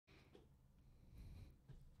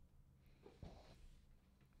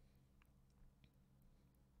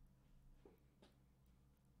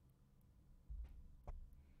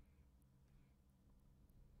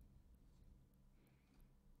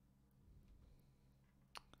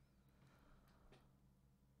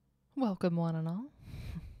Welcome, one and all.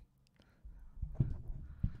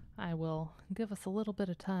 I will give us a little bit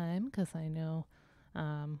of time because I know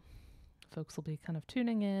folks will be kind of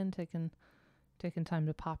tuning in, taking time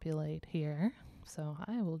to populate here. So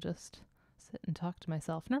I will just sit and talk to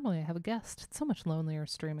myself. Normally I have a guest. It's so much lonelier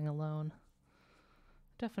streaming alone.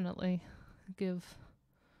 Definitely give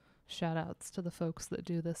shout outs to the folks that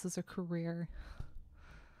do this as a career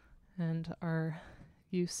and are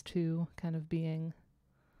used to kind of being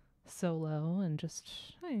solo and just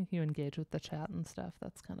you engage with the chat and stuff.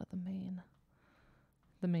 That's kind of the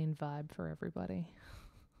main vibe for everybody.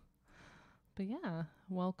 But yeah,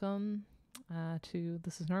 welcome to,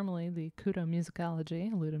 this is normally the Ludo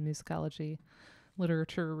Musicology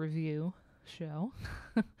literature review show.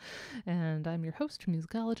 And I'm your host,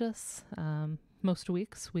 Musicologists. Most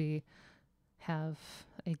weeks we have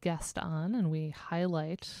a guest on and we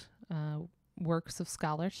highlight works of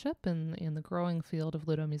scholarship in the growing field of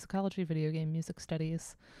ludomusicology, video game music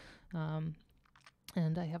studies.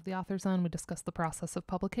 And I have the authors on. We discuss the process of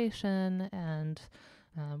publication, and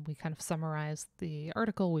we kind of summarize the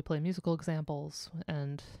article. We play musical examples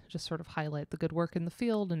and just sort of highlight the good work in the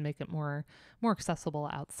field and make it more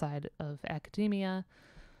accessible outside of academia.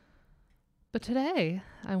 But today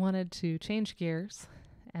I wanted to change gears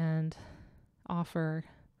and offer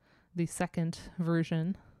the second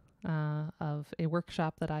version of a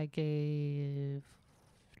workshop that I gave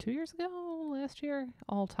 2 years ago, last year.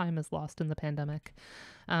 All time is lost in the pandemic.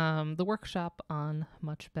 The workshop on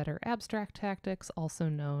much better abstract tactics, also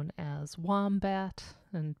known as W.O.M.B.A.T.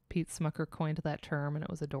 And Pete Smucker coined that term, and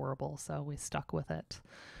it was adorable, so we stuck with it.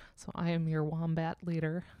 So I am your W.O.M.B.A.T.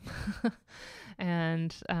 leader.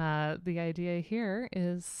 And the idea here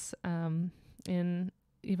is even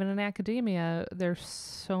in academia, there's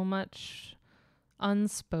so much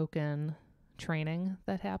unspoken training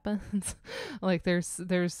that happens. Like there's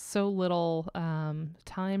so little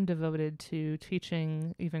time devoted to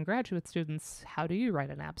teaching even graduate students how do you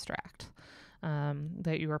write an abstract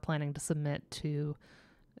that you are planning to submit to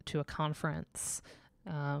a conference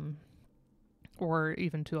or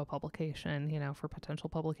even to a publication, for potential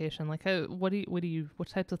publication. Like what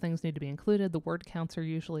types of things need to be included? The word counts are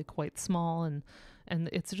usually quite small, and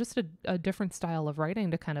it's just a different style of writing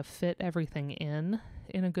to kind of fit everything in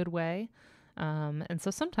a good way. And so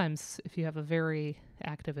sometimes if you have a very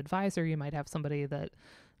active advisor, you might have somebody that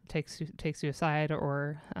takes you aside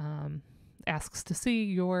or asks to see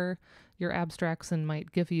your abstracts and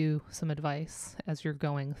might give you some advice as you're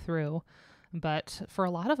going through. But for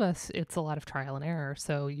a lot of us, it's a lot of trial and error.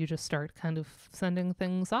 So you just start kind of sending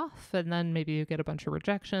things off, and then maybe you get a bunch of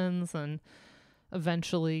rejections, and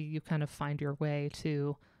eventually you kind of find your way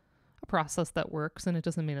to a process that works. And it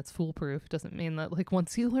doesn't mean it's foolproof. It doesn't mean that like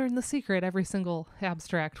once you learn the secret, every single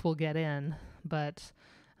abstract will get in. But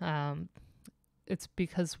it's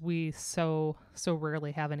because we so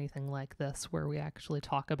rarely have anything like this where we actually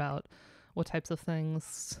talk about what types of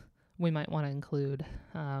things we might want to include.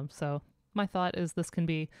 So my thought is this can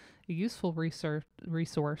be a useful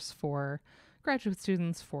resource for graduate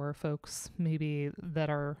students, for folks maybe that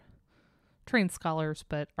are trained scholars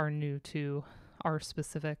but are new to our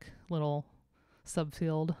specific little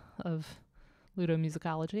subfield of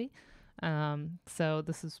ludomusicology. So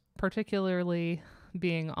this is particularly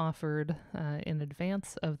being offered in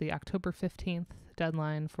advance of the October 15th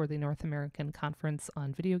deadline for the North American Conference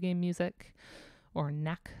on Video Game Music, or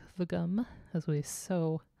NACVGM, as we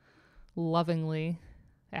so lovingly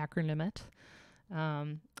acronym it.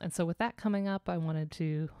 And so with that coming up, I wanted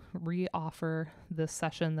to re-offer this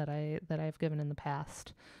session that I've given in the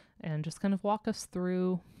past and just kind of walk us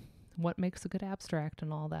through what makes a good abstract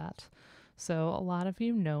and all that. So a lot of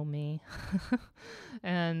you know me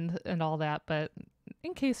and all that, but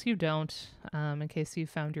in case you don't, in case you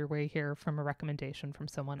found your way here from a recommendation from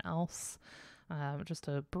someone else, just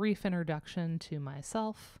a brief introduction to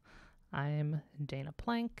myself. I'm Dana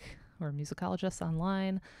Plank, or musicologist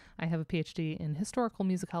online. I have a PhD in historical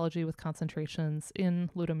musicology with concentrations in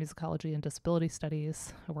ludomusicology and disability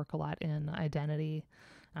studies. I work a lot in identity,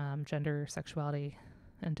 gender, sexuality,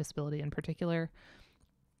 and disability in particular.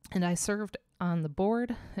 And I served on the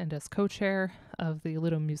board and as co-chair of the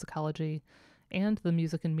ludomusicology and the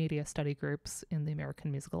music and media study groups in the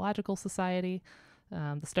American Musicological Society.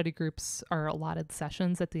 The study groups are allotted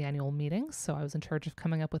sessions at the annual meetings, so I was in charge of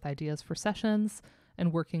coming up with ideas for sessions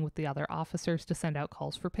and working with the other officers to send out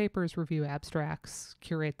calls for papers, review abstracts,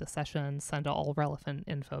 curate the session, send all relevant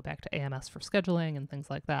info back to AMS for scheduling and things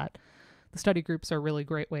like that. The study groups are a really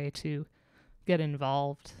great way to get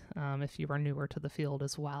involved if you are newer to the field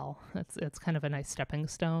as well. It's kind of a nice stepping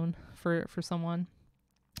stone for someone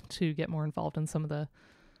to get more involved in some of the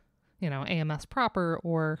AMS proper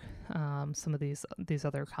or some of these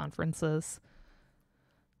other conferences.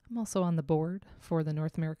 I'm also on the board for the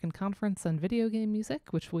North American Conference on Video Game Music,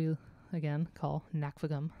 which we, again, call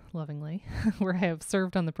NACVGM lovingly, where I have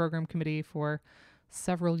served on the program committee for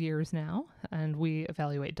several years now, and we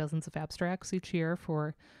evaluate dozens of abstracts each year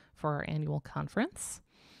for our annual conference.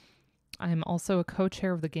 I'm also a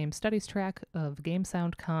co-chair of the Game Studies track of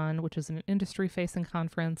GameSoundCon, which is an industry-facing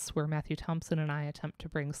conference where Matthew Thompson and I attempt to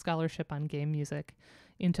bring scholarship on game music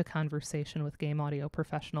into conversation with game audio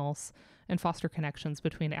professionals and foster connections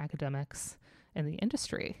between academics and the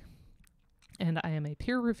industry. And I am a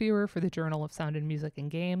peer reviewer for the Journal of Sound and Music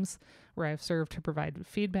and Games, where I've served to provide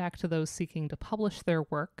feedback to those seeking to publish their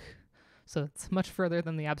work. So it's much further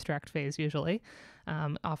than the abstract phase usually.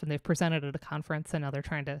 Often they've presented at a conference and now they're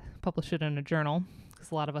trying to publish it in a journal,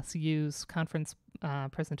 because a lot of us use conference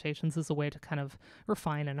presentations as a way to kind of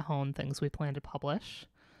refine and hone things we plan to publish.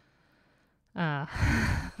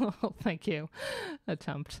 Well, thank you.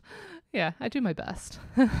 Attempt. Yeah, I do my best.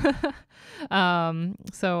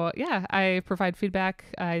 So yeah, I provide feedback.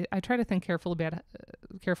 I try to think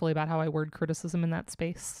carefully about how I word criticism in that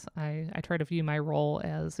space. I try to view my role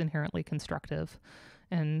as inherently constructive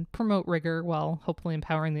and promote rigor while hopefully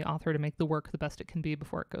empowering the author to make the work the best it can be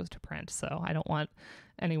before it goes to print. So I don't want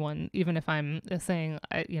anyone, even if I'm saying,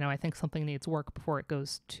 I think something needs work before it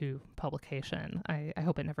goes to publication, I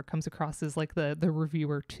hope it never comes across as like the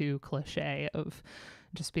reviewer too cliche of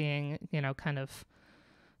just being, kind of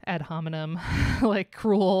ad hominem, like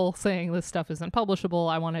cruel, saying this stuff isn't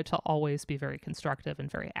publishable. I want it to always be very constructive and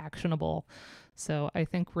very actionable. So I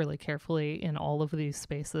think really carefully in all of these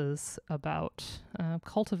spaces about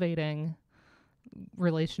cultivating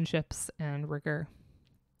relationships and rigor.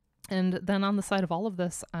 And then on the side of all of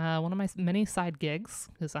this, one of my many side gigs,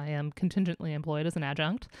 because I am contingently employed as an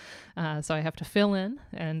adjunct, so I have to fill in,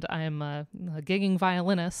 and I'm a gigging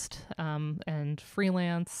violinist and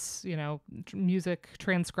freelance, music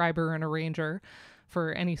transcriber and arranger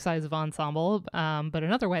for any size of ensemble. But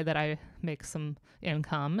another way that I make some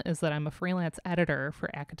income is that I'm a freelance editor for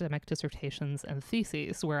academic dissertations and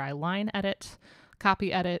theses, where I line edit,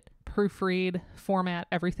 copy edit, proofread, format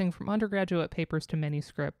everything from undergraduate papers to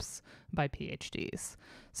manuscripts by PhDs.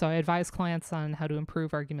 So I advise clients on how to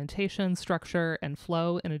improve argumentation, structure, and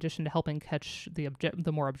flow, in addition to helping catch the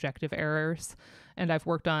more objective errors. And I've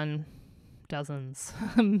worked on dozens,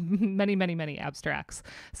 many abstracts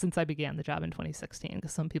since I began the job in 2016,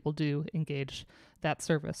 because some people do engage that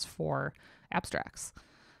service for abstracts.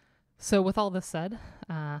 So with all this said,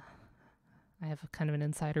 I have kind of an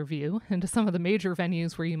insider view into some of the major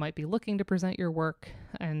venues where you might be looking to present your work,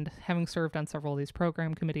 and having served on several of these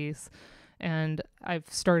program committees. And I've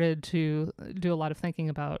started to do a lot of thinking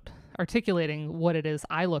about articulating what it is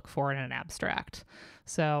I look for in an abstract.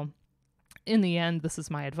 So in the end, this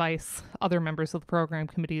is my advice. Other members of the program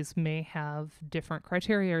committees may have different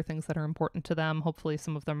criteria or things that are important to them. Hopefully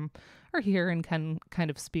some of them are here and can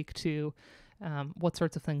kind of speak to what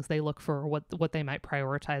sorts of things they look for, what they might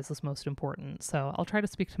prioritize as most important. So I'll try to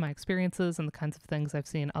speak to my experiences and the kinds of things I've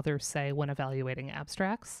seen others say when evaluating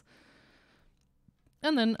abstracts.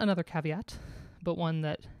 And then another caveat, but one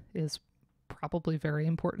that is probably very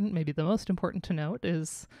important, maybe the most important to note,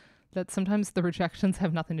 is that sometimes the rejections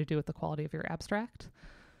have nothing to do with the quality of your abstract.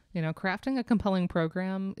 Crafting a compelling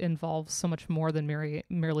program involves so much more than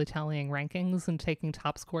merely tallying rankings and taking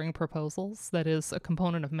top-scoring proposals. That is a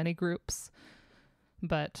component of many groups.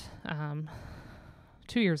 But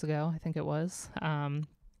 2 years ago, I think it was,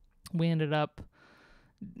 we ended up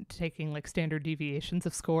taking like standard deviations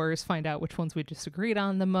of scores, find out which ones we disagreed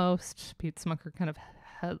on the most. Pete Smucker kind of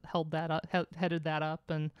headed that up,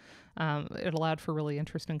 and it allowed for really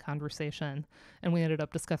interesting conversation. And we ended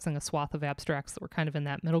up discussing a swath of abstracts that were kind of in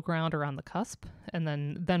that middle ground or on the cusp. And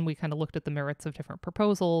then we kind of looked at the merits of different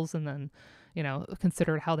proposals, and then,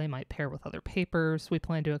 considered how they might pair with other papers we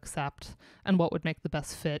plan to accept, and what would make the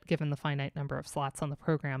best fit given the finite number of slots on the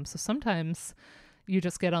program. So sometimes you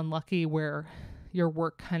just get unlucky where your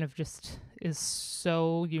work kind of just is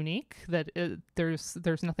so unique that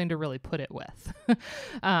there's nothing to really put it with.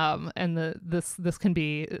 And this can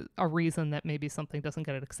be a reason that maybe something doesn't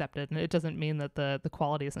get accepted. And it doesn't mean that the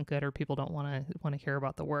quality isn't good or people don't want to hear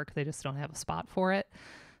about the work. They just don't have a spot for it.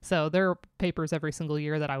 So there are papers every single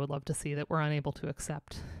year that I would love to see that we're unable to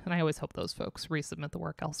accept. And I always hope those folks resubmit the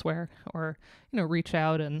work elsewhere, or, reach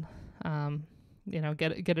out and,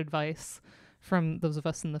 get advice from those of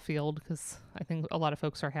us in the field, because I think a lot of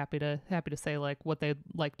folks are happy to say like what they'd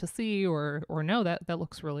like to see, or no, that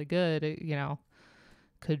looks really good. It,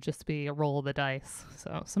 could just be a roll of the dice.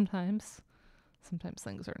 So sometimes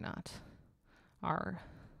things are not our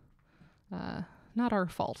not our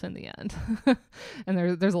fault in the end. And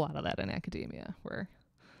there's a lot of that in academia where,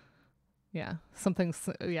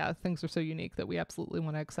 things are so unique that we absolutely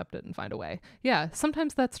want to accept it and find a way. Yeah,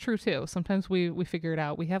 sometimes that's true too. Sometimes we figure it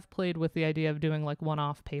out. We have played with the idea of doing like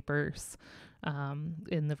one-off papers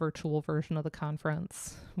in the virtual version of the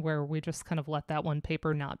conference, where we just kind of let that one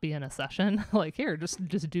paper not be in a session. Like, here,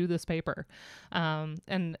 just do this paper.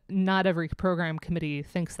 And not every program committee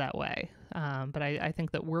thinks that way. But I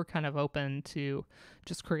think that we're kind of open to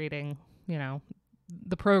just creating,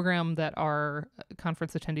 the program that our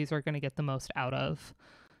conference attendees are going to get the most out of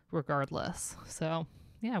regardless. So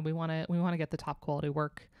yeah, we want to get the top quality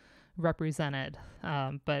work represented.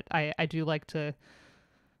 But I do like to,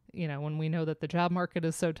 when we know that the job market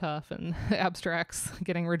is so tough and abstracts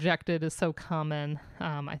getting rejected is so common,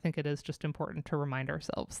 I think it is just important to remind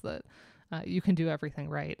ourselves that you can do everything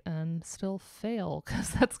right and still fail,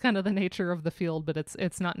 because that's kind of the nature of the field. But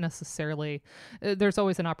it's not necessarily, there's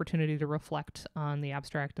always an opportunity to reflect on the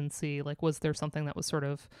abstract and see, like, was there something that was sort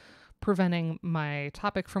of preventing my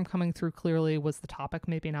topic from coming through clearly? Was the topic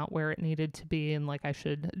maybe not where it needed to be, and like I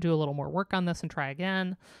should do a little more work on this and try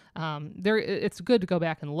again? It's good to go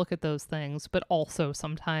back and look at those things, but also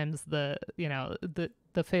sometimes the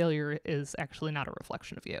failure is actually not a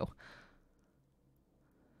reflection of you.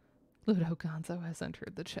 Ludo Gonzo has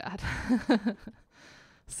entered the chat.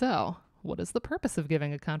 So, what is the purpose of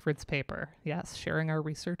giving a conference paper? Yes, sharing our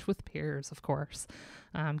research with peers, of course.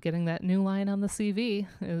 Getting that new line on the CV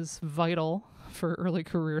is vital for early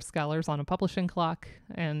career scholars on a publishing clock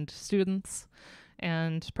and students.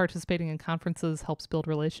 And participating in conferences helps build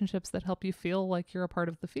relationships that help you feel like you're a part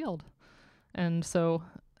of the field. And so,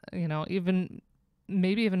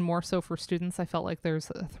 maybe even more so for students, I felt like there's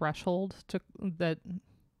a threshold that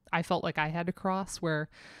I felt like I had to cross, where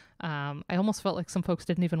I almost felt like some folks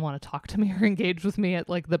didn't even want to talk to me or engage with me at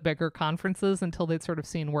like the bigger conferences until they'd sort of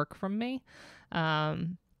seen work from me.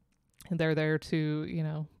 They're there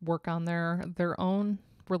to, work on their own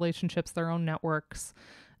relationships, their own networks.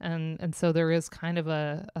 And so there is kind of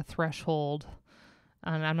a threshold.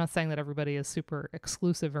 And I'm not saying that everybody is super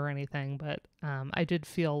exclusive or anything, but I did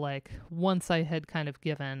feel like once I had kind of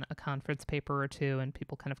given a conference paper or two and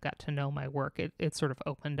people kind of got to know my work, it sort of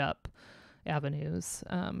opened up avenues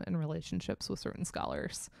and relationships with certain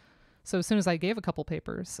scholars. So as soon as I gave a couple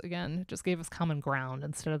papers, again, it just gave us common ground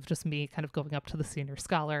instead of just me kind of going up to the senior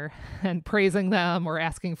scholar and praising them or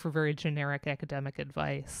asking for very generic academic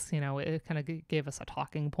advice. It kind of gave us a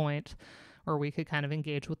talking point where we could kind of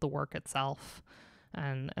engage with the work itself.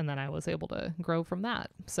 And then I was able to grow from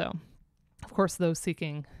that. So, of course, those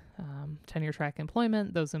seeking tenure track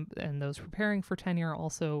employment, those preparing for tenure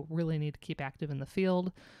also really need to keep active in the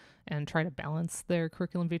field and try to balance their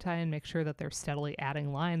curriculum vitae and make sure that they're steadily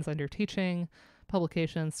adding lines under teaching,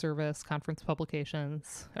 publications, service, conference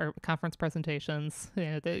publications, or conference presentations.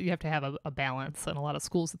 You have to have a balance. In a lot of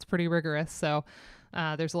schools, it's pretty rigorous. So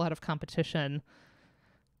there's a lot of competition.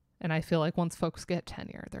 And I feel like once folks get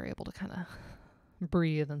tenure, they're able to kind of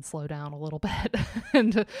breathe and slow down a little bit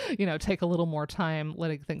and take a little more time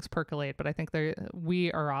letting things percolate. But I think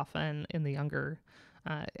we are often in the younger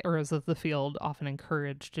eras of the field often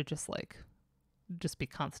encouraged to just be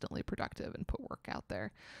constantly productive and put work out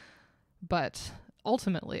there. But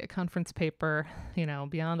ultimately, a conference paper,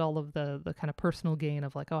 beyond all of the kind of personal gain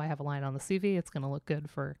of like, oh, I have a line on the CV, it's going to look good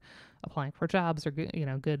for applying for jobs, or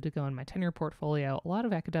good to go in my tenure portfolio. A lot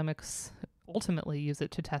of academics ultimately use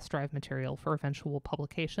it to test drive material for eventual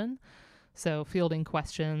publication. So fielding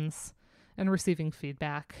questions and receiving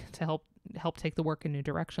feedback to help take the work in new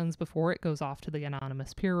directions before it goes off to the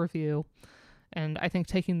anonymous peer review. And I think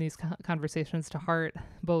taking these conversations to heart,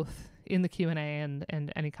 both in the Q&A and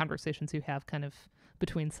any conversations you have kind of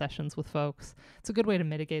between sessions with folks, it's a good way to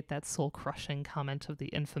mitigate that soul-crushing comment of the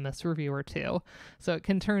infamous reviewer too. So it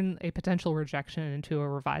can turn a potential rejection into a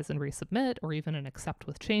revise and resubmit, or even an accept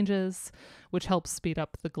with changes, which helps speed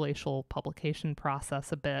up the glacial publication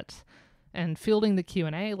process a bit. And fielding the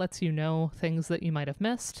Q&A lets you know things that you might have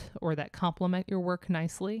missed or that complement your work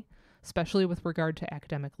nicely, especially with regard to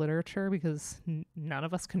academic literature, because none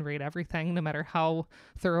of us can read everything, no matter how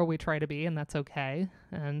thorough we try to be, and that's okay.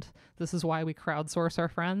 And this is why we crowdsource our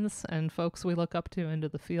friends and folks we look up to into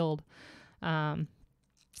the field.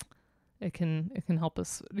 It can help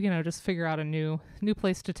us, just figure out a new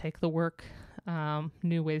place to take the work,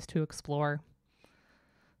 new ways to explore.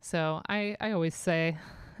 So I always say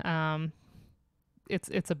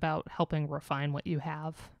it's about helping refine what you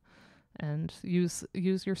have, and use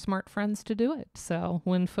your smart friends to do it. So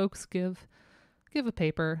when folks give a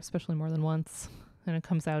paper, especially more than once, and it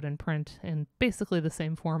comes out in print in basically the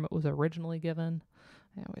same form it was originally given,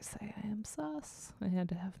 I always say I am sus. I had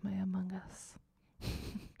to have my Among Us.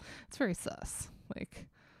 It's very sus, like,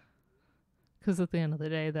 because at the end of the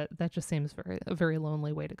day, that just seems a very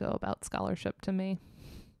lonely way to go about scholarship to me.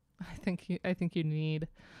 I think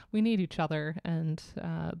we need each other, and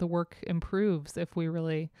the work improves if we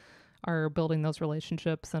really are building those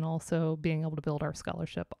relationships and also being able to build our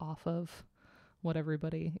scholarship off of what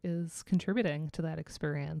everybody is contributing to that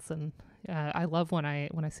experience. And I love when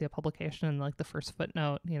I see a publication and like the first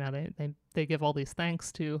footnote, you know, they give all these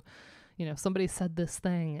thanks to, you know, somebody said this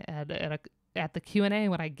thing at the Q&A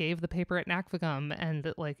when I gave the paper at NACVGM, and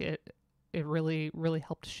it really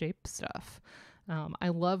helped shape stuff. I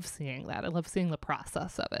love seeing that. I love seeing the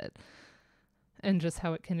process of it and just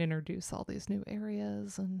how it can introduce all these new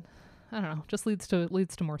areas, and I don't know, just leads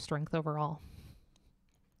to more strength overall.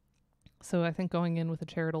 So I think going in with a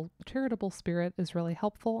charitable spirit is really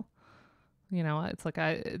helpful. You know, it's like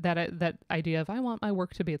that idea of I want my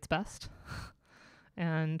work to be its best,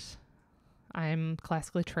 and I'm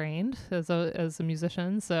classically trained as a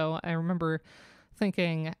musician, so I remember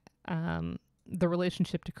thinking the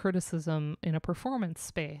relationship to criticism in a performance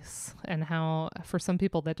space, and how for some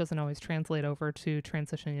people that doesn't always translate over to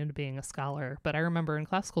transitioning into being a scholar. But I remember in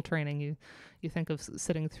classical training, you think of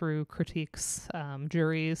sitting through critiques,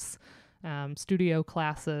 juries, studio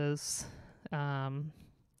classes,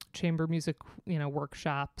 chamber music, you know,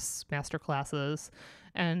 workshops, master classes,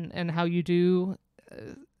 and how you do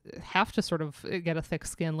have to sort of get a thick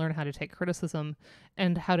skin, learn how to take criticism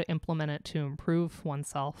and how to implement it to improve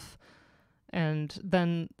oneself. And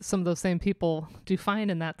then some of those same people do fine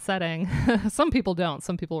in that setting. Some people don't.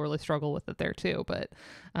 Some people really struggle with it there too. But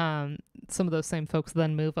some of those same folks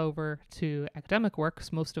then move over to academic work,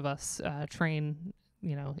 because most of us train,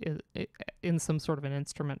 you know, in some sort of an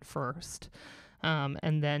instrument first,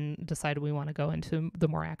 and then decide we want to go into the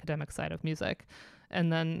more academic side of music.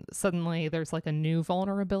 And then suddenly there's like a new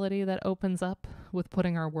vulnerability that opens up with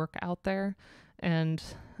putting our work out there. And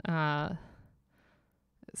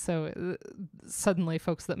so suddenly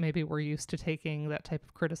folks that maybe were used to taking that type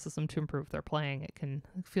of criticism to improve their playing, it can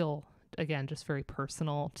feel, again, just very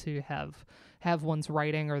personal to have one's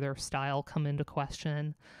writing or their style come into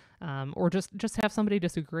question. Or just have somebody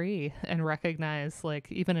disagree and recognize, like,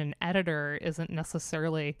 even an editor isn't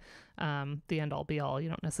necessarily the end-all be-all. You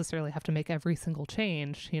don't necessarily have to make every single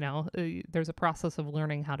change. You know, there's a process of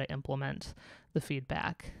learning how to implement the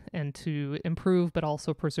feedback and to improve, but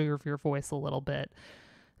also preserve your voice a little bit.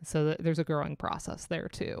 So there's a growing process there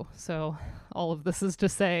too. So all of this is to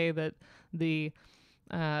say that the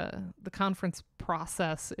conference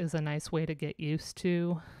process is a nice way to get used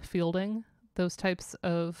to fielding those types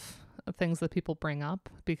of things that people bring up,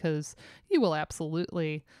 because you will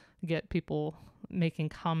absolutely get people making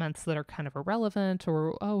comments that are kind of irrelevant,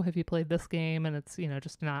 or, oh, have you played this game? And it's, you know,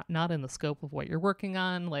 just not in the scope of what you're working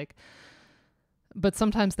on. Like, but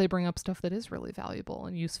sometimes they bring up stuff that is really valuable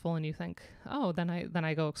and useful, and you think, oh, then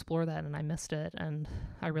I go explore that and I missed it, and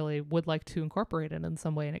I really would like to incorporate it in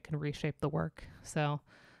some way, and it can reshape the work. So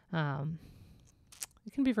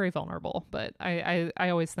it can be very vulnerable, but I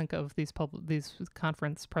always think of these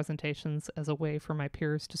conference presentations as a way for my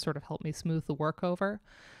peers to sort of help me smooth the work over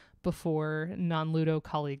before non-Ludo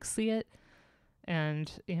colleagues see it.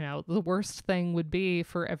 And, you know, the worst thing would be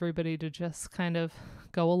for everybody to just kind of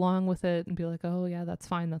go along with it and be like, oh yeah, that's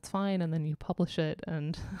fine. And then you publish it,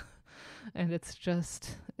 and it's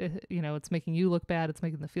just, you know, it's making you look bad. It's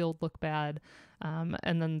making the field look bad.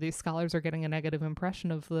 And then these scholars are getting a negative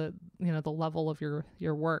impression of the, you know, the level of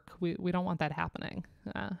your work. We don't want that happening.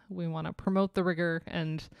 We want to promote the rigor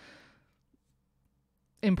and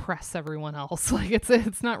impress everyone else. Like,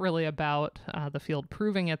 it's not really about the field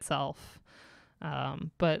proving itself.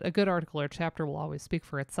 But a good article or chapter will always speak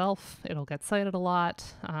for itself. It'll get cited a lot.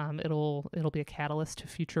 It'll be a catalyst to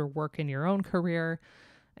future work in your own career.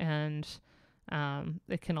 And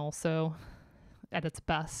it can also, at its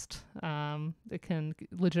best, it can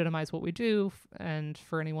legitimize what we do. And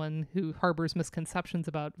for anyone who harbors misconceptions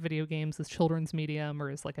about video games as children's medium or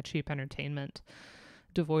as like a cheap entertainment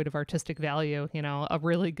devoid of artistic value, you know, a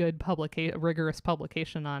really good rigorous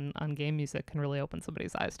publication on game music can really open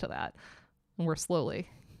somebody's eyes to that. And we're slowly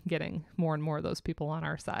getting more and more of those people on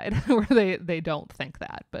our side where they don't think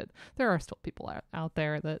that. But there are still people out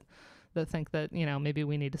there that think that, you know, maybe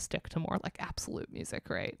we need to stick to more like absolute music,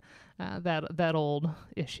 right? That old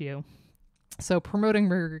issue. So promoting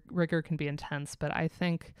rigor can be intense, but I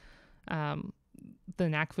think the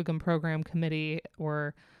NACVGM program committee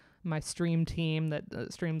or my stream team that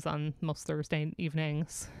streams on most Thursday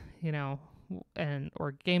evenings, you know,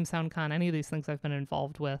 or Game SoundCon, any of these things I've been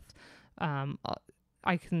involved with,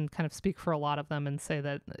 I can kind of speak for a lot of them and say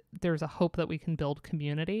that there's a hope that we can build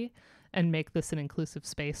community and make this an inclusive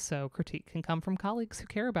space so critique can come from colleagues who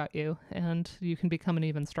care about you, and you can become an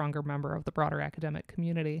even stronger member of the broader academic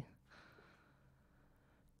community.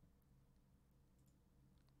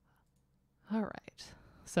 All right.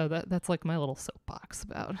 So that's like my little soapbox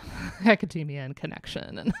about academia and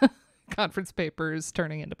connection and conference papers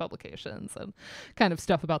turning into publications and kind of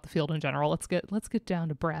stuff about the field in general. Let's get down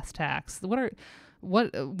to brass tacks.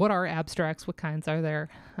 What are abstracts? What kinds are there?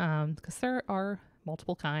 Because there are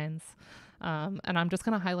multiple kinds, and I'm just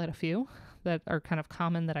going to highlight a few that are kind of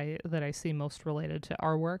common that I see most related to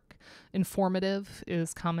our work. Informative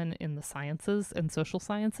is common in the sciences and social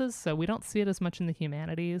sciences, so we don't see it as much in the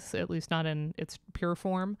humanities, at least not in its pure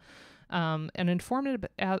form. An informative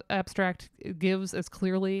abstract gives as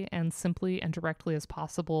clearly and simply and directly as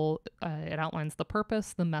possible. It outlines the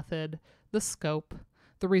purpose, the method, the scope,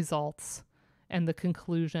 the results, and the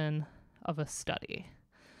conclusion of a study.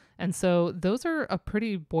 And so those are a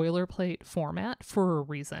pretty boilerplate format for a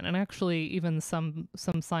reason. And actually, even some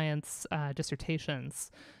science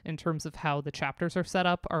dissertations, in terms of how the chapters are set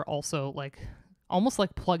up, are also like almost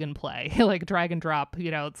like plug and play, like drag and drop.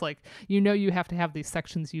 It's like, you have to have these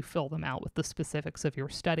sections, you fill them out with the specifics of your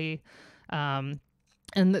study. And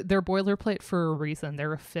they're boilerplate for a reason.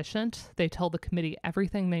 They're efficient. They tell the committee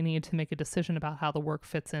everything they need to make a decision about how the work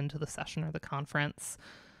fits into the session or the conference.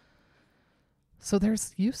 So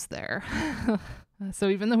there's use there. So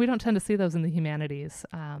even though we don't tend to see those in the humanities,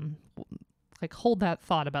 like hold that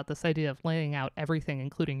thought about this idea of laying out everything,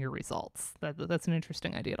 including your results. That's an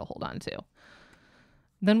interesting idea to hold on to.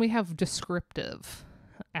 Then we have descriptive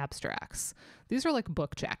abstracts. These are like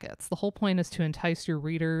book jackets. The whole point is to entice your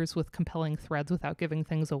readers with compelling threads without giving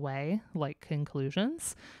things away, like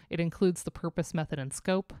conclusions. It includes the purpose, method, and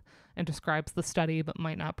scope, and describes the study but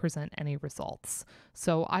might not present any results.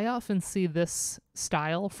 So I often see this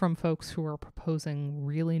style from folks who are proposing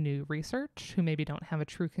really new research, who maybe don't have a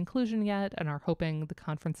true conclusion yet and are hoping the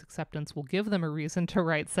conference acceptance will give them a reason to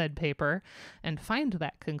write said paper and find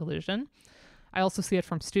that conclusion. I also see it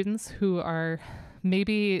from students who are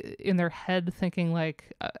maybe in their head thinking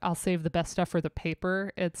like, I'll save the best stuff for the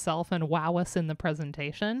paper itself and wow us in the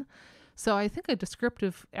presentation. So I think a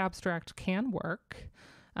descriptive abstract can work.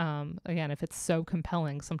 Again, if it's so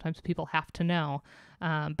compelling, sometimes people have to know.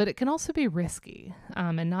 But it can also be risky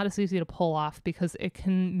and not as easy to pull off because it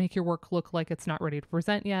can make your work look like it's not ready to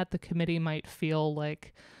present yet. The committee might feel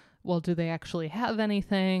like, well, do they actually have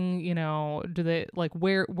anything? Do they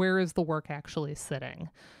where is the work actually sitting?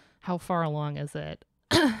 How far along is it?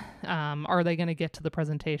 Are they going to get to the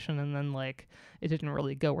presentation and then it didn't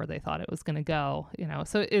really go where they thought it was going to go?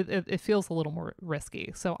 So it feels a little more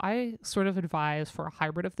risky. So I sort of advise for a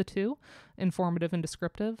hybrid of the two, informative and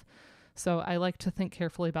descriptive. So I like to think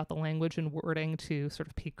carefully about the language and wording to sort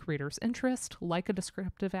of pique readers' interest, like a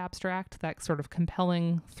descriptive abstract, that sort of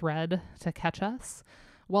compelling thread to catch us,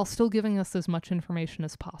 while still giving us as much information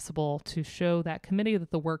as possible to show that committee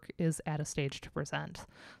that the work is at a stage to present.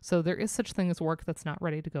 So there is such thing as work that's not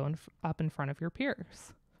ready to go up in front of your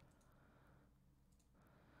peers.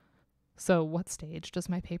 So what stage does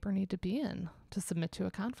my paper need to be in to submit to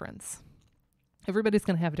a conference? Everybody's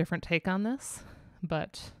going to have a different take on this,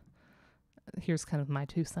 but here's kind of my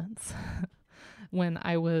 2 cents. When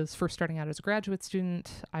I was first starting out as a graduate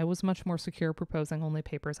student, I was much more secure proposing only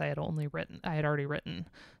papers I had already written.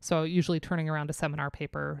 So usually turning around a seminar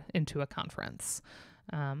paper into a conference.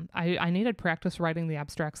 I needed practice writing the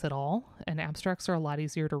abstracts at all, and abstracts are a lot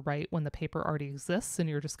easier to write when the paper already exists and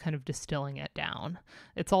you're just kind of distilling it down.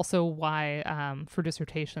 It's also why for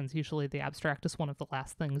dissertations, usually the abstract is one of the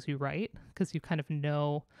last things you write because you kind of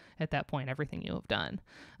know at that point everything you have done.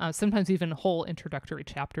 Sometimes even whole introductory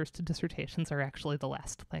chapters to dissertations are actually the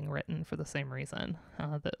last thing written for the same reason.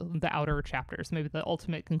 The outer chapters, maybe the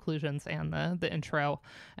ultimate conclusions and the intro,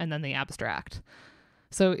 and then the abstract.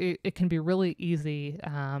 So it can be really easy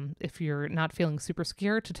if you're not feeling super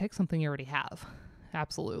scared to take something you already have.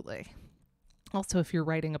 Absolutely. Also, if you're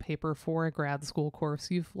writing a paper for a grad school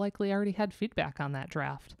course, you've likely already had feedback on that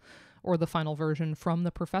draft or the final version from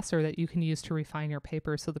the professor that you can use to refine your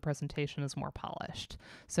paper so the presentation is more polished.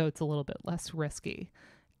 So it's a little bit less risky.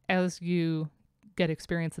 As you get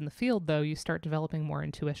experience in the field, though, you start developing more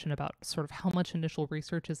intuition about sort of how much initial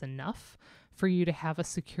research is enough for you to have a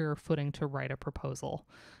secure footing to write a proposal.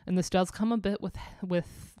 And this does come a bit with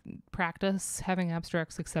practice, having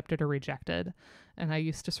abstracts accepted or rejected. And I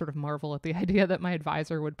used to sort of marvel at the idea that my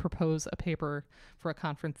advisor would propose a paper for a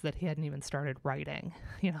conference that he hadn't even started writing.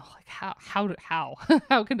 You know, like how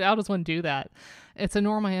how does one do that? It's a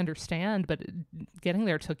norm I understand, but getting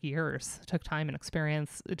there took years, took time and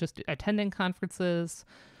experience, just attending conferences,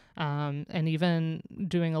 and even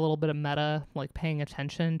doing a little bit of meta, like paying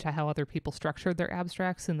attention to how other people structured their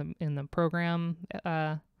abstracts in the program,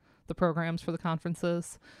 the programs for the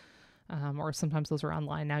conferences. Or sometimes those are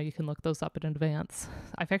online now. You can look those up in advance.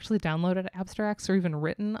 I've actually downloaded abstracts or even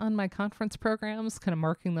written on my conference programs, kind of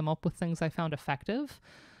marking them up with things I found effective,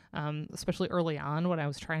 especially early on when I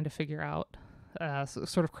was trying to figure out,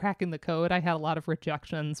 sort of cracking the code. I had a lot of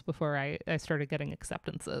rejections before I started getting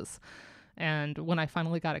acceptances. And when I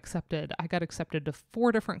finally got accepted, I got accepted to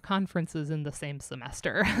 4 different conferences in the same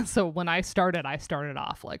semester. So when I started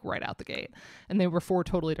off like right out the gate. And they were 4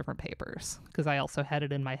 totally different papers, because I also had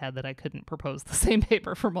it in my head that I couldn't propose the same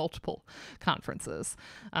paper for multiple conferences,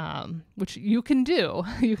 which you can do.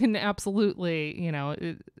 You can absolutely,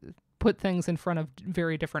 put things in front of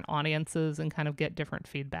very different audiences and kind of get different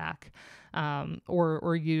feedback,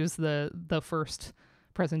 or use the first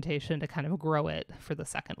presentation to kind of grow it for the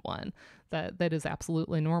second one. That is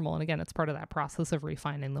absolutely normal. And again, it's part of that process of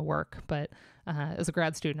refining the work. But as a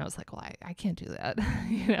grad student, I was like, well, I can't do that.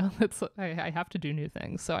 I have to do new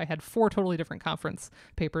things. So I had 4 totally different conference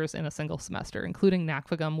papers in a single semester, including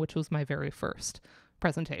NACVGM, which was my very first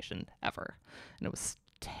presentation ever. And it was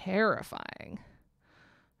terrifying.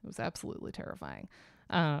 It was absolutely terrifying.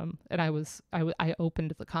 And I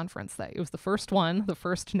opened the conference that it was the first one, the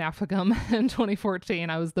first NACVGM in 2014.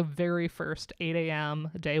 I was the very first 8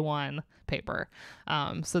 a.m. day 1 paper.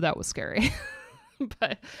 So that was scary,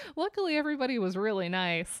 but luckily everybody was really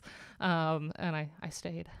nice. And I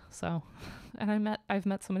stayed. So, and I've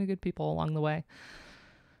met so many good people along the way.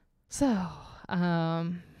 So,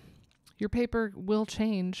 your paper will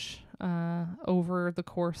change over the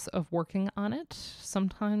course of working on it.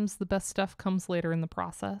 Sometimes the best stuff comes later in the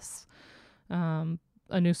process.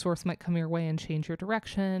 A new source might come your way and change your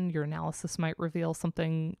direction. Your analysis might reveal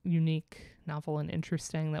something unique, novel, and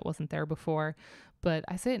interesting that wasn't there before. But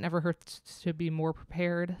I say it never hurts to be more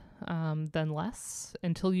prepared than less,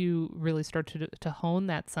 until you really start to hone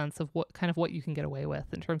that sense of what you can get away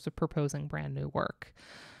with in terms of proposing brand new work.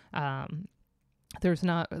 There's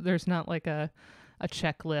not like a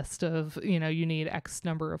checklist of, you need X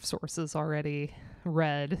number of sources already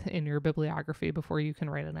read in your bibliography before you can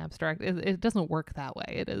write an abstract. It doesn't work that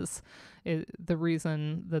way. The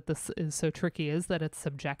reason that this is so tricky is that it's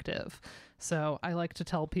subjective. So I like to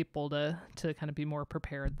tell people to kind of be more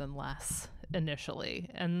prepared than less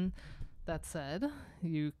initially. And that said,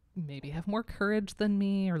 you maybe have more courage than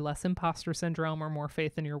me, or less imposter syndrome, or more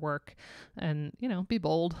faith in your work, and be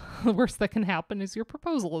bold. The worst that can happen is your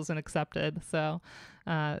proposal isn't accepted. So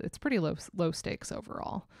it's pretty low stakes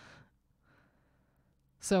overall.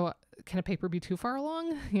 So can a paper be too far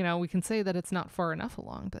along? We can say that it's not far enough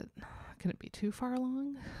along, but can it be too far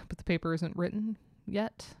along but the paper isn't written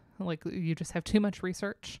yet? Like, you just have too much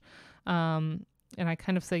research. And I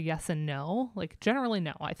kind of say yes and no. Like, generally,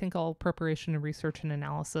 no. I think all preparation and research and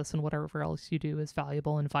analysis and whatever else you do is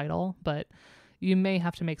valuable and vital, but you may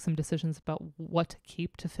have to make some decisions about what to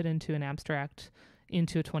keep to fit into an abstract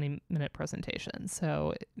into a 20-minute presentation.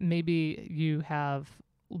 So maybe you have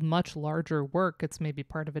much larger work. It's maybe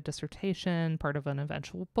part of a dissertation, part of an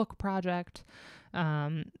eventual book project.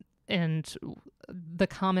 And the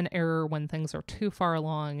common error when things are too far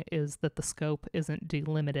along is that the scope isn't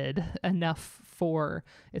delimited enough for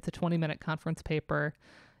it's a 20-minute conference paper.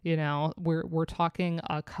 We're talking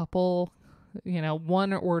a couple,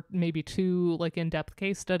 1 or maybe 2 like in-depth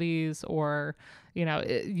case studies, or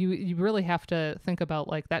you really have to think about,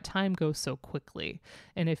 like, that time goes so quickly.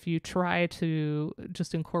 And if you try to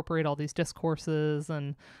just incorporate all these discourses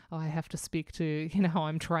and I have to speak to,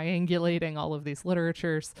 I'm triangulating all of these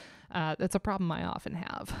literatures, that's a problem I often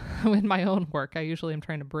have in my own work. I usually am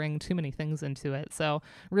trying to bring too many things into it. So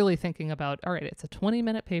really thinking about, all right, it's a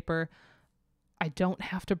 20-minute paper. I don't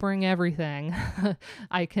have to bring everything.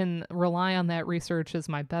 I can rely on that research as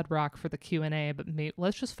my bedrock for the Q&A, but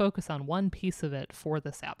let's just focus on one piece of it for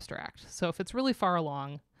this abstract. So if it's really far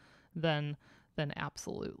along, then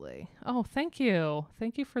absolutely. Oh, thank you.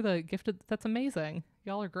 Thank you for the gifted. That's amazing.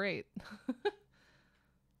 Y'all are great.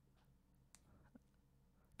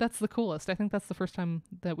 That's the coolest. I think that's the first time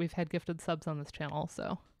that we've had gifted subs on this channel,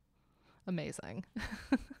 so amazing.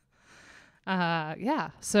 Yeah,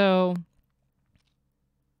 so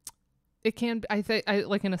It can, I think,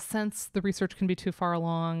 like in a sense, the research can be too far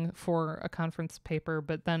along for a conference paper,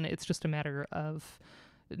 but then it's just a matter of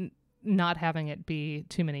not having it be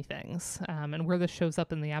too many things. And where this shows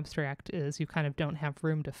up in the abstract is you kind of don't have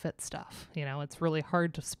room to fit stuff. You know, it's really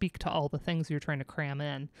hard to speak to all the things you're trying to cram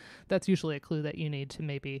in. That's usually a clue that you need to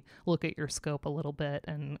maybe look at your scope a little bit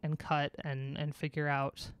and cut and figure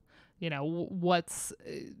out, you know, what's,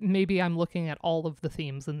 maybe I'm looking at all of the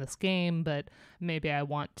themes in this game, but maybe I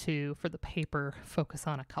want to, for the paper, focus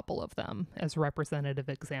on a couple of them as representative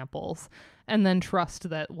examples, and then trust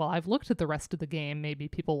that while I've looked at the rest of the game, maybe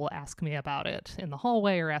people will ask me about it in the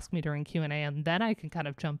hallway or ask me during Q&A, and then I can kind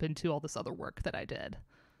of jump into all this other work that I did.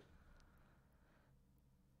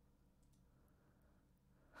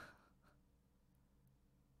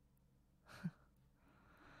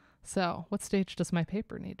 So, what stage does my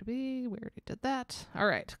paper need to be? We already did that. All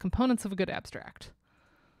right, components of a good abstract.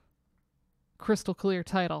 Crystal clear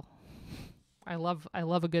title. I love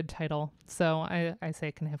a good title. So I say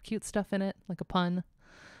it can have cute stuff in it, like a pun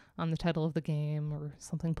on the title of the game or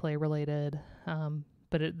something play related.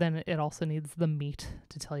 But then it also needs the meat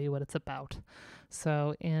to tell you what it's about.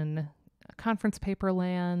 So in conference paper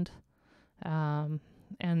land,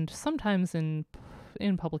 and sometimes in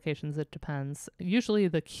publications, it depends. Usually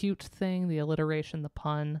the cute thing, the alliteration, the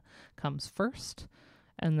pun comes first,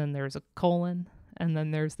 and then there's a colon, and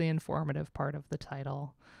then there's the informative part of the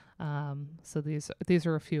title. So these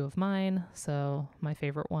are a few of mine. So my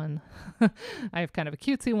favorite one, I have kind of a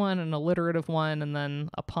cutesy one, an alliterative one, and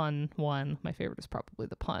then a pun one. My favorite is probably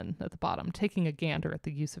the pun at the bottom, taking a gander at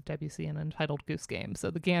the use of WC in Untitled Goose Game.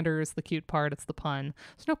 So the gander is the cute part, it's the pun.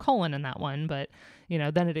 There's no colon in that one, but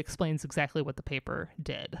then it explains exactly what the paper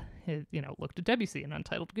did. It, looked at WC in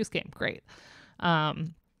Untitled Goose Game. Great.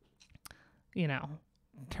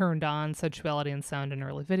 Turned on sensuality and sound in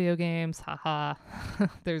early video games. Haha.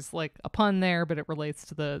 There's like a pun there, but it relates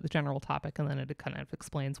to the general topic, and then it kind of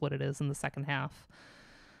explains what it is in the second half.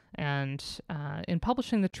 And in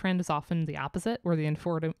publishing, the trend is often the opposite, where the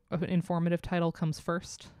informative title comes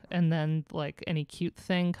first, and then like any cute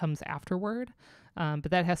thing comes afterward.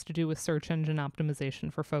 But that has to do with search engine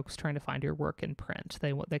optimization for folks trying to find your work in print.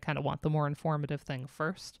 They kind of want the more informative thing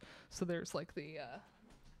first. So there's like the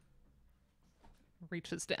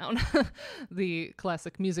reaches down the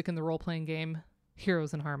classic music in the role-playing game,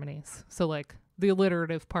 heroes and harmonies. So like the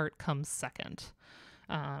alliterative part comes second.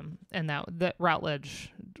 And that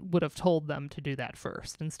Routledge would have told them to do that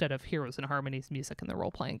first instead of heroes and harmonies, music in the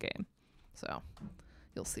role-playing game. So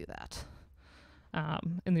you'll see that.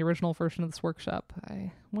 In the original version of this workshop,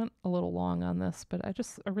 I went a little long on this, but I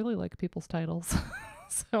really like people's titles.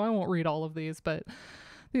 So I won't read all of these, but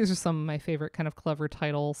these are some of my favorite kind of clever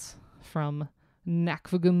titles from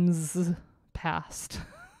NACVGM's past.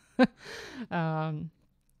 Kevin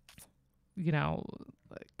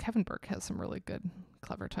Burke has some really good,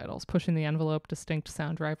 clever titles. Pushing the Envelope, Distinct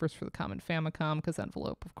Sound Drivers for the Common Famicom, because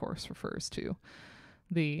envelope, of course, refers to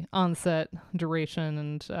the onset, duration,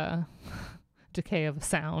 and decay of a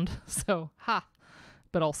sound. So,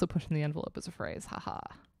 but also pushing the envelope as a phrase.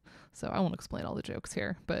 So I won't explain all the jokes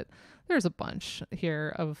here, but there's a bunch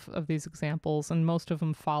here of these examples, and most of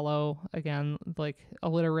them follow, again, like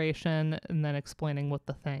alliteration and then explaining what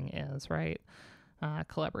the thing is, right?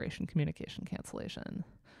 Collaboration, communication, cancellation.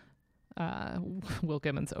 Will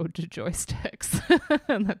Gibbons' Ode to Joysticks,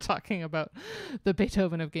 and then talking about the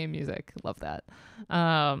Beethoven of game music. Love that.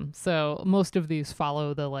 So most of these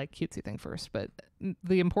follow the like cutesy thing first, but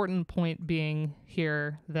the important point being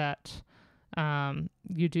here that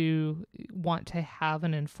you do want to have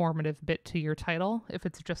an informative bit to your title. If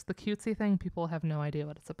it's just the cutesy thing, people have no idea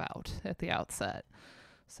what it's about at the outset.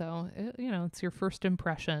 So, it's your first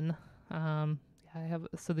impression.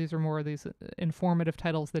 So these are more of these informative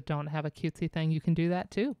titles that don't have a cutesy thing. You can do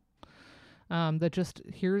that too. That just,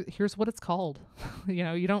 here's what it's called.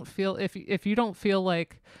 You don't feel, if you don't feel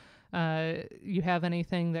like you have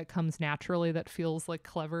anything that comes naturally that feels like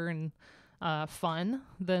clever and fun,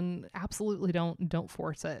 then absolutely don't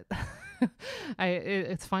force it.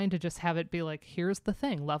 It's fine to just have it be like, here's the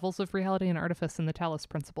thing, levels of reality and artifice in the Talus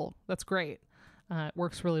principle. That's great. It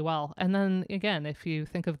works really well. And then again, if you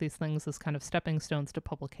think of these things as kind of stepping stones to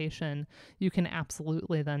publication, you can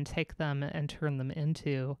absolutely then take them and turn them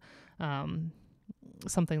into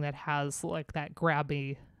something that has like that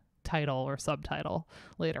grabby title or subtitle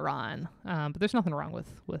later on. But there's nothing wrong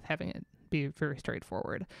with having it be very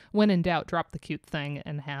straightforward. When in doubt, drop the cute thing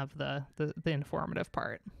and have the informative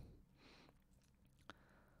part.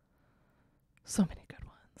 So many good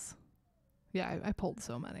ones. Yeah, I pulled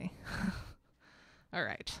so many. All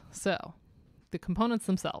right, so the components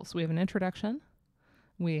themselves. We have an introduction.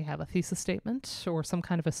 We have a thesis statement or some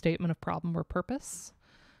kind of a statement of problem or purpose.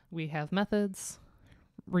 We have methods,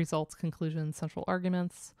 results, conclusions, central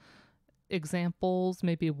arguments, examples,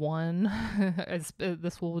 maybe one.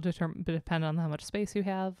 This will depend on how much space you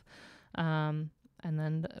have. And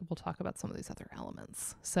then we'll talk about some of these other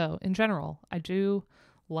elements. So in general, I do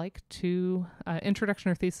like to,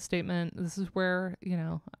 introduction or thesis statement, this is where,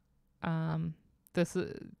 this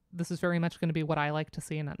is very much going to be what I like to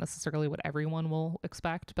see, not necessarily what everyone will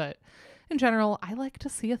expect. But in general, I like to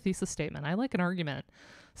see a thesis statement. I like an argument.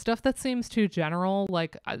 Stuff that seems too general,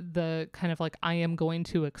 like the kind of like I am going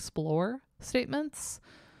to explore statements,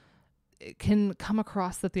 it can come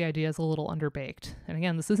across that the idea is a little underbaked. And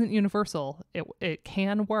again, this isn't universal. It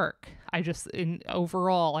can work.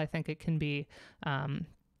 Overall, I think it can be,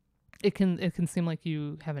 it can seem like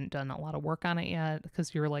you haven't done a lot of work on it yet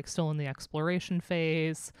because you're like still in the exploration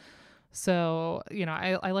phase. So,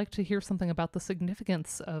 I like to hear something about the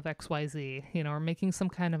significance of XYZ, or making some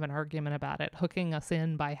kind of an argument about it, hooking us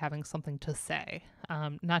in by having something to say,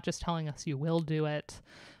 not just telling us you will do it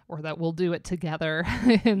or that we'll do it together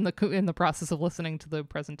in the process of listening to the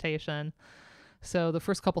presentation. So the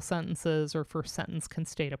first couple sentences or first sentence can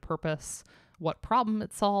state a purpose, what problem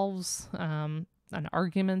it solves, an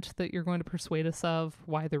argument that you're going to persuade us of,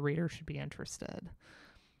 why the reader should be interested.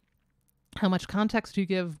 How much context you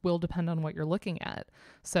give will depend on what you're looking at.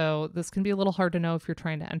 So this can be a little hard to know if you're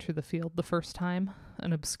trying to enter the field the first time.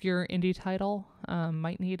 An obscure indie title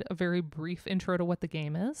might need a very brief intro to what the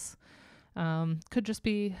game is. Could just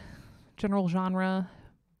be general genre,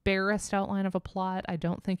 barest outline of a plot. I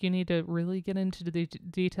don't think you need to really get into the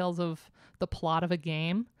details of the plot of a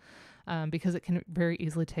game. Because it can very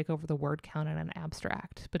easily take over the word count in an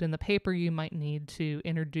abstract. But in the paper, you might need to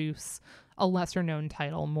introduce a lesser known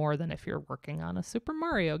title more than if you're working on a Super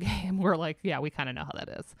Mario game where we kind of know how that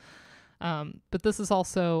is. But this is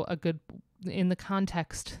also a good, in the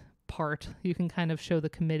context part, you can kind of show the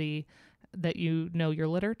committee that you know your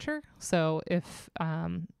literature. So if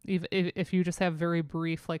you just have very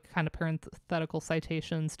brief, kind of parenthetical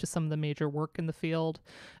citations to some of the major work in the field,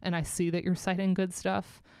 and I see that you're citing good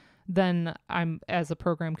stuff, then as a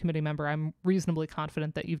program committee member, I'm reasonably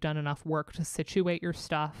confident that you've done enough work to situate your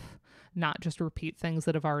stuff, not just repeat things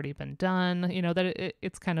that have already been done, that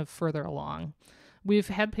it's kind of further along. We've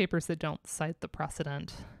had papers that don't cite the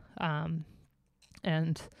precedent, and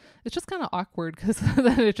it's just kind of awkward because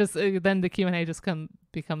then the Q&A just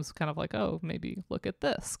becomes kind of like, oh, maybe look at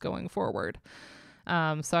this going forward.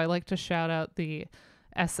 So I like to shout out the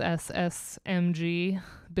SSSMG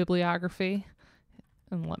bibliography.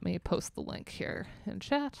 And let me post the link here in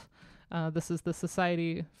chat. This is the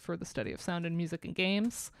Society for the Study of Sound in Music and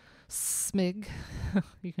Games, SMIG.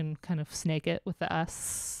 You can kind of snake it with the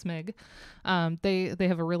S, SMIG. They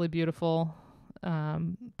have a really beautiful,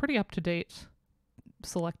 pretty up-to-date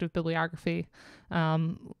selective bibliography.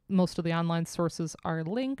 Most of the online sources are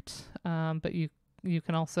linked, but you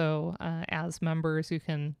can also, as members, you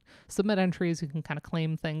can submit entries, you can kind of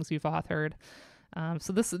claim things you've authored.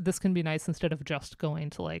 So this can be nice instead of just going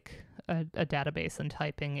to a database and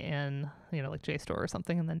typing in, like JSTOR or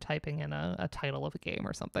something, and then typing in a title of a game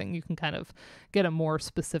or something. You can kind of get a more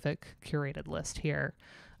specific curated list here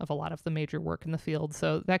of a lot of the major work in the field.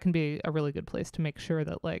 So that can be a really good place to make sure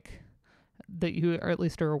that that you are at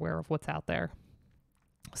least are aware of what's out there.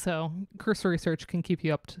 So cursory search can keep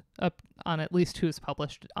you up on at least who's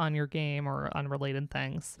published on your game or on related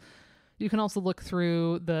things. You can also look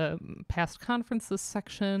through the past conferences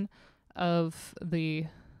section of the,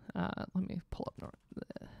 let me pull up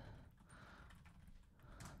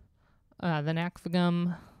the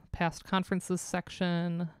NACVGM past conferences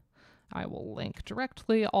section. I will link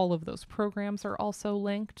directly. All of those programs are also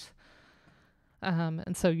linked.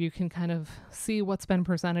 And so you can kind of see what's been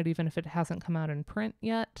presented even if it hasn't come out in print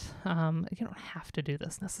yet. You don't have to do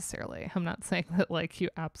this necessarily. I'm not saying that you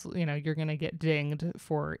absolutely, you're going to get dinged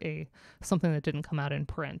for something that didn't come out in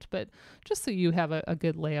print, but just so you have a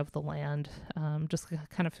good lay of the land, just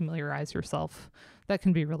kind of familiarize yourself. That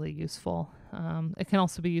can be really useful. It can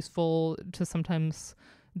also be useful to sometimes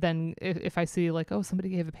then if I see somebody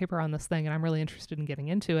gave a paper on this thing and I'm really interested in getting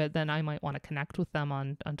into it, then I might want to connect with them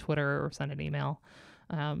on Twitter or send an email.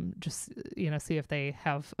 Just, see if they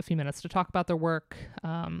have a few minutes to talk about their work.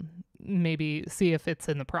 Maybe see if it's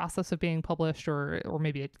in the process of being published or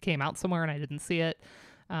maybe it came out somewhere and I didn't see it.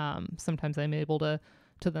 Sometimes I'm able to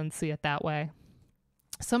then see it that way.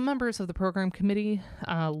 Some members of the program committee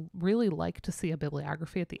really like to see a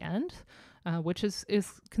bibliography at the end, which is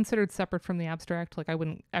considered separate from the abstract. I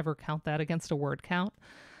wouldn't ever count that against a word count.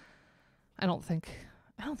 I don't think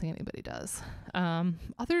I don't think anybody does.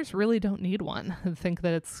 Others really don't need one. I think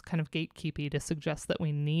that it's kind of gatekeepy to suggest that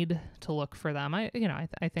we need to look for them. I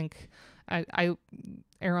think I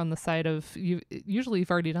err on the side of usually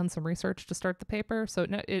you've already done some research to start the paper, so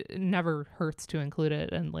it never hurts to include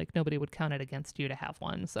it, and like nobody would count it against you to have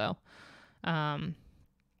one. So, yeah.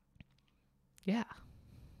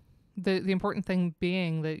 The important thing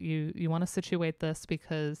being that you want to situate this,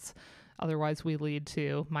 because otherwise we lead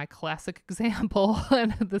to my classic example,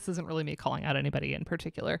 and this isn't really me calling out anybody in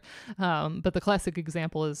particular, but the classic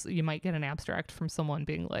example is you might get an abstract from someone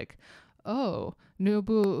being like, oh,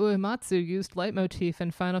 Nobuo Uematsu used leitmotif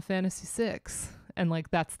in Final Fantasy VI, and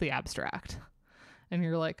like that's the abstract. And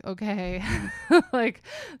you're like, okay, like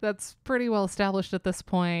that's pretty well established at this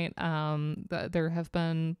point. There have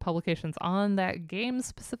been publications on that game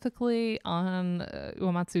specifically, on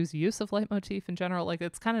Uematsu's use of leitmotif in general. Like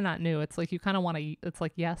it's kind of not new. It's like you kind of want to, it's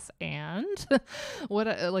like, yes, and what,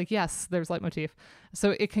 like, yes, there's leitmotif.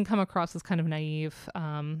 So it can come across as kind of naive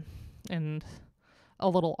and a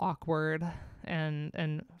little awkward,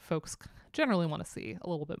 and folks generally want to see a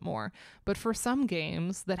little bit more. But for some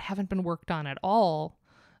games that haven't been worked on at all,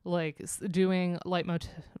 like doing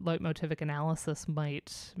leitmotivic analysis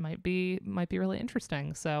might be really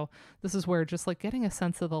interesting. So this is where just like getting a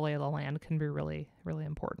sense of the lay of the land can be really, really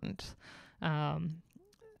important,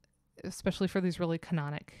 especially for these really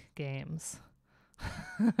canonic games.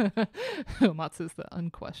 Uematsu is the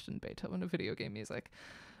unquestioned Beethoven of video game music.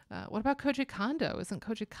 What about Koji Kondo? Isn't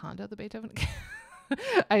Koji Kondo the Beethoven?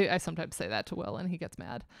 I sometimes say that to Will, and he gets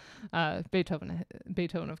mad. Beethoven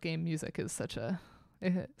of game music is such a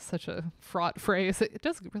fraught phrase. It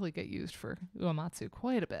does really get used for Uematsu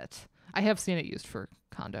quite a bit. I have seen it used for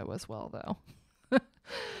Kondo as well, though.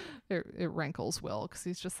 It rankles Will, because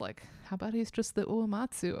he's just like, how about he's just the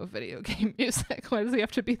Uematsu of video game music? Why does he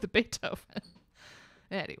have to be the Beethoven?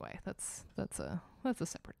 Anyway, that's a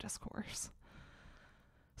separate discourse.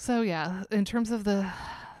 So yeah, in terms of the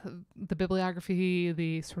bibliography,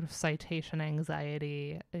 the sort of citation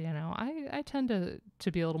anxiety, I tend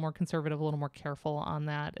to be a little more conservative, a little more careful on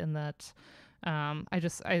that, in that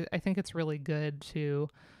I think it's really good to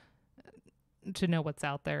know what's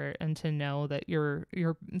out there, and to know that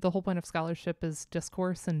the whole point of scholarship is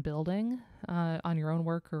discourse and building on your own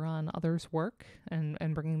work or on others' work,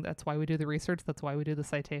 and bringing. That's why we do the research. That's why we do the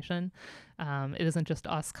citation. It isn't just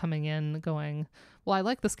us coming in going, well, I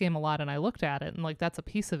like this game a lot and I looked at it, and like that's a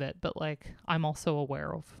piece of it, but like I'm also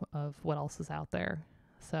aware of what else is out there.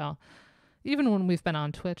 So even when we've been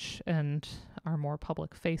on Twitch and are more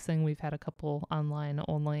public facing, we've had a couple online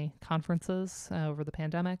only conferences over the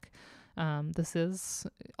pandemic. This is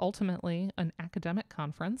ultimately an academic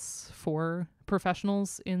conference for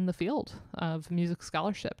professionals in the field of music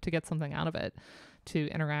scholarship to get something out of it, to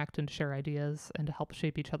interact and share ideas, and to help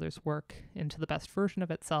shape each other's work into the best version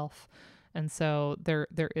of itself. And so there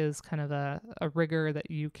is kind of a rigor that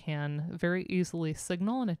you can very easily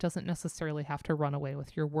signal, and it doesn't necessarily have to run away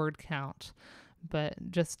with your word count, but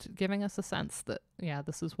just giving us a sense that, yeah,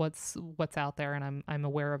 this is what's out there, and I'm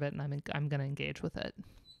aware of it, and I'm going to engage with it.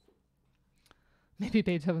 Maybe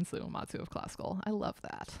Beethoven's the Uematsu of classical. I love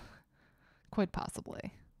that. Quite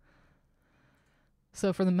possibly.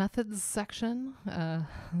 So for the methods section,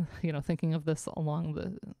 thinking of this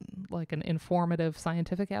along like an informative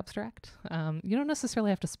scientific abstract, you don't necessarily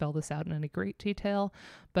have to spell this out in any great detail,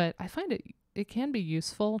 but I find it can be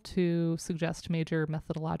useful to suggest major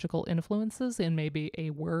methodological influences in maybe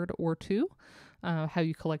a word or two, how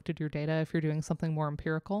you collected your data if you're doing something more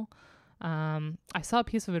empirical. I saw a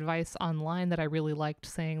piece of advice online that I really liked,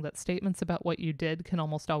 saying that statements about what you did can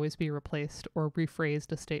almost always be replaced or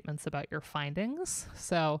rephrased as statements about your findings.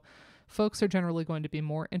 So folks are generally going to be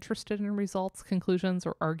more interested in results, conclusions,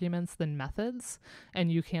 or arguments than methods,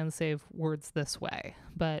 and you can save words this way.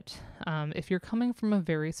 But if you're coming from a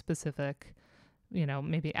very specific,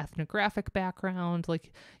 maybe ethnographic background,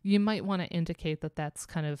 like you might want to indicate that that's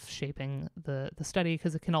kind of shaping the study,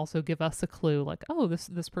 because it can also give us a clue, like, oh,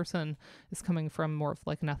 this person is coming from more of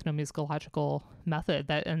like an ethnomusicological method,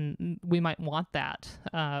 and we might want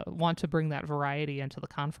to bring that variety into the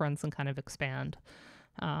conference and kind of expand.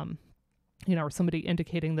 Or somebody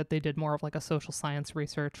indicating that they did more of like a social science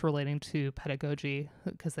research relating to pedagogy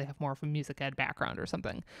because they have more of a music ed background or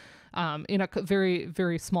something. In a very,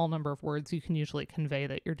 very small number of words, you can usually convey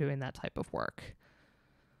that you're doing that type of work.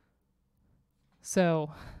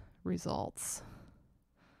 So, results.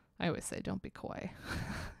 I always say, don't be coy.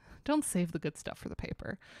 Don't save the good stuff for the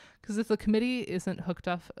paper, because if the committee isn't hooked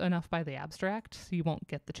up enough by the abstract, you won't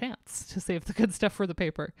get the chance to save the good stuff for the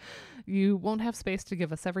paper. You won't have space to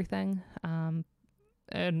give us everything.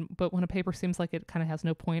 but when a paper seems like it kind of has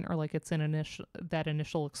no point, or like it's in that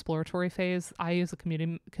initial exploratory phase, I, as a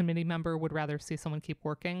committee member, would rather see someone keep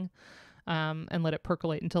working and let it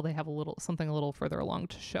percolate until they have something a little further along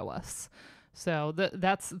to show us. So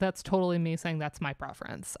that's totally me saying that's my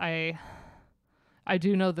preference. I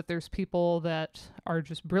do know that there's people that are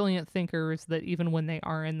just brilliant thinkers that even when they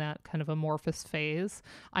are in that kind of amorphous phase,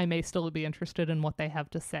 I may still be interested in what they have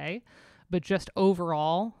to say. But just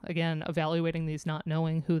overall, again, evaluating these, not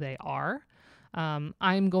knowing who they are,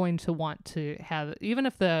 I'm going to want to have, even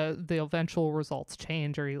if the eventual results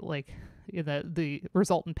change, or like the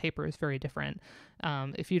resultant paper is very different,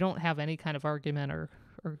 if you don't have any kind of argument or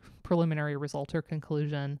preliminary result or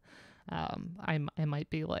conclusion, I might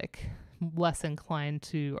be like less inclined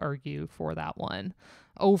to argue for that one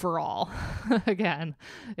overall. Again,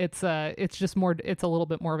 it's just more, it's a little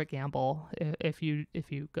bit more of a gamble if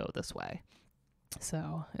you go this way.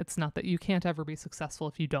 So it's not that you can't ever be successful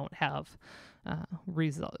if you don't have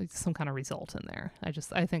some kind of result in there.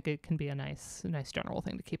 I think it can be a nice general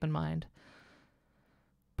thing to keep in mind.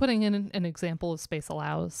 Putting in an example of space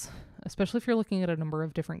allows, especially if you're looking at a number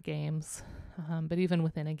of different games. But even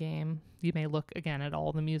within a game, you may look again at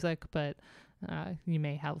all the music, but you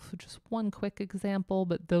may have just one quick example,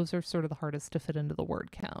 but those are sort of the hardest to fit into the word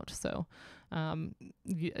count. So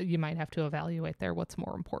you might have to evaluate there what's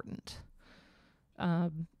more important.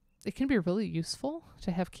 It can be really useful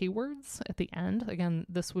to have keywords at the end. Again,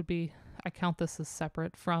 I count this as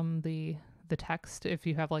separate from the text. If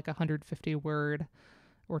you have like 150 word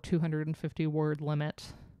or 250 word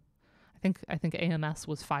limit, I think AMS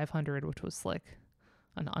was 500, which was like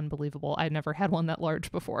an unbelievable. I'd never had one that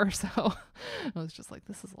large before, so I was just like,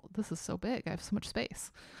 this is so big. I have so much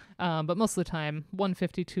space. But most of the time,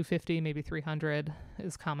 150, 250, maybe 300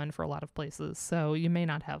 is common for a lot of places. So you may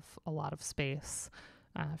not have a lot of space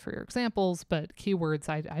for your examples, but keywords,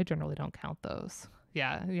 I generally don't count those.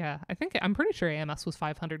 Yeah. I'm pretty sure AMS was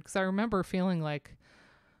 500 because I remember feeling like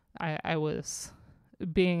I was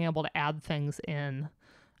being able to add things in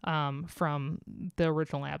from the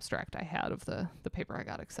original abstract I had of the paper I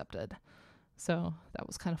got accepted. So that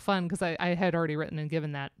was kind of fun because I had already written and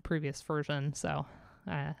given that previous version. So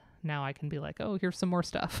now I can be like, oh, here's some more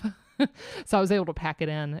stuff. So I was able to pack it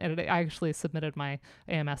in, and I actually submitted my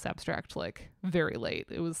AMS abstract like very late.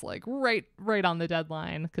 It was like right on the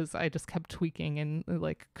deadline because I just kept tweaking and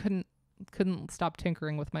like couldn't stop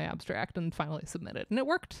tinkering with my abstract, and finally submitted, and it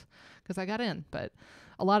worked because I got in. But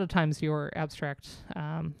a lot of times your abstract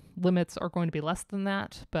limits are going to be less than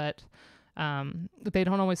that, but they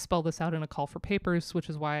don't always spell this out in a call for papers, which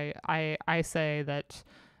is why I say that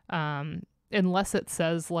unless it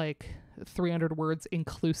says like 300 words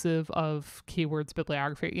inclusive of keywords,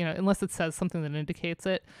 bibliography, unless it says something that indicates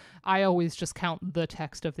it, I always just count the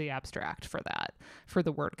text of the abstract for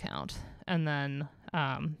the word count. And then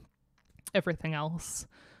everything else,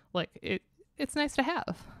 like it's nice to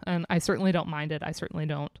have, and I certainly don't mind it. I certainly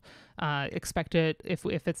don't expect it if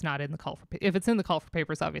it's not in the call for if it's in the call for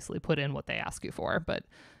papers. Obviously, put in what they ask you for, but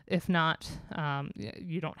if not,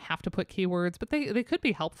 you don't have to put keywords. But they could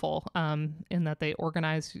be helpful in that they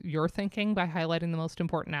organize your thinking by highlighting the most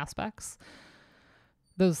important aspects.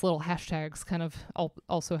 Those little hashtags kind of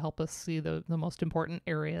also help us see the most important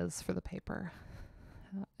areas for the paper.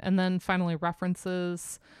 And then finally,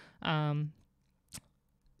 references.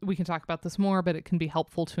 We can talk about this more, but it can be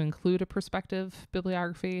helpful to include a perspective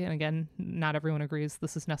bibliography. And again, not everyone agrees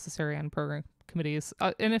this is necessary on program committees.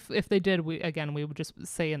 And if they did, we would just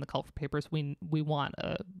say in the call for papers, we want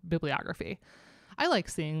a bibliography. I like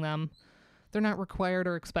seeing them. They're not required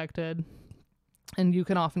or expected. And you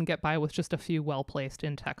can often get by with just a few well-placed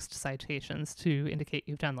in-text citations to indicate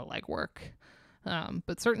you've done the legwork.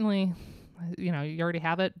 But certainly, you already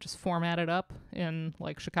have it, just format it up in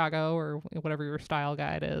like Chicago or whatever your style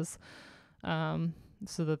guide is,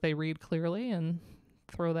 so that they read clearly, and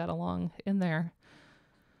throw that along in there.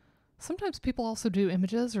 Sometimes people also do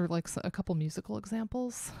images or like a couple musical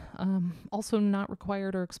examples, also not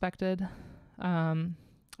required or expected.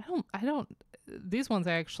 These ones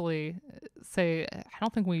I actually say, I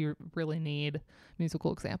don't think we really need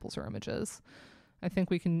musical examples or images. I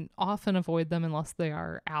think we can often avoid them unless they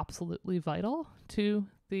are absolutely vital to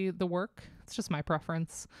the work. It's just my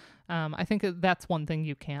preference. I think that's one thing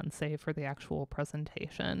you can say for the actual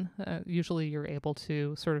presentation. Usually you're able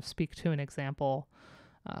to sort of speak to an example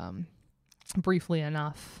briefly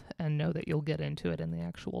enough and know that you'll get into it in the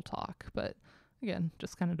actual talk. But again,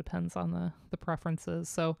 just kind of depends on the preferences.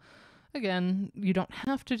 So again, you don't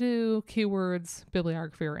have to do keywords,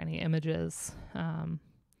 bibliography, or any images.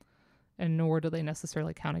 And nor do they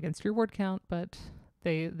necessarily count against your word count, but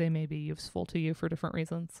They may be useful to you for different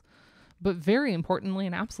reasons. But very importantly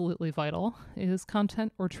and absolutely vital is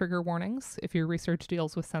content or trigger warnings if your research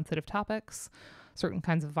deals with sensitive topics, certain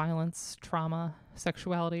kinds of violence, trauma,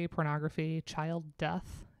 sexuality, pornography, child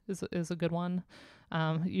death is a good one.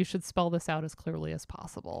 You should spell this out as clearly as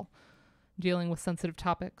possible. Dealing with sensitive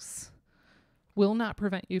topics will not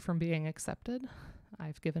prevent you from being accepted.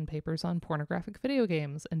 I've given papers on pornographic video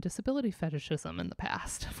games and disability fetishism in the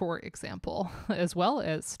past, for example, as well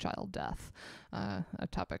as child death, a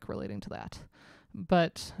topic relating to that.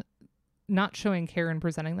 But not showing care in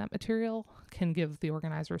presenting that material can give the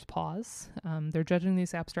organizers pause. They're judging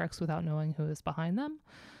these abstracts without knowing who is behind them.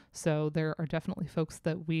 So there are definitely folks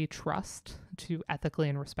that we trust to ethically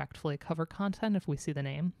and respectfully cover content if we see the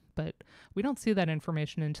name, but we don't see that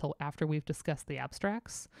information until after we've discussed the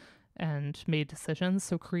abstracts and made decisions.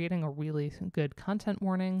 So creating a really good content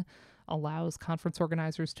warning allows conference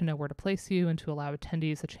organizers to know where to place you and to allow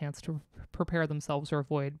attendees a chance to prepare themselves or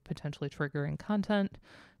avoid potentially triggering content.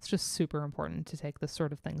 It's just super important to take this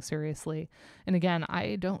sort of thing seriously. And again,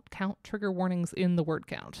 I don't count trigger warnings in the word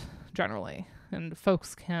count generally, and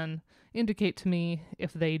folks can indicate to me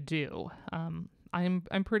if they do. I'm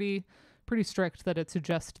pretty strict that it's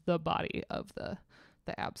just the body of the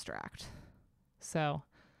abstract. So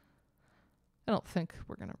I don't think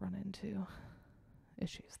we're going to run into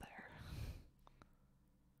issues there.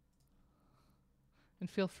 And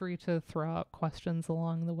feel free to throw out questions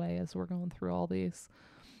along the way as we're going through all these.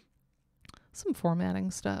 Some formatting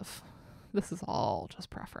stuff. This is all just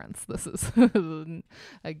preference. This is,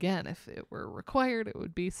 again, if it were required, it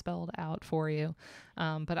would be spelled out for you.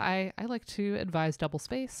 But I like to advise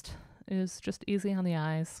double-spaced. It is just easy on the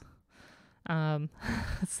eyes. Sans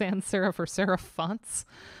serif or serif fonts.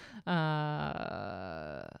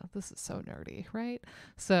 This is so nerdy, right?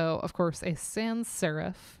 So, of course, a sans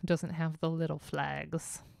serif doesn't have the little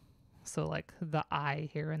flags. So, like the I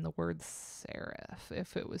here in the word serif,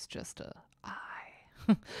 if it was just a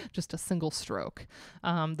I, just a single stroke,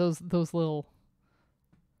 those little,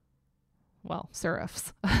 well,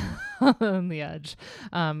 serifs on the edge.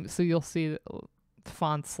 So you'll see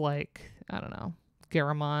fonts like, I don't know,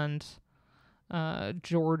 Garamond,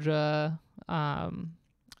 Georgia,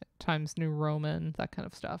 Times New Roman, that kind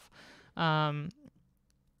of stuff,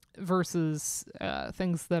 versus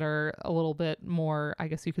things that are a little bit more, I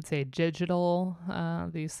guess you could say, digital.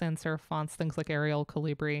 These sans serif fonts, things like Arial,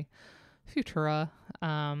 Calibri, Futura.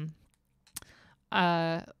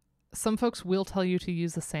 Some folks will tell you to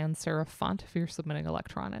use a sans serif font if you're submitting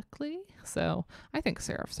electronically. So I think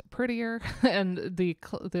serifs are prettier, and the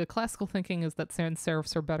classical thinking is that sans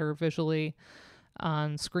serifs are better visually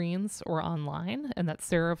on screens or online, and that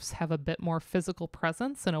serifs have a bit more physical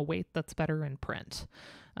presence and a weight that's better in print.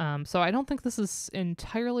 So I don't think this is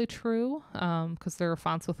entirely true, because there are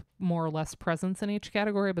fonts with more or less presence in each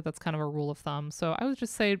category, but that's kind of a rule of thumb. So I would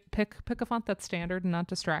just say pick a font that's standard and not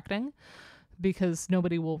distracting, because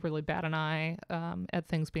nobody will really bat an eye at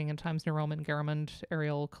things being in Times New Roman, Garamond,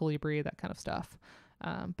 Arial, Calibri, that kind of stuff.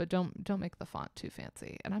 But don't make the font too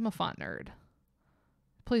fancy. And I'm a font nerd.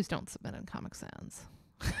 Please don't submit in Comic Sans.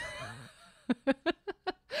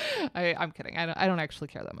 I'm kidding. I don't actually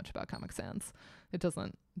care that much about Comic Sans. It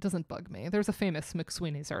doesn't bug me. There's a famous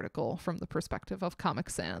McSweeney's article from the perspective of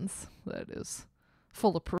Comic Sans that is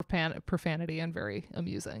full of profanity and very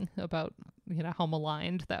amusing about, how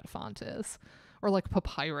maligned that font is. Or like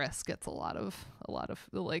Papyrus gets a lot of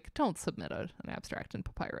like, don't submit an abstract in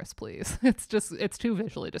Papyrus, please. It's too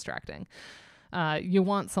visually distracting. You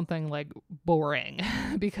want something like boring,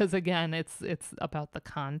 because again, it's about the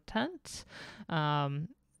content,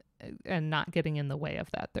 and not getting in the way of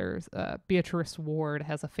that. There's Beatrice Ward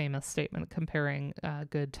has a famous statement comparing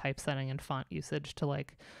good typesetting and font usage to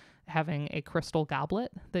like having a crystal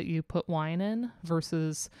goblet that you put wine in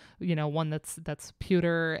versus, one that's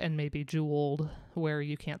pewter and maybe jeweled, where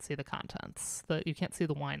you can't see the contents, you can't see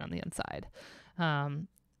the wine on the inside.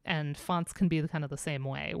 And fonts can be kind of the same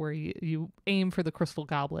way, where you aim for the crystal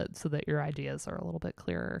goblet so that your ideas are a little bit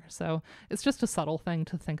clearer. So it's just a subtle thing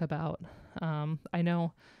to think about. I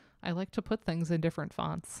know I like to put things in different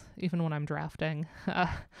fonts, even when I'm drafting,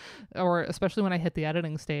 or especially when I hit the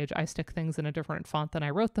editing stage. I stick things in a different font than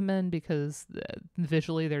I wrote them in, because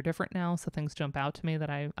visually they're different now, so things jump out to me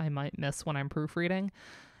that I might miss when I'm proofreading.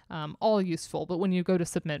 All useful, but when you go to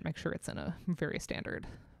submit, make sure it's in a very standard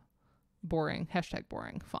boring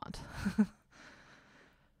font.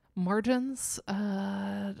 Margins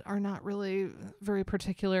are not really very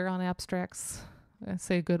particular on abstracts. I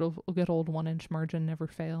say a good old 1-inch margin never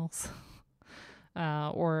fails.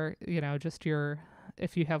 Or, just your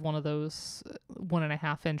if you have one of those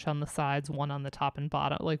 1.5 inch on the sides, one on the top and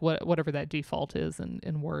bottom, like whatever that default is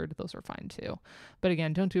in Word, those are fine too. But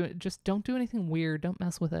again, don't do anything weird. Don't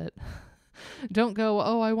mess with it. Don't go,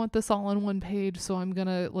 oh, I want this all on one page, so I'm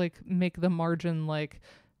gonna like make the margin like,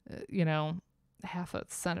 half a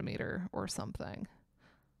centimeter or something.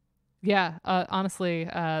 Yeah, honestly,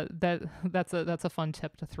 that's a fun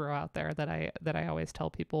tip to throw out there that I always tell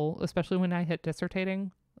people, especially when I hit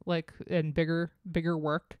dissertating, like in bigger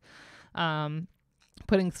work,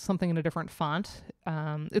 putting something in a different font.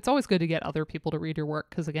 It's always good to get other people to read your work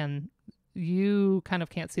because again, you kind of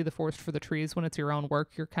can't see the forest for the trees when it's your own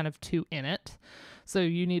work. You're kind of too in it. So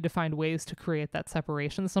you need to find ways to create that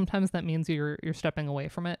separation. Sometimes that means you're stepping away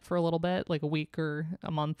from it for a little bit, like a week or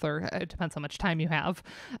a month, or it depends how much time you have.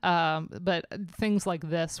 But things like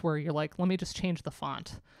this where you're like, let me just change the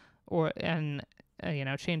font and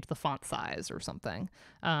change the font size or something,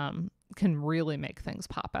 can really make things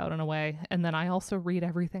pop out in a way. And then I also read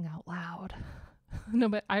everything out loud. No,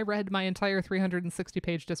 but I read my entire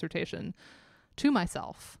 360-page dissertation to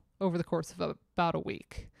myself over the course of about a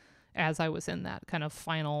week as I was in that kind of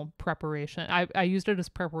final preparation. I used it as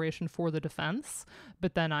preparation for the defense,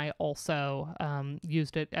 but then I also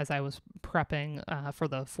used it as I was prepping for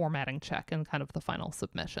the formatting check and kind of the final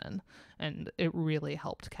submission. And it really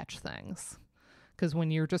helped catch things. Because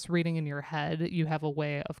when you're just reading in your head, you have a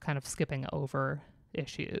way of kind of skipping over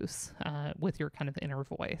issues with your kind of inner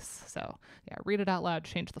voice. So yeah, read it out loud,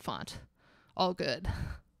 change the font. All good.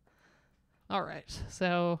 All right.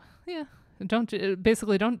 So yeah,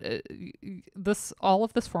 all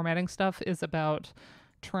of this formatting stuff is about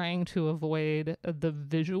trying to avoid the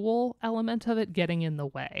visual element of it getting in the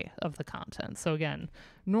way of the content. So again,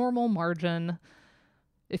 normal margin.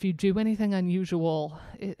 If you do anything unusual,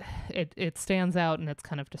 it stands out and it's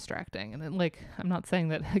kind of distracting. And I'm not saying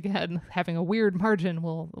that, again, having a weird margin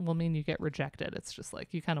will mean you get rejected. It's just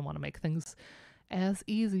like you kind of want to make things as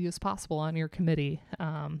easy as possible on your committee,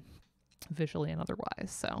 visually and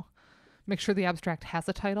otherwise. So make sure the abstract has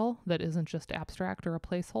a title that isn't just abstract or a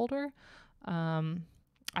placeholder.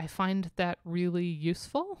 I find that really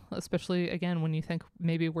useful, especially, again, when you think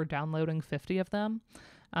maybe we're downloading 50 of them.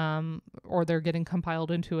 Or they're getting compiled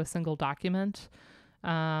into a single document.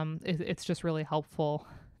 It's just really helpful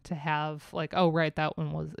to have like, oh, right, that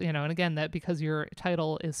one was, and again, that because your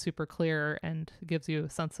title is super clear and gives you a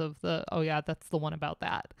sense of oh yeah, that's the one about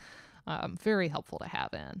that. Very helpful to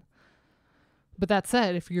have in. But that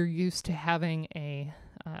said, if you're used to having a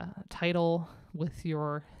title with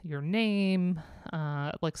your name,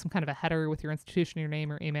 like some kind of a header with your institution, your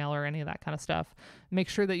name, or email, or any of that kind of stuff, make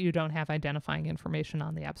sure that you don't have identifying information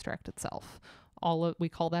on the abstract itself. We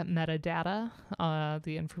call that metadata.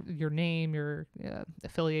 Your name, your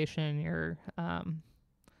affiliation, your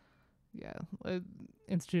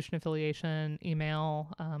institution affiliation,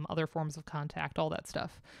 email, other forms of contact, all that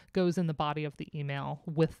stuff goes in the body of the email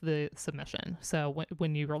with the submission. So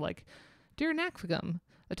when you were like, "Dear NACVGM,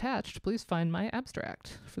 attached, please find my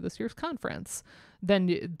abstract for this year's conference,"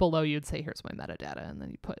 then below you'd say, "Here's my metadata," and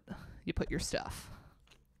then you put your stuff.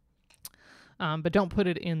 But don't put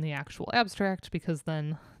it in the actual abstract, because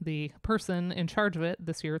then the person in charge of it,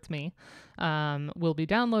 this year it's me, will be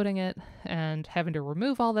downloading it and having to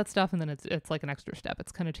remove all that stuff, and then it's like an extra step.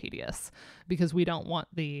 It's kind of tedious because we don't want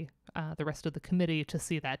the rest of the committee to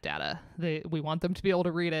see that data. We want them to be able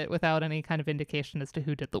to read it without any kind of indication as to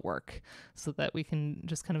who did the work, so that we can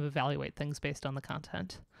just kind of evaluate things based on the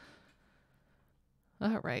content.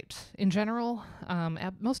 All right. In general,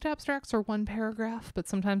 most abstracts are one paragraph, but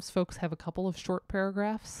sometimes folks have a couple of short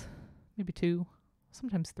paragraphs, maybe 2,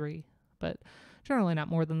 sometimes 3, but generally not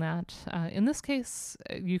more than that. In this case,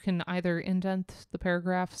 you can either indent the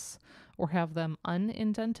paragraphs or have them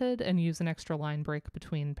unindented and use an extra line break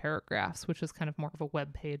between paragraphs, which is kind of more of a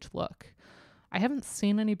web page look. I haven't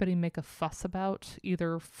seen anybody make a fuss about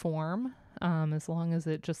either form, as long as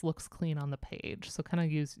it just looks clean on the page. So kind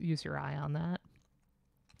of use your eye on that.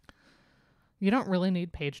 You don't really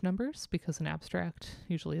need page numbers because an abstract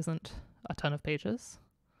usually isn't a ton of pages.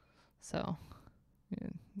 So,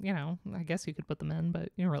 I guess you could put them in, but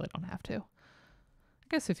you really don't have to. I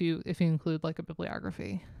guess if you include like a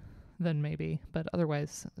bibliography, then maybe, but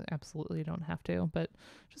otherwise absolutely you don't have to. But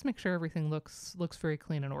just make sure everything looks very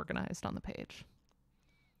clean and organized on the page.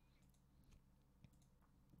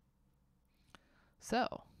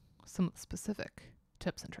 So, some specific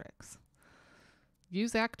tips and tricks.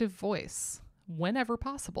 Use active voice whenever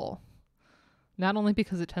possible. Not only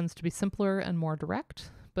because it tends to be simpler and more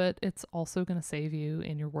direct, but it's also going to save you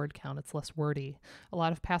in your word count. It's less wordy. A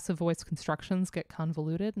lot of passive voice constructions get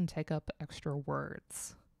convoluted and take up extra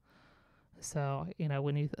words. So,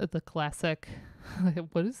 when the classic,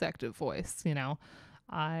 what is active voice?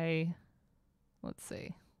 Let's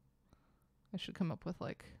see, I should come up with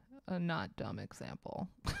like a not dumb example.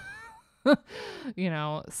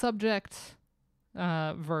 Subject,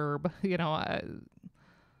 verb,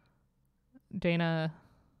 Dana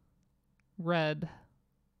read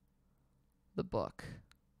the book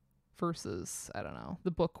versus, I don't know,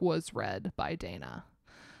 the book was read by Dana.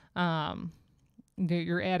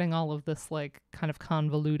 You're adding all of this like kind of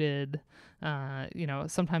convoluted,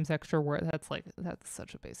 sometimes extra word. That's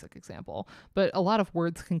such a basic example, but a lot of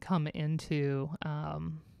words can come into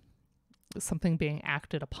something being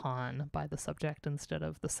acted upon by the subject instead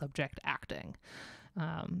of the subject acting.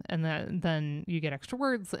 And then you get extra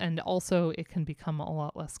words, and also it can become a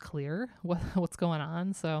lot less clear what's going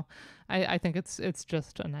on. So I think it's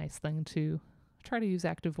just a nice thing to try to use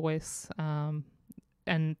active voice.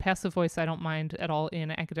 And passive voice I don't mind at all in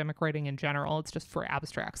academic writing in general. It's just for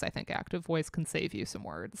abstracts, I think active voice can save you some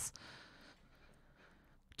words.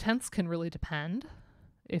 Tense can really depend.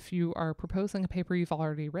 If you are proposing a paper you've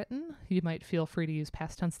already written, you might feel free to use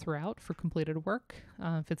past tense throughout for completed work.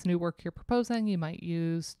 If it's new work you're proposing, you might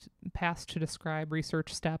use past to describe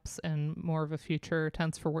research steps and more of a future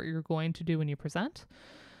tense for what you're going to do when you present.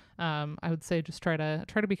 I would say just try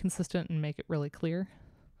to be consistent and make it really clear.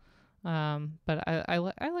 But I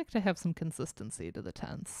like to have some consistency to the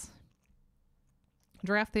tense.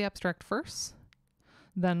 Draft the abstract first,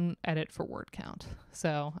 then edit for word count.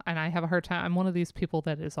 So, and I have a hard time. I'm one of these people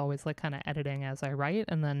that is always like kind of editing as I write,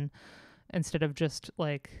 and then instead of just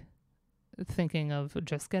like thinking of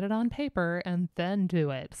just get it on paper and then do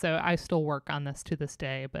it. So I still work on this to this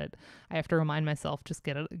day, but I have to remind myself just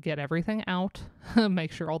get everything out,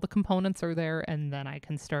 make sure all the components are there, and then I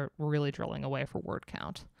can start really drilling away for word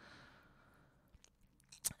count.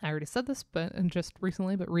 I already said this, but just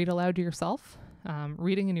recently, but read aloud to yourself.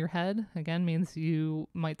 Reading in your head, again, means you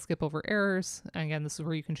might skip over errors. And again, this is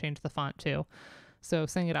where you can change the font too. So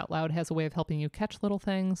saying it out loud has a way of helping you catch little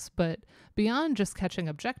things. But beyond just catching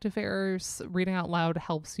objective errors, reading out loud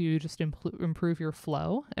helps you just improve your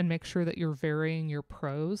flow and make sure that you're varying your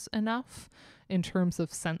prose enough in terms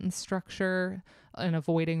of sentence structure and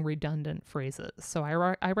avoiding redundant phrases. So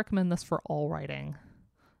I recommend this for all writing,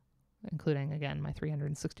 including, again, my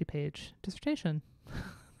 360-page dissertation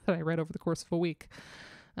that I read over the course of a week.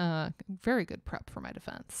 Very good prep for my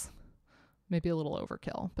defense. Maybe a little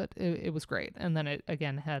overkill, but it was great. And then it,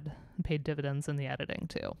 again, had paid dividends in the editing,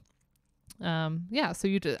 too.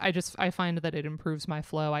 So I find that it improves my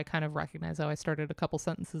flow. I kind of recognize, I started a couple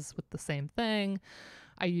sentences with the same thing.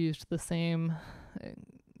 I used the same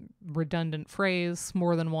redundant phrase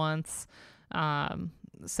more than once.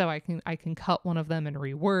 So I can cut one of them and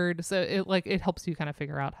reword. So it helps you kind of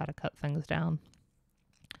figure out how to cut things down.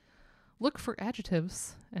 Look for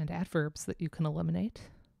adjectives and adverbs that you can eliminate.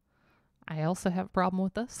 I also have a problem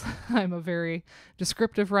with this. I'm a very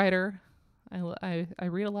descriptive writer. I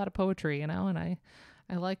read a lot of poetry, and I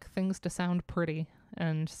like things to sound pretty.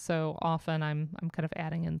 And so often I'm kind of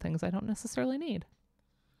adding in things I don't necessarily need.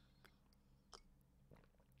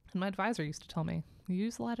 And my advisor used to tell me, you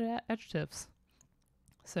use a lot of adjectives.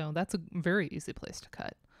 So that's a very easy place to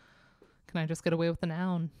cut. Can I just get away with the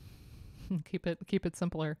noun? keep it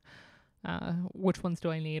simpler. Which ones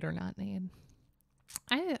do I need or not need?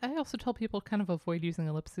 I also tell people kind of avoid using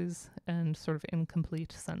ellipses and sort of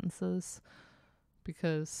incomplete sentences,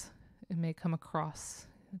 because it may come across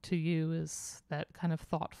to you as that kind of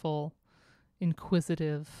thoughtful,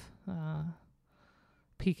 inquisitive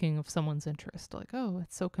piquing of someone's interest. Like, oh,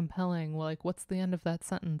 it's so compelling. Well, like, what's the end of that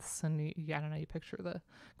sentence? And I don't know, you picture the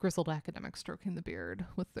grizzled academic stroking the beard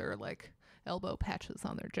with their like elbow patches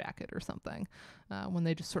on their jacket or something, when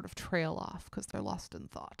they just sort of trail off because they're lost in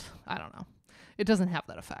thought. I don't know. It doesn't have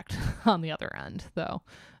that effect on the other end, though.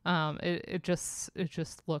 It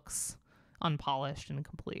just looks unpolished and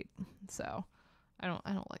incomplete. So I don't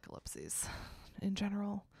like ellipses in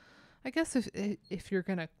general. I guess if you're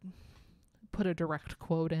gonna put a direct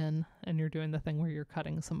quote in and you're doing the thing where you're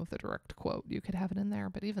cutting some of the direct quote, you could have it in there.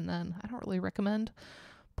 But even then, I don't really recommend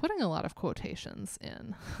putting a lot of quotations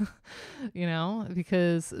in,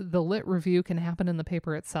 because the lit review can happen in the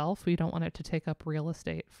paper itself. We don't want it to take up real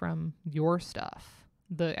estate from your stuff.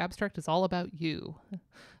 The abstract is all about you,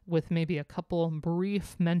 with maybe a couple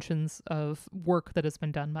brief mentions of work that has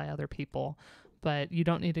been done by other people, but you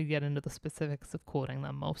don't need to get into the specifics of quoting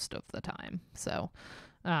them most of the time. So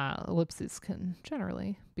ellipses can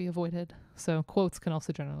generally be avoided. So quotes can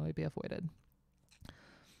also generally be avoided.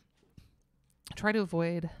 Try to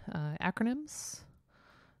avoid acronyms.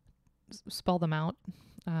 Spell them out.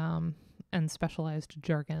 and specialized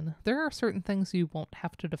jargon. There are certain things you won't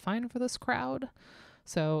have to define for this crowd.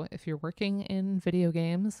 So if you're working in video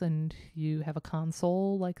games and you have a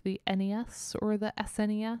console like the NES or the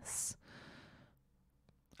SNES,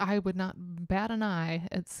 I would not bat an eye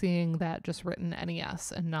at seeing that just written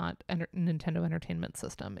NES and not Nintendo Entertainment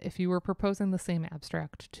System. If you were proposing the same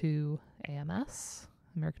abstract to AMS,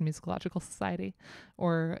 American Musicological Society,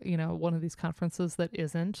 or, you know, one of these conferences that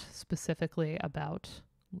isn't specifically about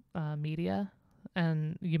media,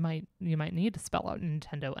 and you might need to spell out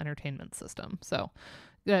Nintendo Entertainment System. So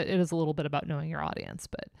it is a little bit about knowing your audience,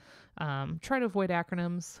 but try to avoid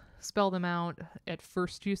acronyms, spell them out at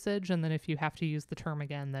first usage, and then if you have to use the term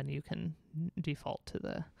again, then you can default to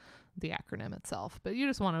the acronym itself. But you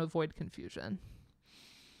just want to avoid confusion.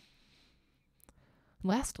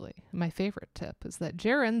 Lastly, my favorite tip is that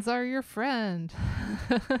gerunds are your friend,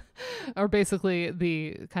 or basically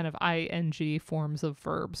the kind of ing forms of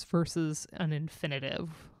verbs versus an infinitive.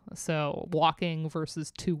 So walking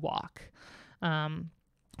versus to walk.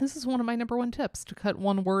 This is one of my number one tips, to cut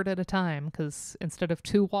one word at a time, because instead of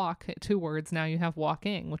to walk, 2 words, now you have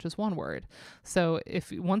walking, which is 1 word. So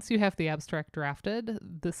once you have the abstract drafted,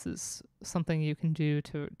 this is something you can do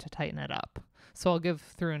to tighten it up. So I'll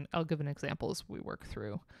give an example as we work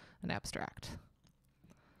through an abstract.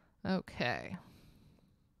 Okay.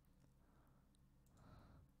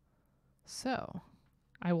 So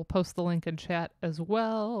I will post the link in chat as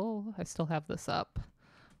well. I still have this up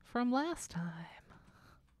from last time.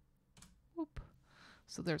 Whoop.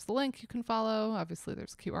 So there's the link you can follow. Obviously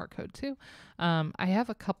there's a QR code too. I have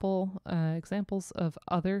a couple examples of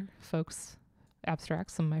other folks'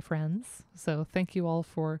 abstracts, some of my friends. So thank you all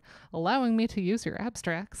for allowing me to use your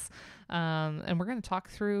abstracts. And we're going to talk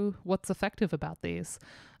through what's effective about these.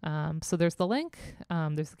 So there's the link.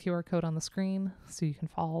 There's the QR code on the screen so you can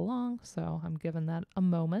follow along. So I'm giving that a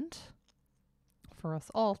moment for us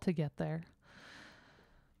all to get there.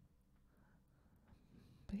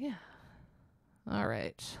 But yeah. All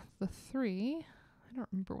right. The 3, I don't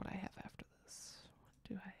remember what I have after this.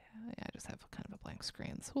 What do I have? Yeah, I just have kind of a blank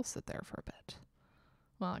screen. So we'll sit there for a bit.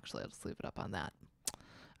 Well, actually, I'll just leave it up on that.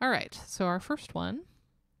 All right, so our first one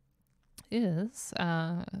is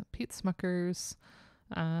Pete Smucker's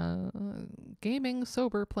Gaming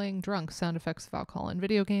Sober Playing Drunk Sound Effects of Alcohol in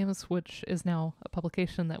Video Games, which is now a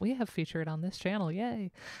publication that we have featured on this channel.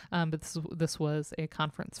 Yay! But this was a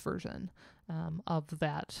conference version of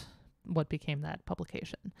that, what became that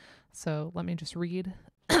publication. So let me just read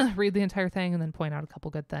the entire thing and then point out a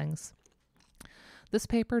couple good things. This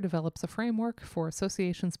paper develops a framework for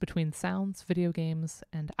associations between sounds, video games,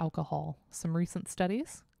 and alcohol. Some recent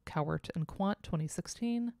studies, Cowart and Quant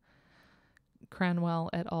 2016, Cranwell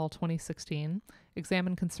et al. 2016,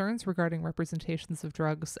 examine concerns regarding representations of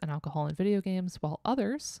drugs and alcohol in video games, while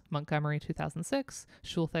others, Montgomery 2006,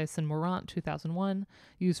 Schultheis and Morant 2001,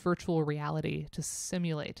 use virtual reality to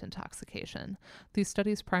simulate intoxication. These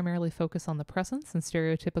studies primarily focus on the presence and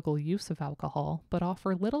stereotypical use of alcohol, but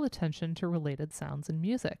offer little attention to related sounds and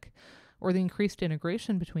music, or the increased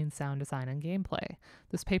integration between sound design and gameplay.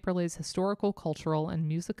 This paper lays historical, cultural, and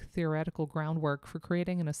music theoretical groundwork for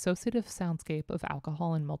creating an associative soundscape of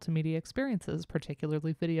alcohol and multimedia experiences,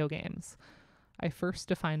 particularly video games. I first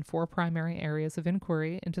defined 4 primary areas of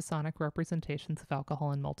inquiry into sonic representations of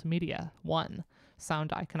alcohol in multimedia. 1.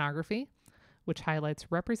 Sound iconography, which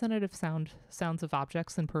highlights representative sounds of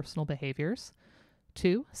objects and personal behaviors.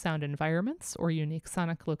 2. Sound environments, or unique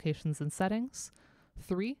sonic locations and settings.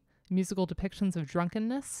 3. Musical depictions of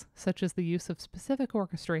drunkenness, such as the use of specific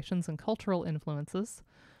orchestrations and cultural influences.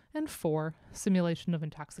 And 4, simulation of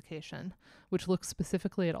intoxication, which looks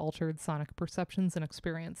specifically at altered sonic perceptions and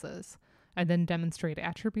experiences. I then demonstrate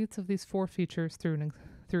attributes of these 4 features through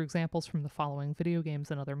examples from the following video games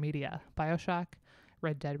and other media: BioShock,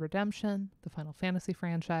 Red Dead Redemption, the Final Fantasy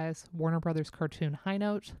franchise, Warner Brothers cartoon High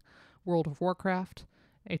Note, World of Warcraft,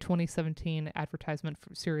 a 2017 advertisement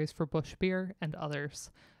series for Busch Beer, and others.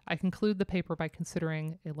 I conclude the paper by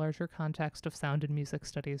considering a larger context of sound and music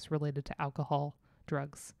studies related to alcohol,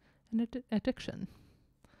 drugs, and addiction.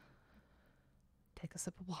 Take a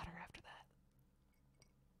sip of water after that.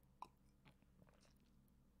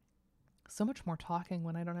 So much more talking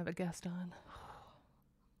when I don't have a guest on.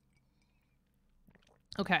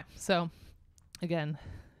 Okay, so again,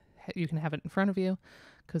 you can have it in front of you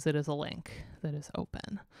because it is a link that is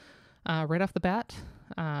open. Right off the bat,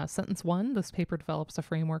 sentence 1, this paper develops a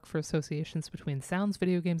framework for associations between sounds,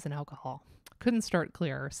 video games, and alcohol. Couldn't start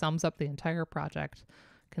clearer, sums up the entire project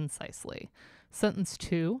concisely. Sentence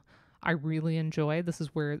 2, I really enjoy, this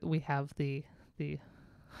is where we have the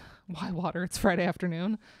why water, it's Friday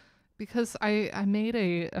afternoon, because I made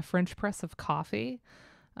a French press of coffee,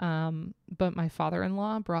 but my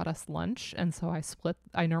father-in-law brought us lunch, and so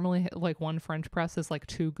I normally like one French press is like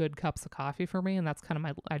 2 good cups of coffee for me, and that's kind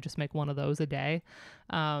of I just make one of those a day.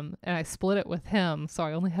 And I split it with him, so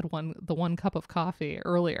I only had the one cup of coffee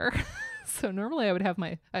earlier. So normally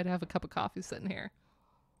I'd have a cup of coffee sitting here.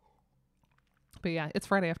 But yeah, it's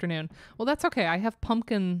Friday afternoon. Well, that's okay. I have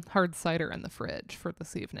pumpkin hard cider in the fridge for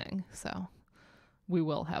this evening, so we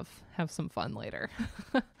will have some fun later.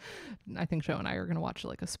 I think Joe and I are going to watch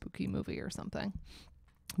like a spooky movie or something.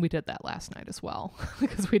 We did that last night as well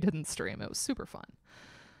because we didn't stream. It was super fun.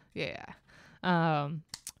 Yeah.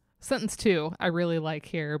 Sentence 2 I really like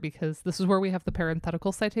here because this is where we have the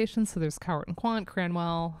parenthetical citations. So there's Cowart and Quant,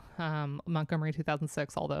 Cranwell, Montgomery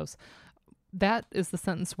 2006, all those. That is the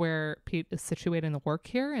sentence where Pete is situating the work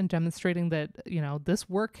here and demonstrating that, this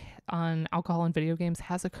work on alcohol and video games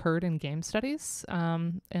has occurred in game studies.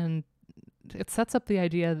 And it sets up the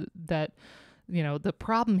idea that, the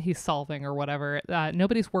problem he's solving or whatever,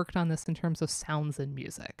 nobody's worked on this in terms of sounds and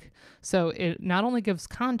music. So it not only gives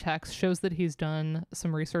context, shows that he's done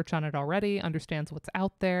some research on it already, understands what's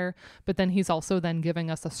out there, but then he's also then giving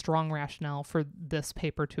us a strong rationale for this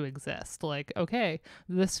paper to exist. Like, okay,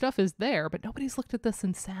 this stuff is there, but nobody's looked at this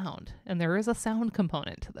in sound, and there is a sound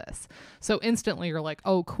component to this. So instantly you're like,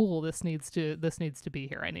 oh, cool, this needs to be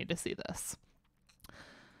here. I need to see this.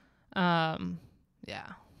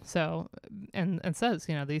 Yeah. So, and says,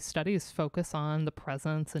 these studies focus on the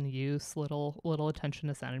presence and use, little attention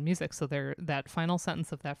to sound and music. So that final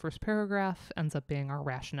sentence of that first paragraph ends up being our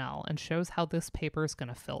rationale and shows how this paper is going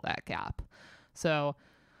to fill that gap. So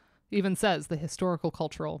even says the historical,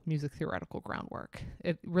 cultural, music theoretical groundwork.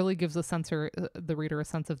 It really gives the reader a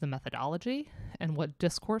sense of the methodology and what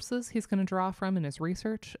discourses he's going to draw from in his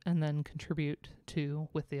research and then contribute to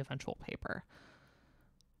with the eventual paper.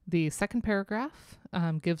 The second paragraph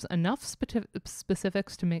gives enough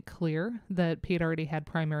specifics to make clear that Pete already had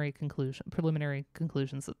preliminary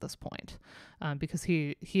conclusions at this point, because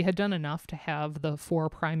he had done enough to have the 4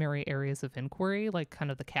 primary areas of inquiry, like kind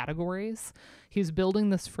of the categories. He's building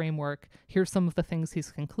this framework. Here's some of the things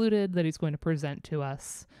he's concluded that he's going to present to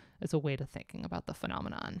us as a way to thinking about the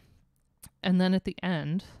phenomenon. And then at the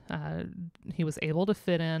end, he was able to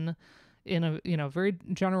fit in a very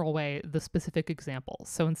general way the specific examples.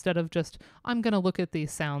 So instead of just I'm going to look at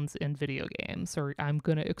these sounds in video games or I'm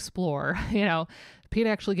going to explore, Pete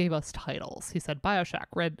actually gave us titles. He said BioShock,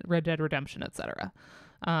 Red Dead Redemption, etc.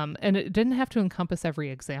 And it didn't have to encompass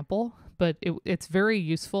every example, but it's very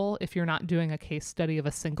useful if you're not doing a case study of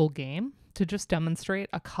a single game to just demonstrate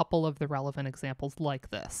a couple of the relevant examples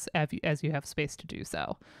like this as you have space to do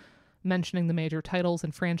so. Mentioning the major titles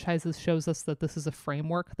and franchises shows us that this is a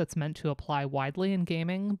framework that's meant to apply widely in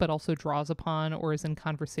gaming, but also draws upon or is in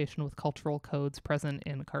conversation with cultural codes present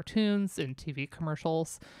in cartoons, in TV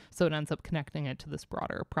commercials, so it ends up connecting it to this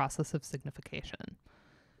broader process of signification.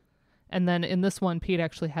 And then in this one, Pete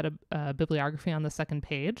actually had a bibliography on the second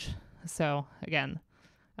page. So again,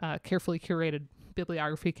 carefully curated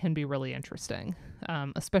bibliography can be really interesting,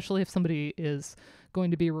 especially if somebody is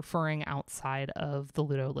going to be referring outside of the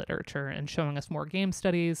Ludo literature and showing us more game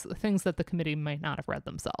studies, things that the committee might not have read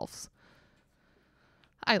themselves.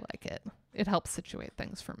 I like it. It helps situate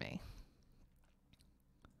things for me.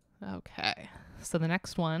 Okay, so the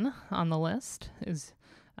next one on the list is,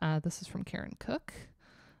 this is from Karen Cook.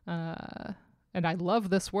 And I love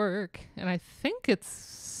this work, and I think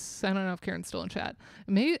I don't know if Karen's still in chat.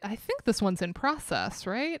 I think this one's in process,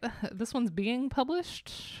 right? This one's being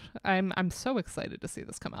published. I'm so excited to see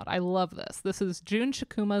this come out. I love this. This is Jun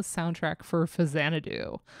Shikuma's soundtrack for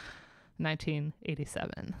Fazanadu,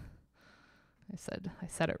 1987. I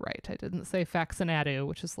said it right. I didn't say Faxanadu,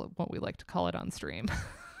 which is what we like to call it on stream.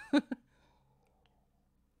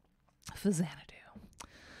 Fazanadu.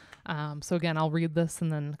 So again, I'll read this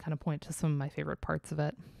and then kind of point to some of my favorite parts of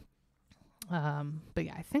it. But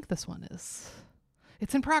yeah, I think this one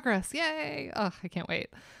it's in progress. Yay! Oh, I can't wait.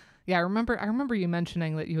 Yeah, I remember you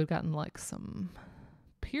mentioning that you had gotten like some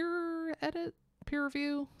peer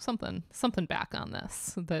review, something back on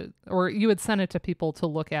this, or you had sent it to people to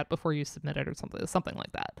look at before you submitted or something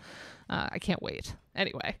like that. I can't wait.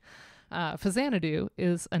 Anyway. Fazanadu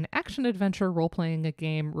is an action-adventure role-playing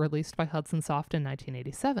game released by Hudson Soft in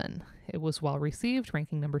 1987. It was well-received,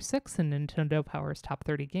 ranking number 6 in Nintendo Power's top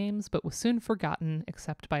 30 games, but was soon forgotten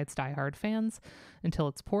except by its die-hard fans until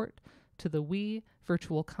its port to the Wii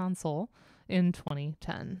Virtual Console in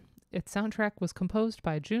 2010. Its soundtrack was composed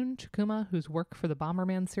by Jun Chikuma, whose work for the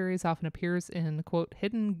Bomberman series often appears in, quote,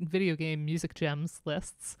 hidden video game music gems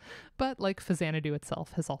lists, but like Fazanadu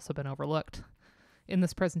itself has also been overlooked. In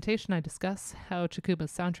this presentation, I discuss how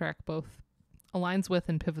Chikuma's soundtrack both aligns with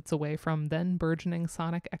and pivots away from then burgeoning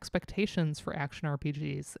Sonic expectations for action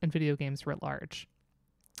RPGs and video games writ large.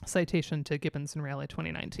 Citation to Gibbons and Raleigh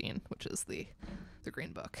 2019, which is the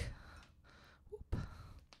Green Book. Whoop.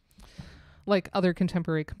 Like other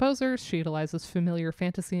contemporary composers, she utilizes familiar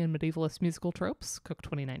fantasy and medievalist musical tropes, Cook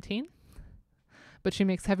 2019. But she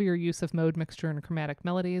makes heavier use of mode mixture and chromatic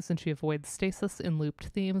melodies, and she avoids stasis in looped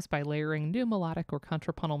themes by layering new melodic or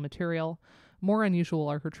contrapuntal material. More unusual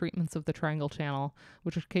are her treatments of the triangle channel,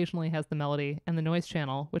 which occasionally has the melody, and the noise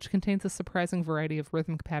channel, which contains a surprising variety of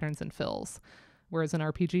rhythmic patterns and fills. Whereas an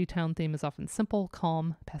RPG town theme is often simple,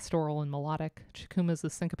 calm, pastoral, and melodic, Chikuma's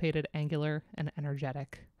is syncopated, angular, and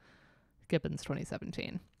energetic. Gibbons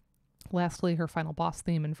 2017. Lastly, her final boss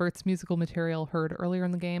theme inverts musical material heard earlier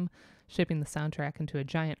in the game, shaping the soundtrack into a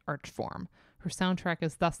giant arch form. Her soundtrack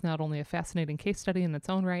is thus not only a fascinating case study in its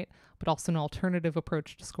own right, but also an alternative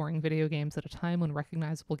approach to scoring video games at a time when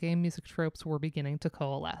recognizable game music tropes were beginning to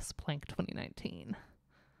coalesce. Plank 2019.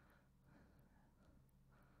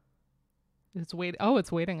 It's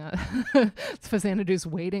waiting on... it's Xanadu's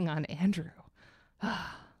waiting on Andrew.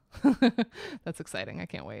 That's exciting. I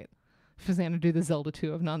can't wait. Xanadu, the Zelda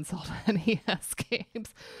 2 of non-Zelda NES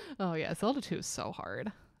games. Oh yeah, Zelda 2 is so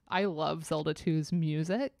hard. I love Zelda 2's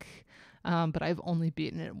music, but I've only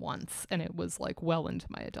beaten it once, and it was like well into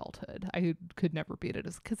my adulthood. I could never beat it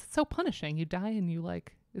because it's so punishing. You die and you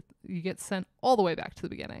get sent all the way back to the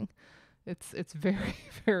beginning. It's very,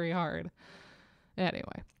 very hard.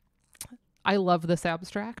 Anyway, I love this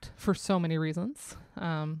abstract for so many reasons.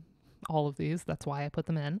 All of these, that's why I put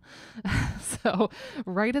them in. So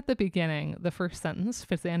right at the beginning, the first sentence,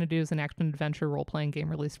 Xanadu is an action-adventure role-playing game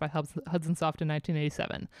released by Hudson Soft in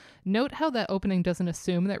 1987. Note how that opening doesn't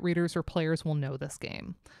assume that readers or players will know this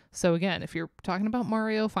game. So again, if you're talking about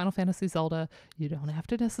Mario, Final Fantasy, Zelda, you don't have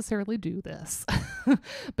to necessarily do this.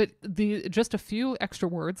 But just a few extra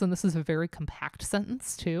words, and this is a very compact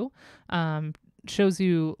sentence too, shows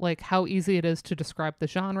you like how easy it is to describe the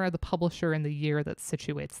genre, the publisher, and the year that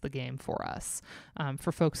situates the game for us,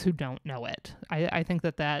 for folks who don't know it. I think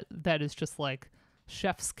that is just like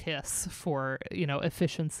chef's kiss for,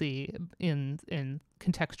 efficiency in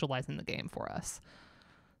contextualizing the game for us.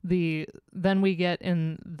 Then we get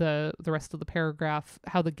in the rest of the paragraph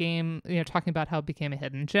how the game, talking about how it became a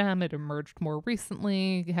hidden gem. It emerged more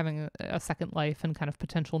recently, having a second life and kind of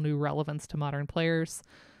potential new relevance to modern players.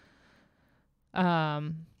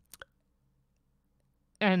 And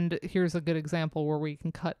here's a good example where we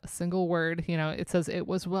can cut a single word. It says it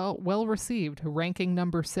was well received, ranking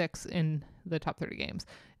number 6 in the top 30 games.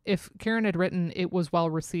 If Karen had written it was well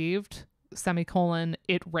received, semicolon,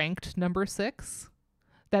 it ranked number 6,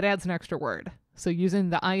 that adds an extra word. So using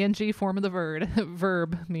the ing form of the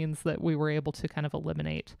verb means that we were able to kind of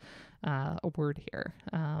eliminate a word here.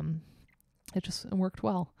 It just worked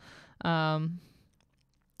well. I'm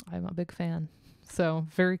a big fan. So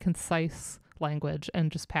very concise language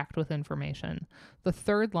and just packed with information. The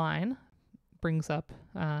third line brings up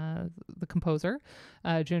the composer,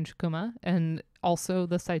 Jun Chikuma, and also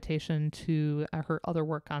the citation to her other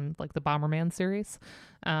work on like the Bomberman series.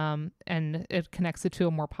 And it connects it to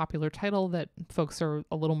a more popular title that folks are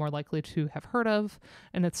a little more likely to have heard of.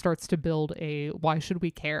 And it starts to build a why should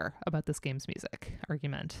we care about this game's music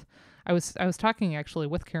argument. I was talking actually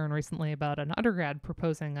with Karen recently about an undergrad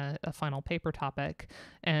proposing a final paper topic,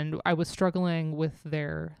 and I was struggling with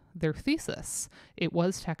their thesis. It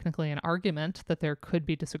was technically an argument that there could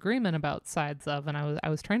be disagreement about sides of, and I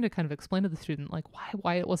was trying to kind of explain to the student like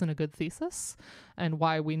why it wasn't a good thesis and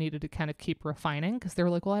why we needed to kind of keep refining, because they were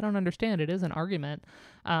like, well, I don't understand. It is an argument.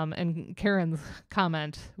 And Karen's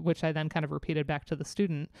comment, which I then kind of repeated back to the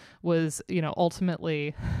student, was,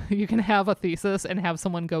 ultimately you can have a thesis and have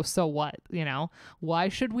someone go, so what, why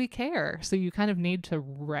should we care? So you kind of need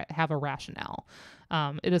to have a rationale.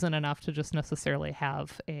 It isn't enough to just necessarily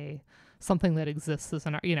have something that exists as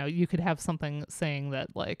you could have something saying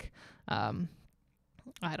that like,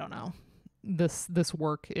 I don't know, this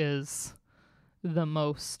work is the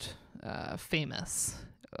most famous,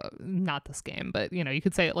 not this game, but you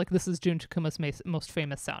could say it like this is Jun Chikuma's most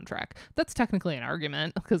famous soundtrack. That's technically an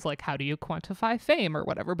argument, because like how do you quantify fame or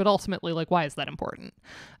whatever, but ultimately like why is that important?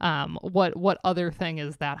 What other thing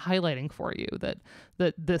is that highlighting for you that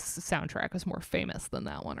this soundtrack is more famous than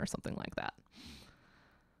that one or something like that?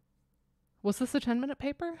 Was this a 10-minute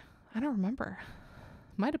paper? I don't remember.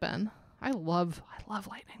 Might have been. I love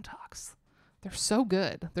lightning talks. They're so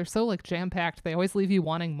good. They're so like jam-packed. They always leave you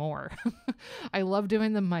wanting more. I love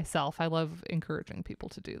doing them myself. I love encouraging people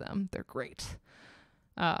to do them. They're great.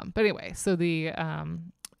 But anyway, so the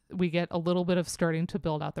we get a little bit of starting to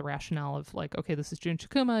build out the rationale of like, okay, this is Jun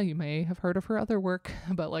Chikuma. You may have heard of her other work,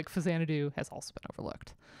 but like Xanadu has also been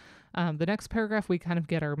overlooked. The next paragraph, we kind of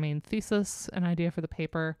get our main thesis, an idea for the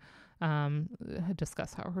paper,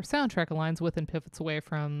 discuss how her soundtrack aligns with and pivots away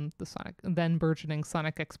from the then burgeoning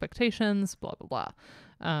sonic expectations, blah, blah,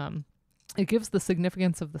 blah. It gives the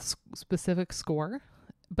significance of the specific score,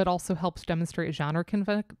 but also helps demonstrate genre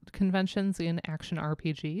conventions in action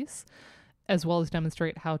RPGs, as well as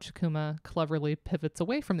demonstrate how Chikuma cleverly pivots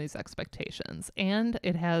away from these expectations. And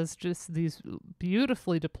it has just these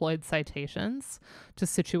beautifully deployed citations to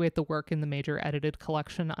situate the work in the major edited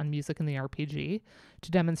collection on music in the RPG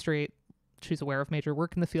to demonstrate she's aware of major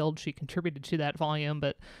work in the field. She contributed to that volume,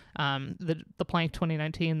 but the Plank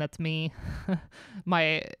 2019, that's me.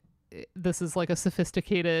 This is like a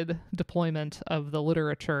sophisticated deployment of the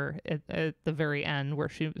literature at the very end where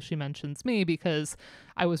she mentions me because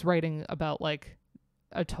I was writing about like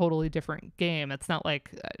a totally different game. It's not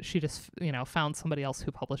like she just, found somebody else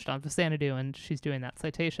who published on Xanadu and she's doing that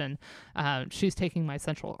citation. She's taking my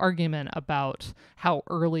central argument about how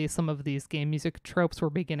early some of these game music tropes were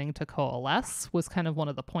beginning to coalesce was kind of one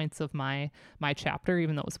of the points of my chapter,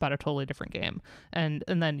 even though it was about a totally different game, and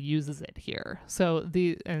then uses it here. So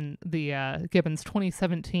the Gibbons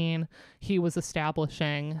 2017, he was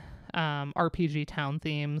establishing RPG town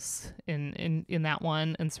themes in that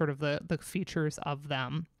one and sort of the features of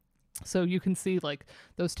them. So you can see like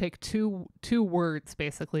those take two words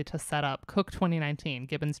basically to set up Cook 2019,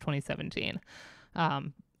 Gibbons 2017.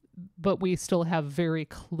 But we still have very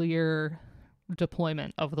clear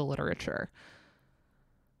deployment of the literature.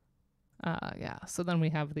 So then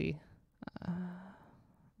we have the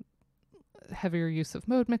heavier use of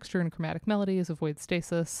mode mixture and chromatic melodies, avoid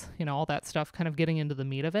stasis, all that stuff, kind of getting into the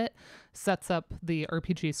meat of it, sets up the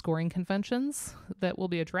RPG scoring conventions that will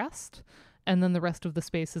be addressed. And then the rest of the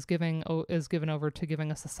space is given over to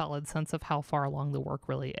giving us a solid sense of how far along the work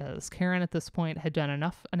really is. Karen at this point had done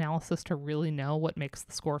enough analysis to really know what makes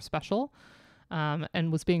the score special.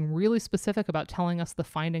 And was being really specific about telling us the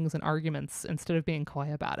findings and arguments instead of being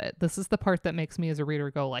coy about it. This is the part that makes me as a reader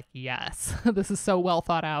go like, yes, this is so well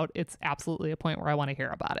thought out. It's absolutely a point where I want to hear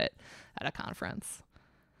about it at a conference.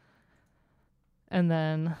 And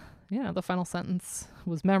then, the final sentence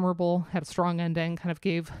was memorable, had a strong ending, kind of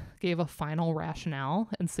gave a final rationale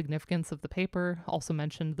and significance of the paper, also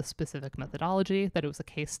mentioned the specific methodology, that it was a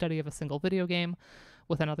case study of a single video game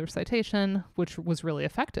with another citation, which was really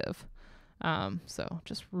effective. So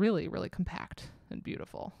just really, really compact and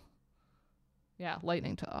beautiful. Yeah,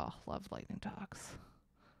 love lightning talks.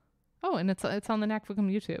 Oh, and it's on the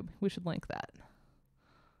NACVGM YouTube. We should link that.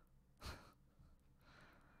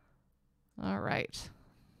 All right.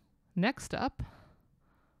 Next up,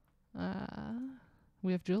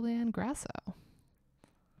 we have Julianne Grasso.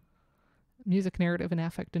 Music, Narrative, and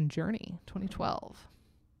Affect and Journey, 2012.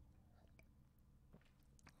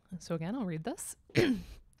 So again, I'll read this.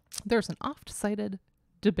 There's an oft-cited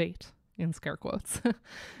debate, in scare quotes,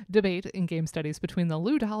 debate in game studies between the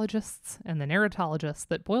ludologists and the narratologists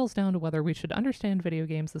that boils down to whether we should understand video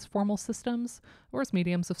games as formal systems or as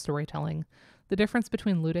mediums of storytelling. The difference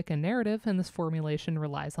between ludic and narrative in this formulation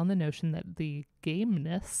relies on the notion that the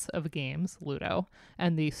gameness of games, Ludo,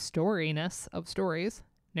 and the storyness of stories,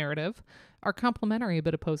 narrative, are complementary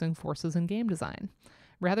but opposing forces in game design.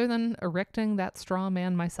 Rather than erecting that straw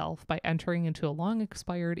man myself by entering into a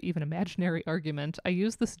long-expired, even imaginary argument, I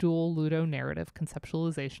use this dual Ludo-narrative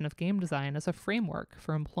conceptualization of game design as a framework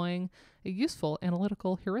for employing a useful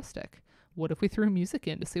analytical heuristic. What if we threw music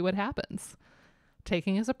in to see what happens?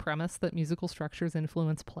 Taking as a premise that musical structures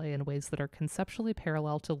influence play in ways that are conceptually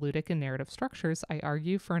parallel to ludic and narrative structures, I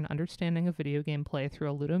argue for an understanding of video game play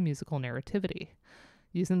through a Ludo-musical narrativity.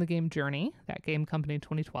 Using the game Journey, that game company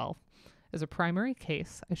 2012, as a primary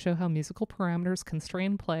case, I show how musical parameters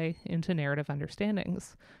constrain play into narrative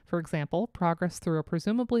understandings. For example, progress through a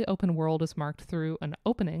presumably open world is marked through an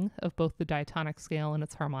opening of both the diatonic scale and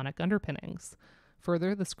its harmonic underpinnings.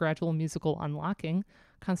 Further, this gradual musical unlocking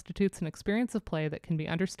constitutes an experience of play that can be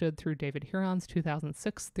understood through David Huron's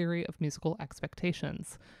 2006 theory of musical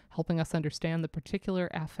expectations, helping us understand the particular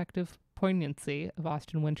affective poignancy of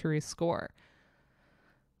Austin Wintory's score.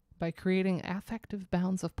 By creating affective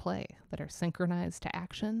bounds of play that are synchronized to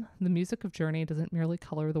action, the music of Journey doesn't merely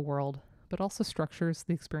color the world, but also structures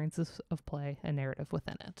the experiences of play and narrative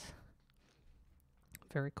within it.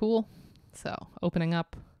 Very cool. So, opening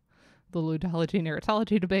up the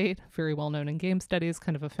ludology-narratology debate, very well known in game studies,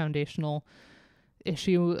 kind of a foundational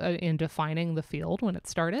issue in defining the field when it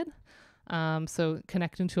started. So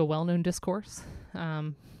connecting to a well-known discourse,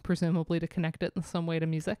 presumably to connect it in some way to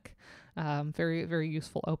music. Very, very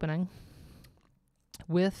useful opening.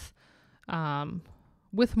 With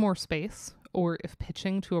more space, or if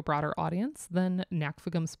pitching to a broader audience than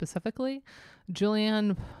NACVGM specifically,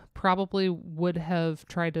 Julianne probably would have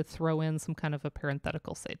tried to throw in some kind of a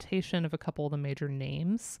parenthetical citation of a couple of the major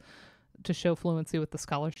names to show fluency with the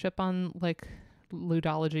scholarship on like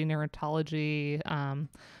ludology, narratology.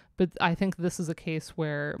 But I think this is a case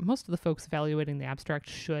where most of the folks evaluating the abstract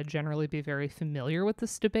should generally be very familiar with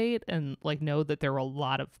this debate and like know that there were a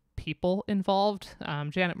lot of people involved.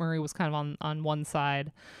 Janet Murray was kind of on one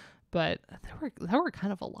side, but there were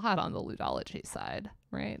kind of a lot on the ludology side,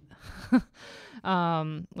 right?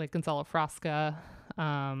 Like Gonzalo Frasca.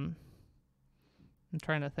 I'm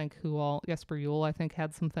trying to think who all. Jesper Juhl, I think,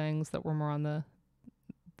 had some things that were more on the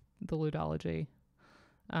ludology.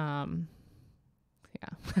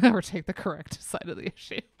 Or take the correct side of the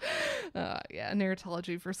issue.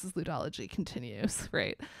 Narratology versus ludology continues,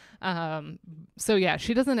 right? So yeah,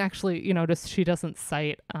 she doesn't actually, she doesn't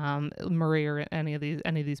cite Murray or any of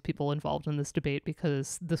these people involved in this debate,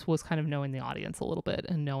 because this was kind of knowing the audience a little bit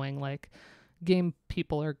and knowing like game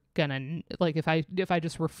people are gonna like if I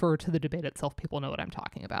just refer to the debate itself, people know what I'm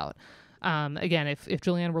talking about. Again, if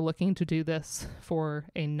Julianne were looking to do this for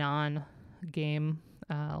a non-game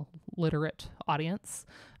literate audience,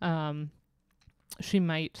 she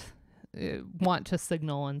might want to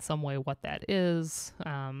signal in some way what that is.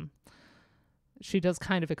 She does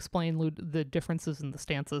kind of explain the differences in the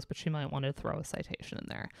stances, but she might want to throw a citation in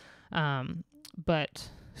there. But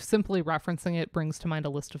simply referencing it brings to mind a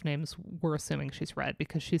list of names we're assuming she's read,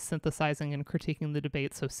 because she's synthesizing and critiquing the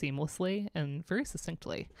debate so seamlessly and very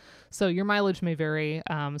succinctly. So your mileage may vary,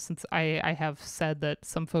 since I have said that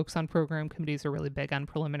some folks on program committees are really big on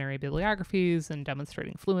preliminary bibliographies and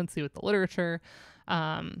demonstrating fluency with the literature.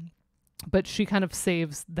 But she kind of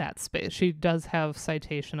saves that space. She does have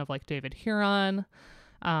citation of like David Huron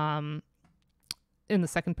in the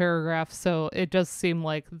second paragraph, so it does seem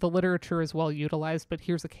like the literature is well utilized, but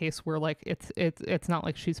here's a case where like it's not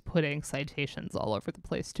like she's putting citations all over the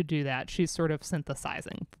place to do that. She's sort of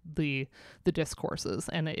synthesizing the discourses,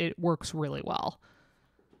 and it works really well.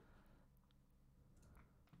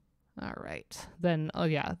 All right, then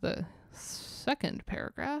the second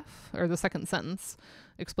paragraph, or the second sentence,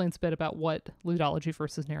 explains a bit about what ludology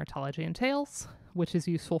versus narratology entails, which is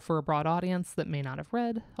useful for a broad audience that may not have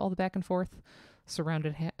read all the back and forth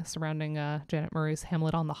surrounding Janet Murray's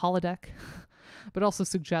Hamlet on the holodeck, but also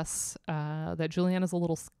suggests that Julianne is a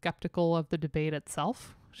little skeptical of the debate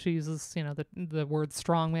itself. She uses, the word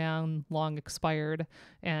strongman, long expired,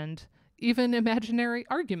 and even imaginary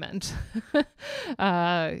argument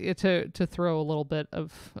to throw a little bit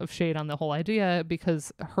of shade on the whole idea,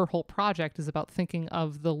 because her whole project is about thinking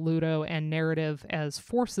of the Ludo and narrative as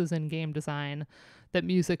forces in game design that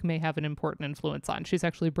music may have an important influence on. She's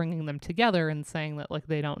actually bringing them together and saying that like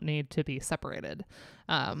they don't need to be separated.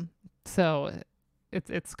 So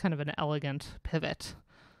it's kind of an elegant pivot.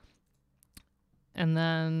 And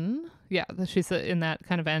then she said in that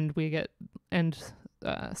kind of end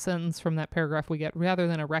sentence from that paragraph, we get, rather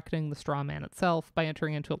than erecting the straw man itself by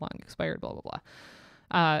entering into a long expired blah blah blah.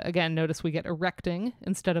 Again, notice we get erecting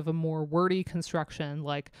instead of a more wordy construction,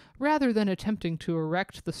 like rather than attempting to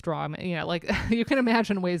erect the straw man. Like you can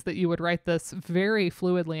imagine ways that you would write this very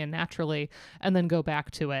fluidly and naturally and then go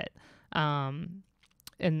back to it.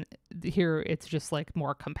 And here it's just like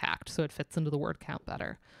more compact, so it fits into the word count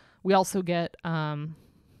better. We also get,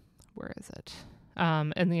 where is it?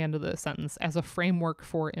 In the end of the sentence, as a framework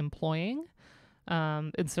for employing,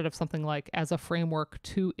 instead of something like as a framework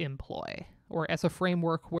to employ, or as a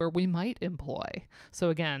framework where we might employ. So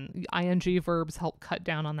again, ing verbs help cut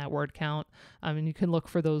down on that word count. And you can look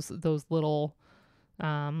for those little,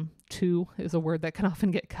 to is a word that can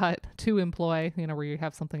often get cut, to employ, where you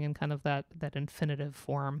have something in kind of that infinitive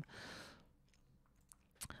form.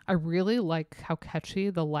 I really like how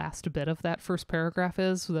catchy the last bit of that first paragraph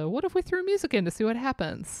is. What if we threw music in to see what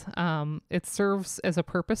happens? It serves as a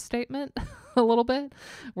purpose statement a little bit,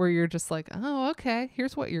 where you're just like, oh, okay,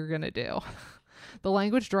 here's what you're going to do. The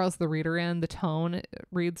language draws the reader in. The tone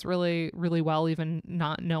reads really, really well, even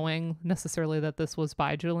not knowing necessarily that this was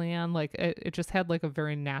by Julianne. Like it just had like a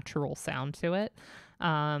very natural sound to it.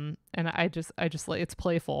 And I just like, it's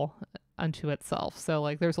playful unto itself. So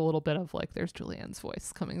like there's a little bit of like, there's Julianne's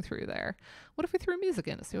voice coming through there. What if we threw music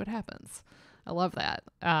in to see what happens? I love that.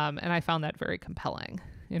 And I found that very compelling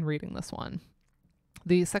in reading this one.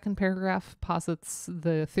 The second paragraph posits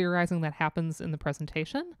the theorizing that happens in the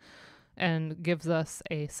presentation. and gives us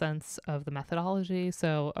a sense of the methodology.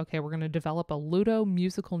 So, okay, we're going to develop a Ludo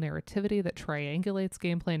musical narrativity that triangulates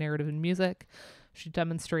gameplay, narrative, and music. She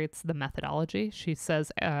demonstrates the methodology. She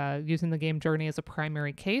says using the game journey as a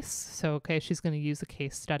primary case. So, okay, she's going to use a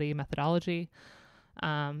case study methodology.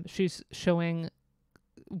 She's showing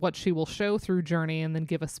what she will show through journey and then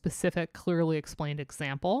give a specific, clearly explained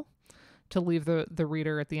example to leave the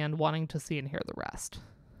reader at the end wanting to see and hear the rest.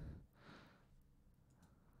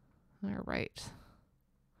 All right.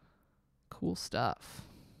 Cool stuff.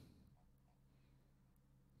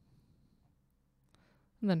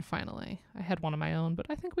 And then finally, I had one of my own, but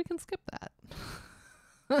I think we can skip that.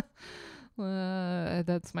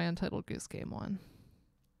 That's my Untitled Goose Game one.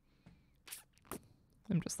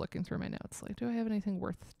 I'm just looking through my notes. Like, do I have anything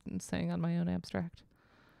worth saying on my own abstract?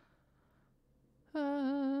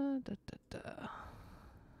 Yeah,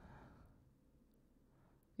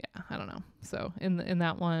 I don't know. So in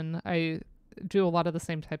that one, I do a lot of the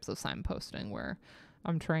same types of signposting where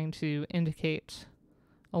I'm trying to indicate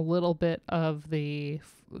a little bit of the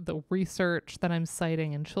research that I'm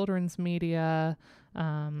citing in children's media.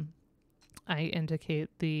 I indicate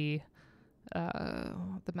the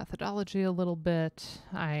methodology a little bit.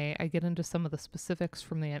 I get into some of the specifics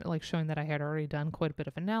from the, like showing that I had already done quite a bit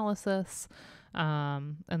of analysis,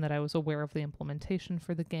 and that I was aware of the implementation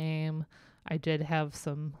for the game. I did have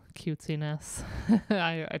some cutesiness.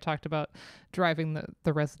 I talked about driving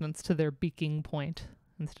the residents to their beaking point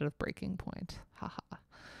instead of breaking point. Haha.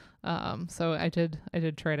 So I did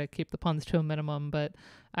try to keep the puns to a minimum, but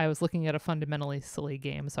I was looking at a fundamentally silly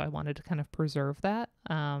game, so I wanted to kind of preserve that.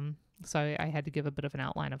 So I had to give a bit of an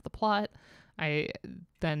outline of the plot. I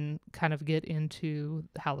then kind of get into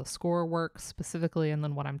how the score works specifically, and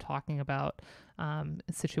then what I'm talking about,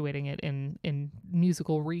 situating it in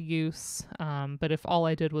musical reuse. But if all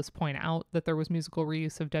I did was point out that there was musical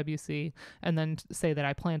reuse of WC, and then say that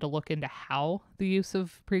I plan to look into how the use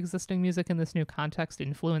of pre-existing music in this new context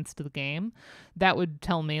influenced the game, that would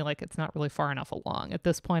tell me like it's not really far enough along. At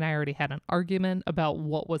this point, I already had an argument about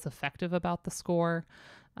what was effective about the score.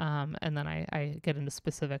 And then I get into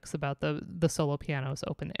specifics about the solo piano's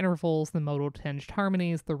open intervals, the modal-tinged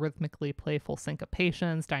harmonies, the rhythmically playful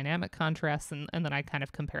syncopations, dynamic contrasts, and then I kind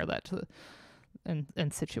of compare that to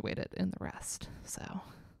and situate it in the rest. So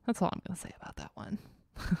that's all I'm going to say about that one.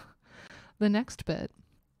 The next bit,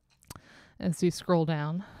 as you scroll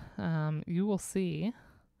down, you will see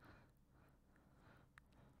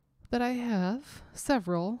that I have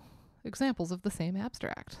several examples of the same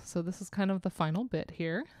abstract. So this is kind of the final bit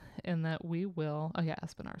here, in that we will, oh yeah,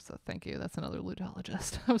 Espinarsa, thank you. That's another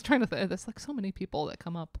ludologist. I was trying to there's like so many people that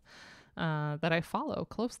come up that I follow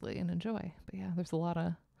closely and enjoy. But yeah, there's a lot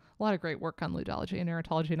of great work on ludology and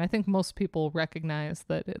narratology, and I think most people recognize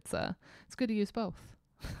that it's good to use both.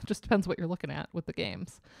 Just depends what you're looking at with the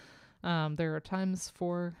games. There are times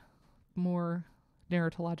for more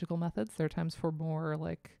narratological methods. There are times for more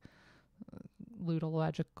like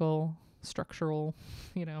ludological, structural,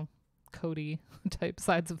 codey type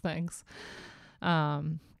sides of things. Yeah.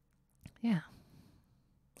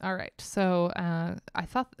 All right. So I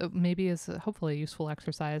thought maybe as hopefully a useful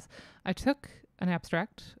exercise, I took an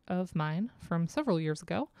abstract of mine from several years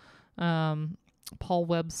ago, Paul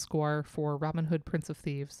Webb's score for Robin Hood, Prince of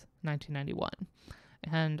Thieves, 1991.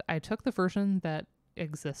 And I took the version that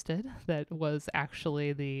existed, that was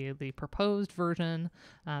actually the proposed version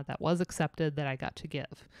that was accepted, that I got to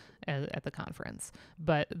give at the conference.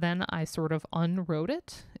 But then I sort of unwrote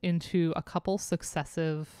it into a couple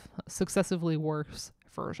successively worse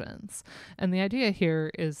versions. And the idea here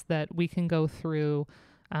is that we can go through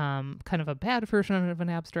kind of a bad version of an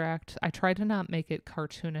abstract. I tried to not make it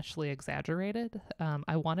cartoonishly exaggerated.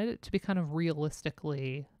 I wanted it to be kind of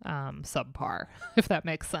realistically subpar, if that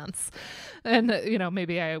makes sense. And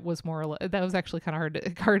maybe I was that was actually kind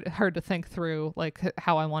of hard to think through, like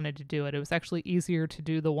how I wanted to do it. It was actually easier to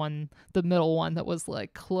do the middle one that was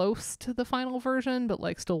like close to the final version, but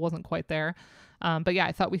like still wasn't quite there. But yeah,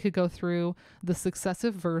 I thought we could go through the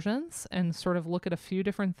successive versions and sort of look at a few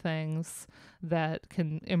different things that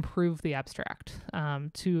can improve the abstract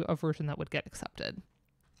to a version that would get accepted.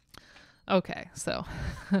 Okay, so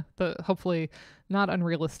the hopefully not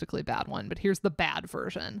unrealistically bad one, but here's the bad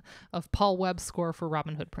version of Paul Webb's score for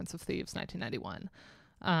Robin Hood, Prince of Thieves, 1991.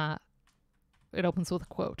 It opens with a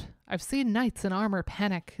quote. "I've seen knights in armor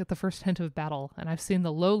panic at the first hint of battle, and I've seen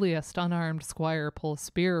the lowliest unarmed squire pull a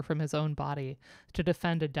spear from his own body to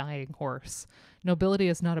defend a dying horse. Nobility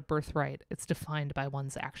is not a birthright. It's defined by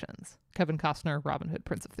one's actions." Kevin Costner, Robin Hood,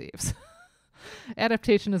 Prince of Thieves.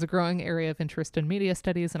 Adaptation is a growing area of interest in media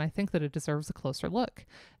studies, and I think that it deserves a closer look.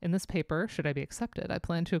 In this paper, Should I Be Accepted?, I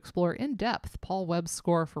plan to explore in depth Paul Webb's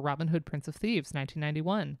score for Robin Hood, Prince of Thieves,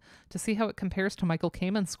 1991, to see how it compares to Michael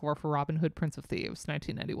Kamen's score for Robin Hood, Prince of Thieves,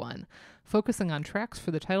 1991, focusing on tracks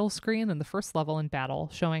for the title screen and the first level in battle,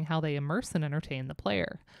 showing how they immerse and entertain the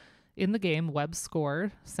player. In the game, Webb's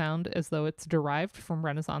score sound as though it's derived from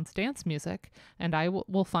Renaissance dance music, and I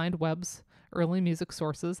will find Webb's early music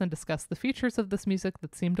sources and discuss the features of this music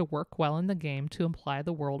that seem to work well in the game to imply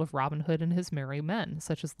the world of Robin Hood and his merry men,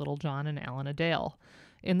 such as Little John and Alan a Dale.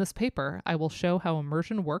 In this paper, I will show how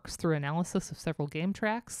immersion works through analysis of several game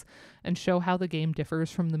tracks and show how the game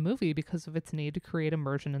differs from the movie because of its need to create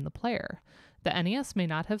immersion in the player. The NES may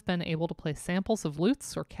not have been able to play samples of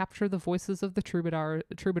lutes or capture the voices of the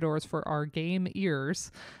troubadours for our game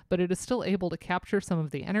ears, but it is still able to capture some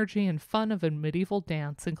of the energy and fun of a medieval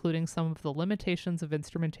dance, including some of the limitations of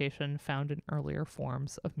instrumentation found in earlier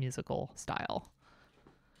forms of musical style.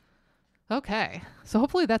 Okay, so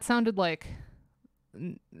hopefully that sounded like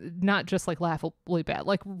not just like laughably bad,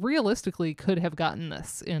 like realistically could have gotten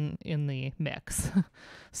this in the mix.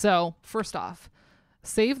 So first off,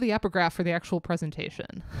 save the epigraph for the actual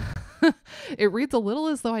presentation. It reads a little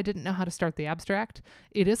as though I didn't know how to start the abstract.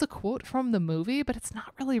 It is a quote from the movie, but it's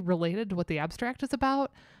not really related to what the abstract is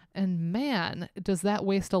about. And man, does that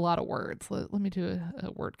waste a lot of words. Let me do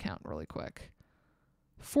a word count really quick.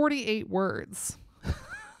 48 words.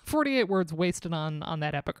 48 words wasted on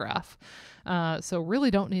that epigraph. So really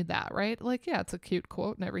don't need that, right? Like, yeah, it's a cute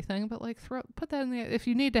quote and everything, but like put that in the, if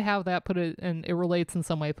you need to have that, put it, and it relates in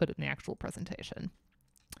some way, put it in the actual presentation.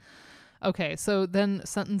 Okay, so then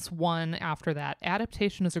sentence 1 after that,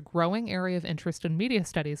 adaptation is a growing area of interest in media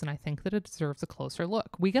studies, and I think that it deserves a closer look.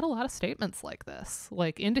 We get a lot of statements like this,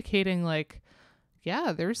 like indicating like,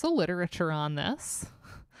 yeah, there's a literature on this.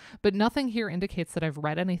 But nothing here indicates that I've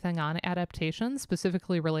read anything on adaptation,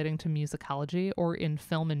 specifically relating to musicology or in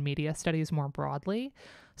film and media studies more broadly.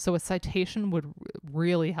 So a citation would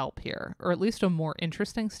really help here, or at least a more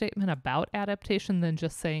interesting statement about adaptation than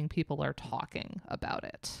just saying people are talking about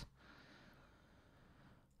it.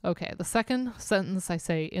 Okay, the second sentence I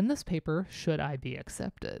say, in this paper, should I be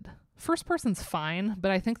accepted? First person's fine, but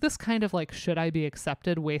I think this kind of like, should I be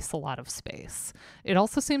accepted, wastes a lot of space. It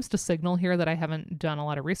also seems to signal here that I haven't done a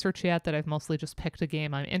lot of research yet, that I've mostly just picked a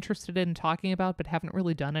game I'm interested in talking about, but haven't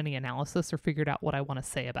really done any analysis or figured out what I want to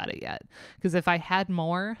say about it yet. Because if I had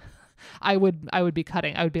more, I would be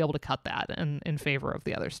able to cut that in favor of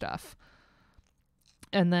the other stuff.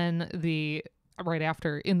 And then right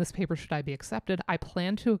after, in this paper, should I be accepted, I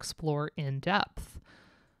plan to explore in depth.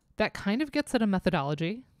 That kind of gets at a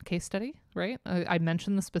methodology case study, right? I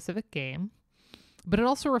mentioned the specific game, but it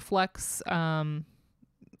also reflects, again,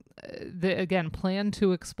 plan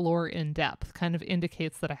to explore in depth, kind of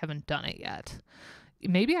indicates that I haven't done it yet.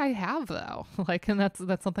 Maybe I have though, like, and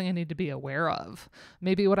that's something I need to be aware of.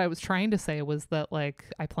 Maybe what I was trying to say was that like,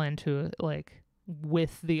 I plan to like,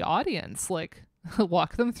 with the audience, like,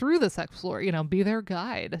 walk them through this, explore, be their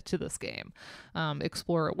guide to this game,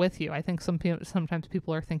 explore it with you. I think sometimes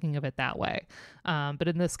people are thinking of it that way, but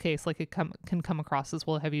in this case, like, it can come across as,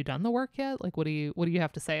 well, have you done the work yet? Like, what do you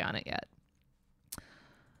have to say on it yet?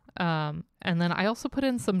 And then I also put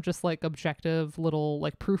in some just like objective little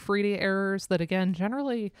like proofreading errors that again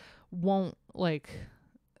generally won't like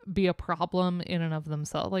be a problem in and of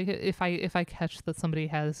themselves. Like if I catch that somebody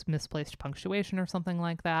has misplaced punctuation or something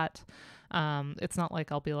like that, it's not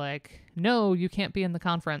like I'll be like, no, you can't be in the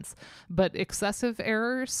conference. But excessive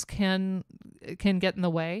errors can get in the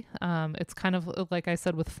way. It's kind of like I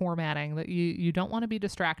said with formatting, that you don't want to be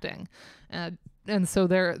distracting. And so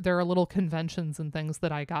there are little conventions and things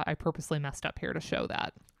that I purposely messed up here to show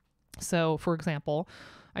that. So for example,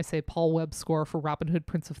 I say Paul Webb's score for Robin Hood,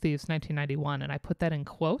 Prince of Thieves, 1991, and I put that in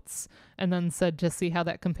quotes, and then said to see how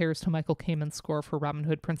that compares to Michael Kamen's score for Robin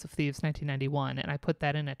Hood, Prince of Thieves, 1991, and I put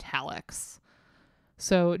that in italics.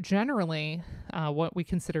 So generally, what we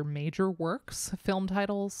consider major works, film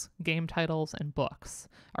titles, game titles, and books,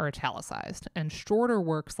 are italicized, and shorter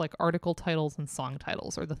works like article titles and song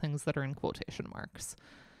titles are the things that are in quotation marks.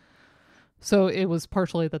 So it was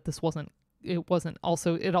partially that it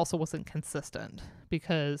also wasn't consistent,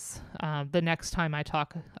 because the next time I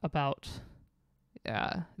talk about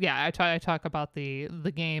I talk about the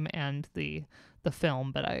game and the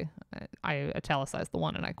film, but I italicize the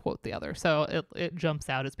one and I quote the other, so it jumps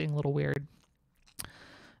out as being a little weird.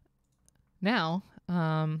 Now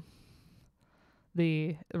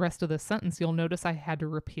the rest of this sentence, you'll notice I had to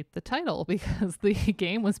repeat the title because the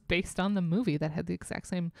game was based on the movie that had the exact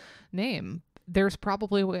same name. there's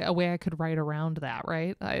probably a way I could write around that,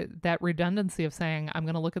 right? That redundancy of saying, I'm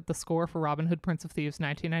going to look at the score for Robin Hood, Prince of Thieves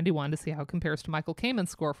 1991 to see how it compares to Michael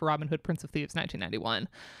Kamen's score for Robin Hood, Prince of Thieves 1991.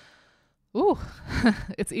 Ooh,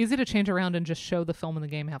 it's easy to change around and just show the film and the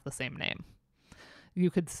game have the same name. You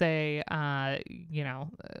could say, we'll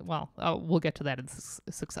get to that in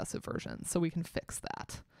successive versions, so we can fix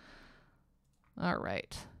that. All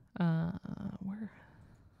right. Where?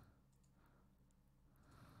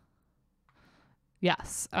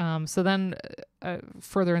 Yes. So then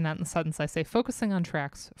further in that sentence, I say focusing on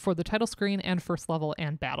tracks for the title screen and first level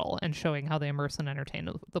and battle and showing how they immerse and entertain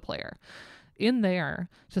the player. In there,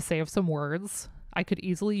 to save some words, I could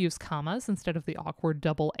easily use commas instead of the awkward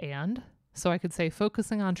double and. So I could say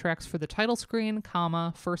focusing on tracks for the title screen,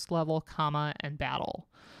 comma, first level, comma, and battle.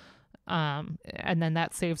 And then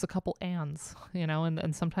that saves a couple ands,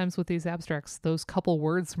 and sometimes with these abstracts, those couple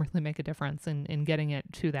words really make a difference in getting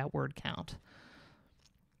it to that word count.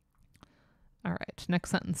 All right,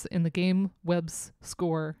 next sentence. In the game, Webb's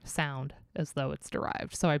score sound as though it's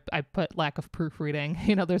derived. So I put lack of proofreading.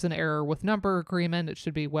 There's an error with number agreement. It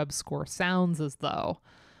should be Webb's score sounds as though.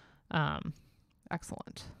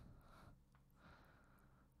 Excellent.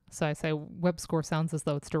 So I say Webb's score sounds as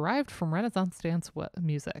though it's derived from Renaissance dance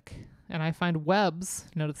music. And I find Webb's,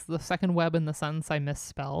 notice the second Webb in the sentence I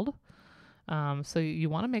misspelled. So you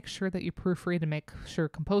want to make sure that you proofread and make sure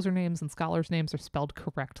composer names and scholars' names are spelled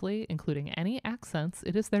correctly, including any accents.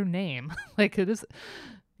 It is their name.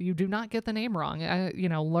 You do not get the name wrong.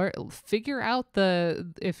 Figure out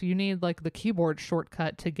if you need like the keyboard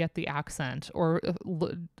shortcut to get the accent, or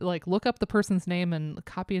look up the person's name and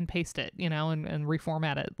copy and paste it, and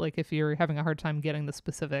reformat it. Like if you're having a hard time getting the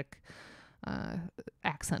specific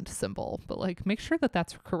accent symbol, but make sure that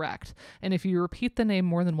that's correct. And if you repeat the name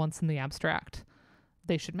more than once in the abstract,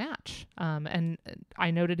 they should match. And I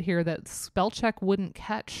noted here that spell check wouldn't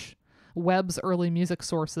catch Webb's early music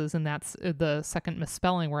sources, and that's the second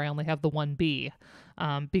misspelling where I only have the one B,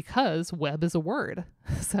 because Webb is a word.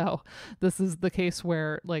 So this is the case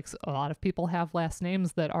where a lot of people have last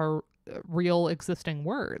names that are real existing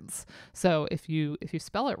words. So if you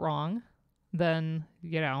spell it wrong, then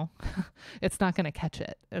it's not going to catch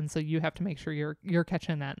it, and so you have to make sure you're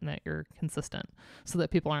catching that and that you're consistent, so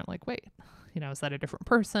that people aren't like, wait, is that a different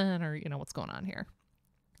person, or what's going on here.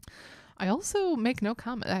 I also make no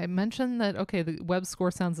comment. I mentioned that, okay, the Webb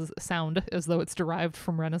score sound as though it's derived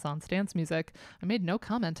from Renaissance dance music. I made no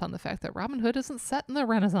comment on the fact that Robin Hood isn't set in the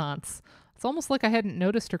Renaissance. It's almost like I hadn't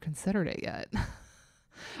noticed or considered it yet.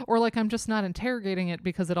 Or I'm just not interrogating it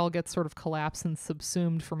because it all gets sort of collapsed and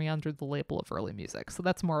subsumed for me under the label of early music. So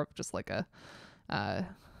that's more of just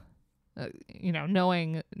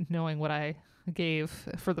knowing what I gave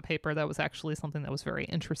for the paper, that was actually something that was very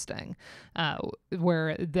interesting,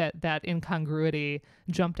 where that incongruity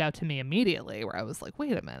jumped out to me immediately, where I was like,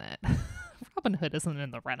 wait a minute, Robin Hood isn't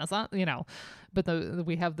in the Renaissance, but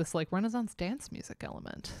we have this Renaissance dance music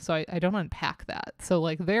element. So I don't unpack that.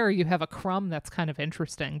 So there you have a crumb that's kind of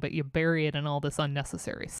interesting, but you bury it in all this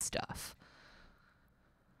unnecessary stuff.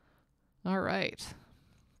 All right.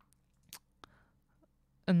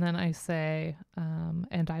 And then I say,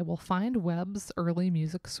 and I will find Webb's early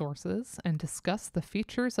music sources and discuss the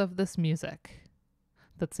features of this music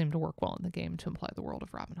that seem to work well in the game to imply the world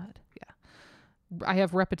of Robin Hood. Yeah. I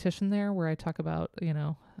have repetition there where I talk about,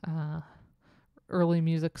 early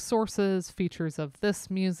music sources, features of this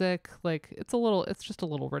music. It's just a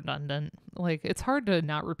little redundant. It's hard to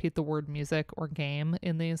not repeat the word music or game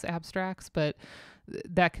in these abstracts, but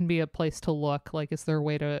that can be a place to look. Is there a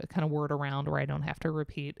way to kind of word around where I don't have to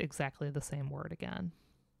repeat exactly the same word again?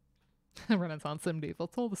 Renaissance medieval,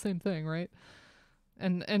 it's all the same thing, right?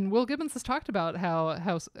 And Will Gibbons has talked about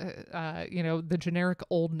how the generic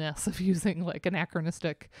oldness of using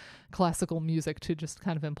anachronistic classical music to just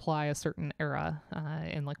kind of imply a certain era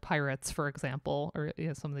in Pirates, for example, or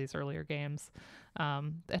some of these earlier games.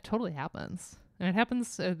 That totally happens, and it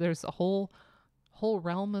happens. There's a whole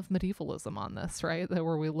realm of medievalism on this, right?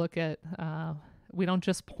 Where we look at we don't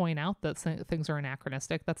just point out that things are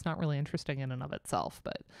anachronistic. That's not really interesting in and of itself,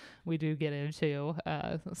 but we do get into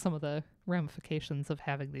some of the ramifications of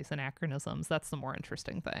having these anachronisms. That's the more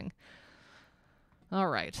interesting thing. All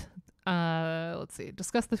right. Let's see.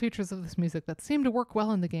 Discuss the features of this music that seem to work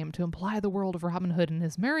well in the game to imply the world of Robin Hood and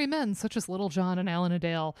his merry men, such as Little John and Alan a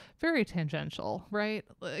Dale. Very tangential, right?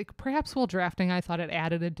 Perhaps while drafting, I thought it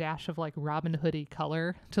added a dash of Robin Hood-y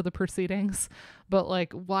color to the proceedings. But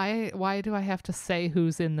why do I have to say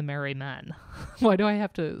who's in the merry men? Why do I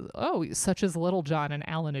have to? Oh, such as Little John and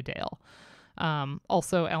Alan a Dale.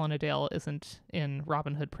 Also, Alan a Dale isn't in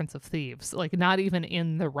Robin Hood, Prince of Thieves. Not even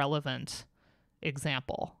in the relevant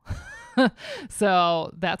example.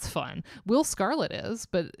 So that's fun. Will Scarlet is,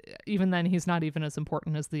 but even then he's not even as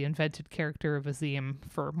important as the invented character of Azim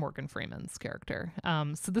for Morgan Freeman's character.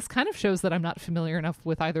 So this kind of shows that I'm not familiar enough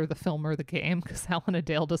with either the film or the game, because Helena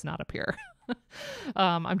Dale does not appear.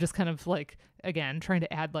 I'm just kind of like, again, trying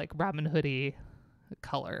to add like Robin Hood-y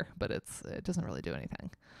color, but it doesn't really do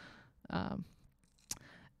anything.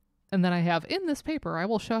 And then I have, in this paper, I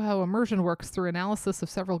will show how immersion works through analysis of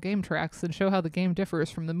several game tracks and show how the game differs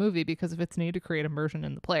from the movie because of its need to create immersion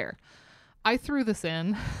in the player. I threw this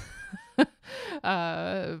in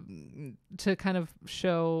to kind of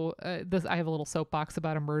show this. I have a little soapbox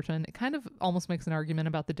about immersion. It kind of almost makes an argument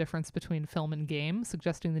about the difference between film and game,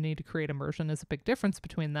 suggesting the need to create immersion is a big difference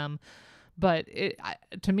between them. But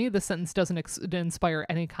to me, the sentence doesn't inspire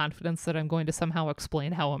any confidence that I'm going to somehow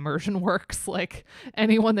explain how immersion works. Like,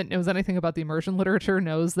 anyone that knows anything about the immersion literature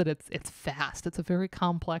knows that it's vast. It's a very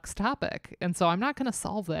complex topic. And so I'm not going to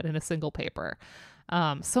solve that in a single paper.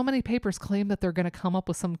 So many papers claim that they're going to come up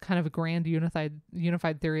with some kind of a grand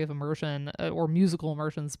unified theory of immersion, or musical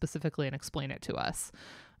immersion specifically, and explain it to us.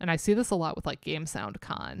 And I see this a lot with like Game Sound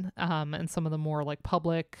Con, and some of the more like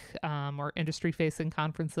public or industry facing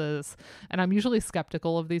conferences. And I'm usually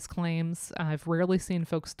skeptical of these claims. I've rarely seen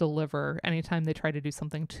folks deliver anytime they try to do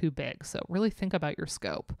something too big. So really think about your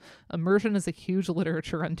scope. Immersion is a huge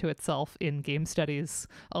literature unto itself in game studies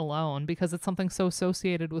alone, because it's something so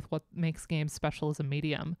associated with what makes games special as a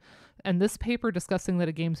medium. And this paper discussing that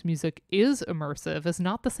a game's music is immersive is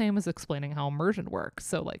not the same as explaining how immersion works.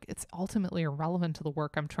 So like, it's ultimately irrelevant to the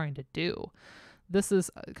work I'm trying to do. This is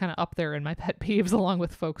kind of up there in my pet peeves, along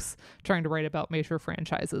with folks trying to write about major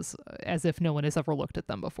franchises as if no one has ever looked at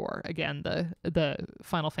them before. Again, the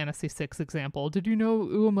Final Fantasy VI example. Did you know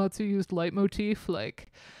Uematsu used leitmotif?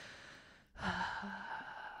 Like,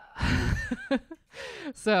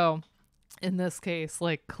 so in this case,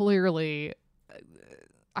 like, clearly,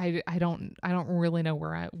 I don't really know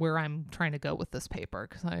where I'm trying to go with this paper,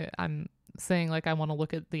 because I'm saying like I want to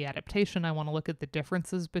look at the adaptation. I want to look at the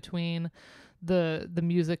differences between the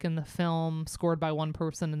music in the film scored by one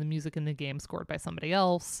person and the music in the game scored by somebody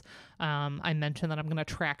else. I mentioned that I'm going to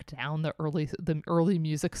track down the early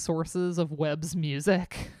music sources of Webb's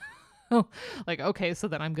music. Like, okay, so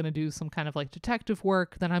then I'm going to do some kind of like detective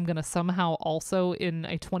work. Then I'm going to somehow also in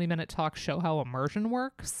a 20-minute talk show how immersion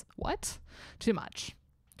works. What? Too much.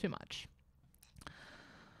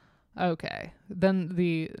 Okay, then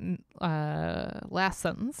the last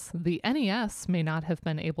sentence. The NES may not have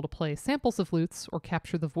been able to play samples of lutes or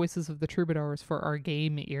capture the voices of the troubadours for our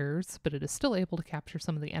game ears, but it is still able to capture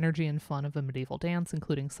some of the energy and fun of a medieval dance,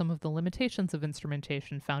 including some of the limitations of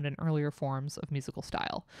instrumentation found in earlier forms of musical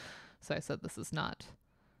style. So I said this is not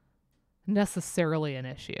necessarily an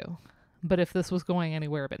issue. But if this was going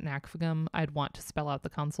anywhere but NACVGM, I'd want to spell out the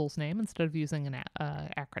console's name instead of using an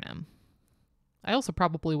acronym. I also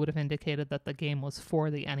probably would have indicated that the game was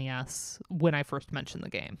for the NES when I first mentioned the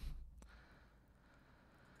game.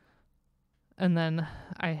 And then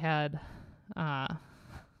I had, I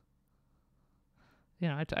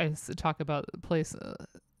talk about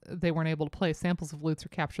they weren't able to play samples of lutes or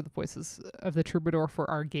capture the voices of the troubadour for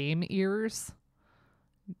our game ears.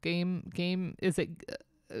 Game, is it...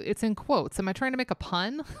 It's in quotes. Am I trying to make a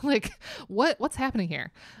pun? Like, what's happening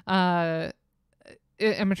here? Am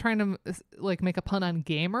I trying to like make a pun on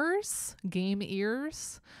gamers? Game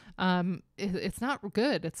ears? It's not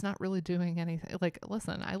good. It's not really doing anything. Like,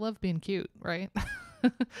 listen, I love being cute, right?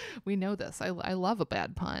 We know this. I love a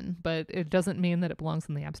bad pun, but it doesn't mean that it belongs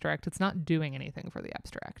in the abstract. It's not doing anything for the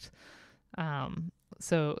abstract.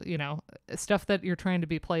 So, stuff that you're trying to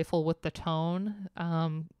be playful with the tone,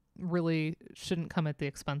 really shouldn't come at the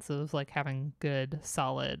expense of like having good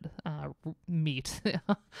solid meat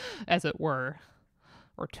as it were,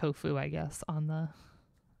 or tofu, I guess, on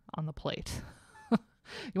the plate.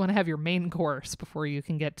 You want to have your main course before you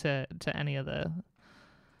can get to any of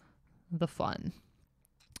the fun.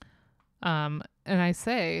 And I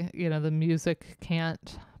say, the music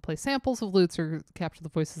can't play samples of lutes or capture the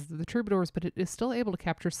voices of the troubadours, but it is still able to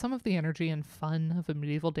capture some of the energy and fun of a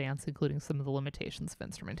medieval dance, including some of the limitations of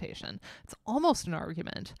instrumentation. It's almost an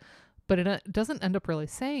argument, but it doesn't end up really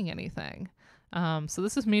saying anything. So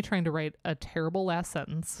this is me trying to write a terrible last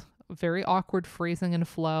sentence, very awkward phrasing and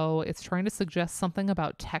flow. It's trying to suggest something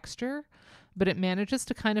about texture, but it manages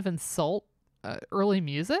to kind of insult early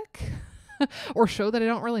music. Or show that I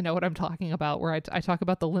don't really know what I'm talking about, where I talk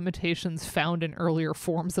about the limitations found in earlier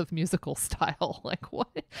forms of musical style. Like,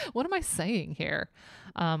 what am I saying here?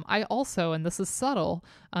 I also, and this is subtle,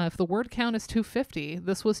 if the word count is 250,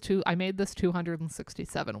 I made this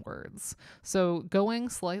 267 words. So going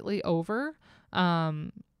slightly over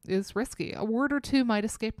is risky. A word or two might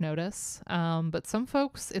escape notice, but some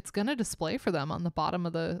folks, it's going to display for them on the bottom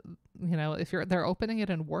of the, if they're opening it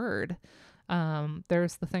in Word,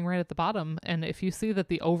 there's the thing right at the bottom. And if you see that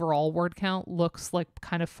the overall word count looks like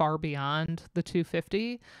kind of far beyond the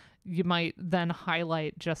 250, you might then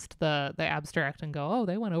highlight just the abstract and go, oh,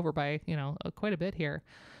 they went over by, quite a bit here.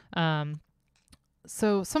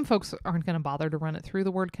 So some folks aren't going to bother to run it through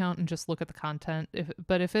the word count and just look at the content.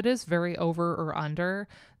 But if it is very over or under,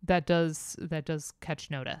 that does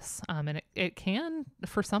catch notice. And it can,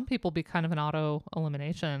 for some people, be kind of an auto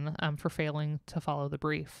elimination for failing to follow the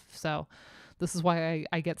brief. So this is why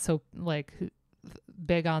I get so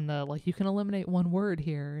big on the you can eliminate one word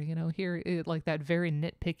here, like that very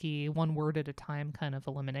nitpicky one word at a time kind of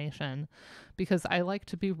elimination, because I like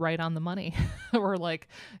to be right on the money or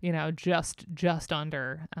just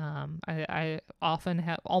under. I often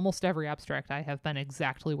have, almost every abstract I have been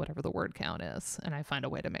exactly whatever the word count is, and I find a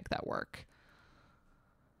way to make that work.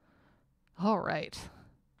 All right,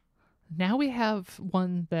 now we have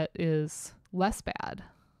one that is less bad.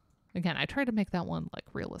 Again, I tried to make that one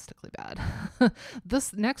realistically bad.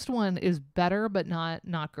 This next one is better, but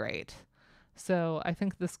not great. So I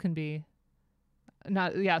think this can be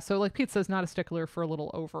so like Pete says, not a stickler for a little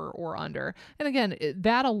over or under. And again,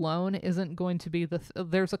 that alone isn't going to be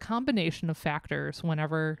there's a combination of factors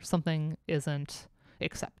whenever something isn't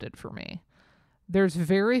accepted for me. There's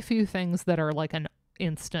very few things that are like an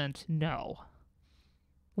instant no.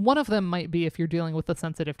 One of them might be if you're dealing with a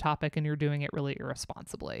sensitive topic and you're doing it really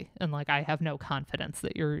irresponsibly, and I have no confidence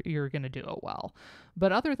that you're going to do it well.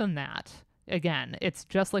 But other than that, again, it's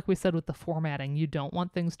just like we said with the formatting. You don't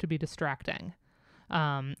want things to be distracting.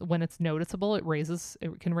 When it's noticeable, it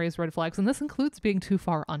can raise red flags, and this includes being too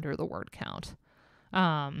far under the word count.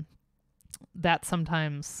 That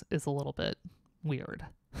sometimes is a little bit weird,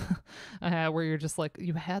 where you're just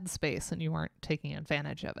you had space and you aren't taking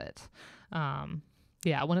advantage of it.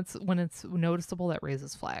 Yeah, when it's noticeable, that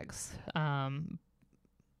raises flags.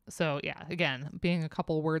 So yeah, again, being a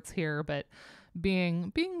couple words here, but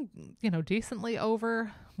being decently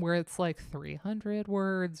over, where it's 300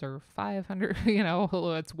 words or 500,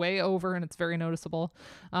 it's way over and it's very noticeable.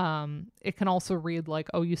 It can also read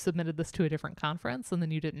oh, you submitted this to a different conference and then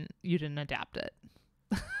you didn't adapt it.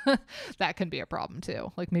 That can be a problem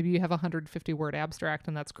too. Maybe you have a 150 word abstract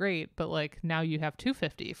and that's great, but now you have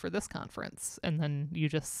 250 for this conference and then you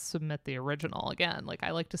just submit the original again. I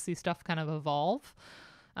like to see stuff kind of evolve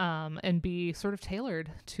and be sort of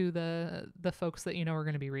tailored to the folks that are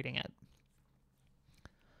going to be reading it.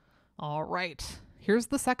 All right, here's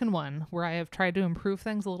the second one where I have tried to improve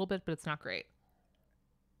things a little bit, but it's not great.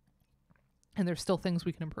 And there's still things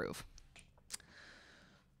we can improve.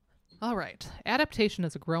 All right. Adaptation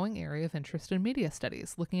is a growing area of interest in media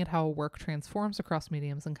studies, looking at how a work transforms across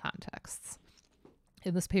mediums and contexts.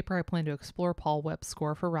 In this paper, I plan to explore Paul Webb's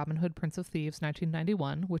score for Robin Hood, Prince of Thieves,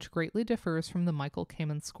 1991, which greatly differs from the Michael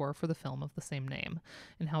Kamen score for the film of the same name,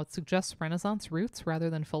 and how it suggests Renaissance roots rather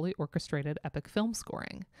than fully orchestrated epic film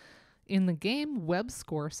scoring. In the game, Webb's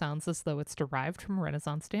score sounds as though it's derived from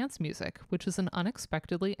Renaissance dance music, which is an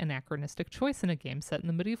unexpectedly anachronistic choice in a game set in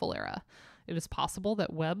the medieval era. It is possible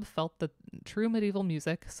that Webb felt that true medieval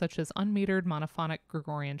music, such as unmetered monophonic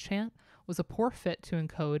Gregorian chant, was a poor fit to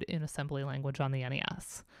encode in assembly language on the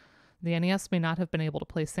NES. The NES may not have been able to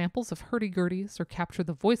play samples of hurdy-gurdies or capture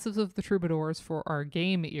the voices of the troubadours for our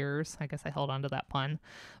game ears, I guess I held on to that pun,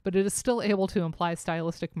 but it is still able to imply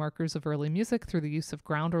stylistic markers of early music through the use of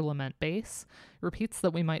ground or lament bass, repeats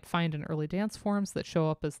that we might find in early dance forms that show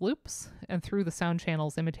up as loops, and through the sound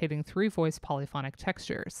channels imitating three-voice polyphonic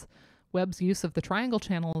textures. Webb's use of the triangle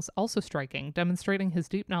channel is also striking, demonstrating his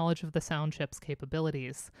deep knowledge of the sound chip's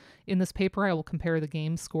capabilities. In this paper, I will compare the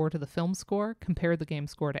game score to the film score, compare the game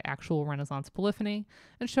score to actual Renaissance polyphony,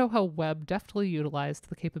 and show how Webb deftly utilized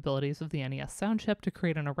the capabilities of the NES sound chip to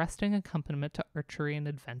create an arresting accompaniment to archery and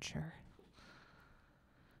adventure.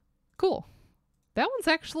 Cool. That one's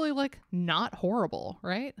actually, not horrible,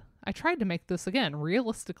 right? I tried to make this, again,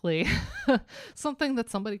 realistically, something that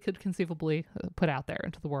somebody could conceivably put out there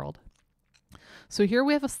into the world. So here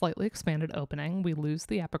we have a slightly expanded opening. We lose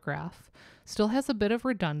the epigraph. Still has a bit of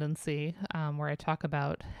redundancy, where I talk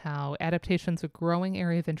about how adaptation's a growing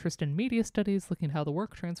area of interest in media studies, looking at how the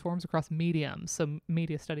work transforms across mediums. So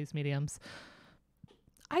media studies mediums.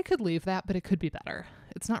 I could leave that, but it could be better.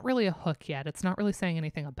 It's not really a hook yet. It's not really saying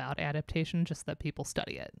anything about adaptation, just that people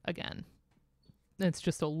study it. Again, it's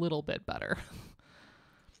just a little bit better.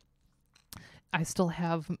 I still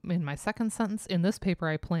have in my second sentence, in this paper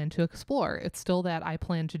I plan to explore. It's still that I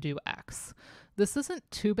plan to do X. This isn't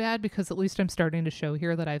too bad because at least I'm starting to show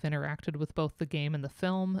here that I've interacted with both the game and the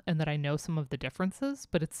film and that I know some of the differences,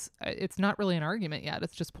 but it's not really an argument yet.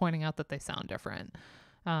 It's just pointing out that they sound different.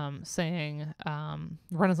 Saying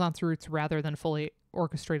Renaissance roots rather than fully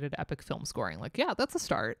orchestrated epic film scoring. Like, yeah, that's a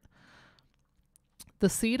start. The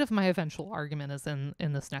seed of my eventual argument is in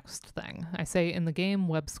this next thing. I say in the game,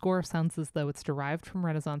 Webb's score sounds as though it's derived from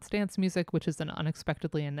Renaissance dance music, which is an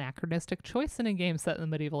unexpectedly anachronistic choice in a game set in the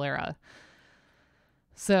medieval era.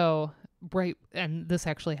 So, right, and this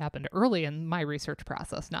actually happened early in my research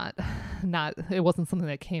process, not it wasn't something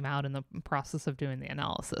that came out in the process of doing the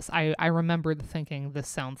analysis. I remembered thinking this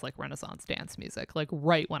sounds like Renaissance dance music, like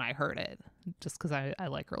right when I heard it, just because I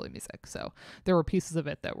like early music. So there were pieces of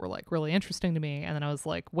it that were like really interesting to me, and then I was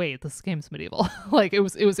like, wait, this game's medieval. Like it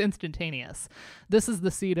was instantaneous. This is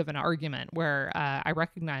the seed of an argument where I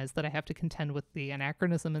recognize that I have to contend with the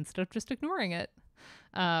anachronism instead of just ignoring it.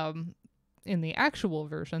 In the actual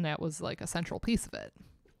version, that was like a central piece of it.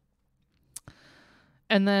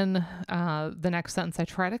 And then the next sentence, I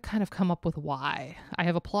try to kind of come up with why. I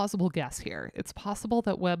have a plausible guess here. It's possible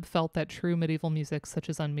that Webb felt that true medieval music, such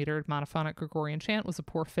as unmetered monophonic Gregorian chant, was a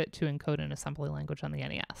poor fit to encode in assembly language on the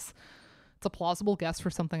NES. It's a plausible guess for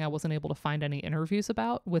something I wasn't able to find any interviews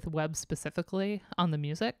about with Webb specifically on the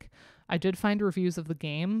music. I did find reviews of the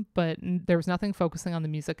game, but there was nothing focusing on the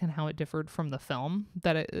music and how it differed from the film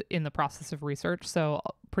in the process of research. So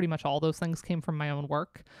pretty much all those things came from my own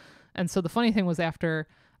work. And so the funny thing was after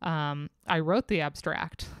I wrote the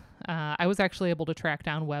abstract, I was actually able to track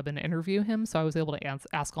down Webb and interview him. So I was able to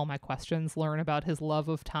ask all my questions, learn about his love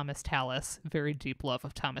of Thomas Tallis, very deep love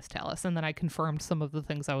of Thomas Tallis. And then I confirmed some of the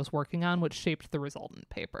things I was working on, which shaped the resultant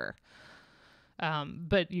paper.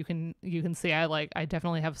 But you can see I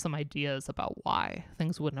definitely have some ideas about why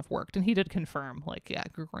things wouldn't have worked. And he did confirm, like, yeah,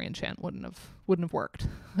 Gregorian chant wouldn't have worked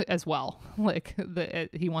as well. Like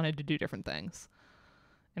he wanted to do different things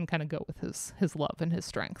and kind of go with his love and his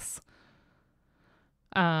strengths.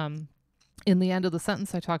 In the end of the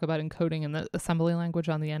sentence, I talk about encoding in the assembly language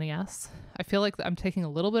on the NES. I feel like I'm taking a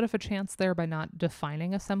little bit of a chance there by not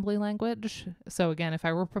defining assembly language. So again, if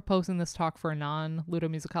I were proposing this talk for a non-Ludo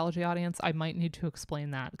musicology audience, I might need to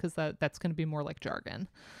explain that because that's going to be more like jargon.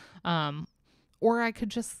 Or I could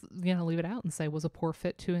just, leave it out and say was a poor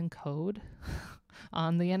fit to encode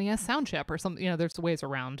on the NES sound chip or something. There's ways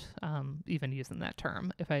around even using that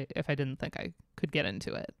term if I didn't think I could get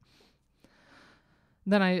into it.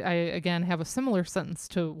 Then I again have a similar sentence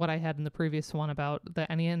to what I had in the previous one about the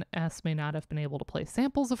NES may not have been able to play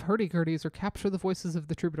samples of hurdy-gurdies or capture the voices of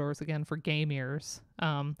the troubadours, again, for game ears.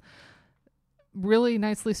 Really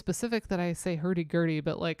nicely specific that I say hurdy-gurdy,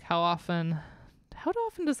 but like how often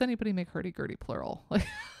does anybody make hurdy-gurdy plural? Like,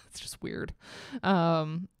 it's just weird.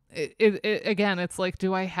 Again, it's like,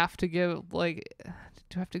 do I have to give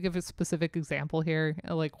a specific example here?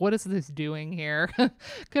 Like, what is this doing here?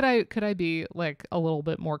 Could I be like a little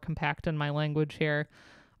bit more compact in my language here?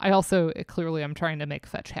 I also, clearly I'm trying to make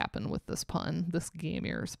fetch happen with this pun, this game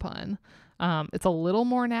ears pun. It's a little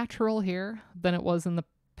more natural here than it was in the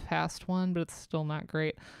past one, but it's still not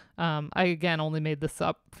great. I, again, only made this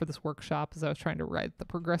up for this workshop as I was trying to write the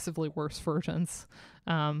progressively worse versions.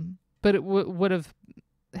 But it would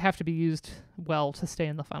have to be used well to stay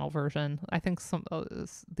in the final version. I think some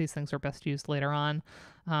these things are best used later on.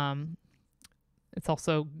 It's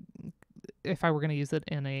also, if I were going to use it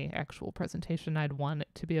in a actual presentation, I'd want it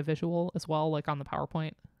to be a visual as well, like on the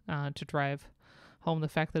PowerPoint, to drive home the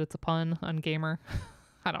fact that it's a pun on gamer.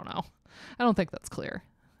 I don't know. I don't think that's clear.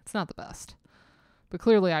 It's not the best, but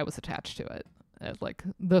clearly I was attached to it. Like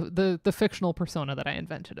the fictional persona that I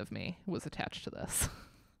invented of me was attached to this.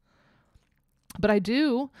 But I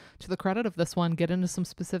do, to the credit of this one, get into some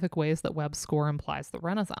specific ways that Webb's score implies the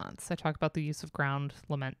Renaissance. I talk about the use of ground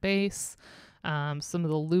lament bass, some of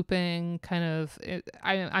the looping kind of...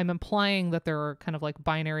 I'm implying that there are kind of like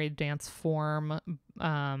binary dance form,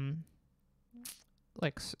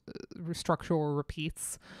 structural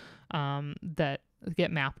repeats that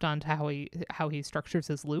get mapped onto how he structures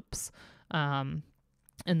his loops, and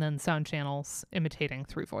then sound channels imitating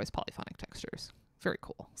three-voice polyphonic textures. Very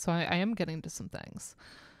cool. So I am getting to some things.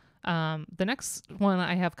 The next one,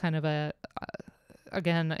 I have kind of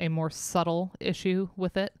again, a more subtle issue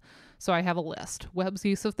with it. So I have a list. Webb's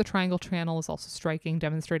use of the triangle channel is also striking,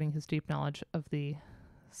 demonstrating his deep knowledge of the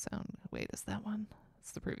sound. Wait, is that one?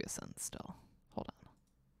 It's the previous sentence still. Hold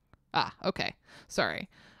on. Okay. Sorry.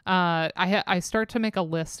 I start to make a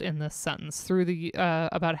list in this sentence through the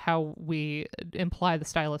about how we imply the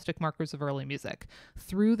stylistic markers of early music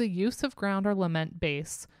through the use of ground or lament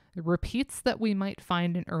bass repeats that we might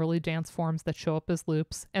find in early dance forms that show up as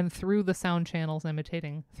loops, and through the sound channels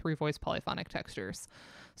imitating three-voice polyphonic textures.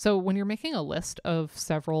 So when you're making a list of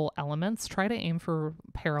several elements, try to aim for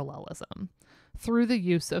parallelism through the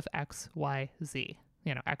use of X, Y, Z.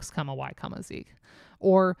 X, comma, Y, comma, Z.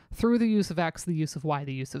 Or through the use of X, the use of Y,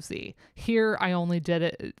 the use of Z. Here, I only did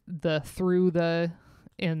it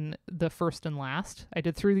in the first and last. I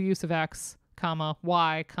did through the use of X, comma,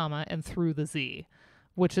 Y, comma, and through the Z,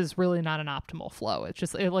 which is really not an optimal flow.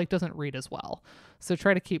 It doesn't read as well. So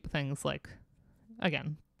try to keep things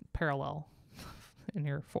again, parallel in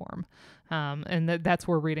your form. And that's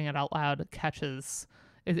where reading it out loud catches.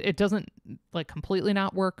 It doesn't completely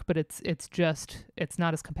not work, but it's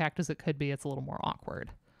not as compact as it could be. It's a little more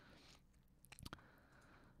awkward.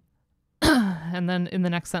 And then in the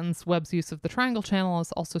next sentence, Webb's use of the triangle channel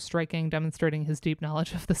is also striking, demonstrating his deep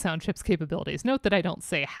knowledge of the sound chip's capabilities. Note that I don't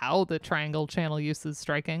say how the triangle channel use is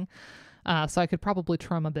striking, so I could probably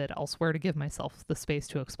trim a bit elsewhere to give myself the space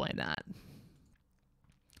to explain that.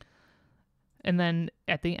 And then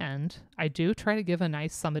at the end, I do try to give a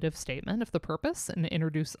nice summative statement of the purpose and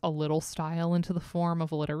introduce a little style into the form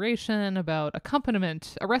of alliteration about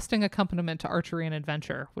accompaniment, arresting accompaniment to archery and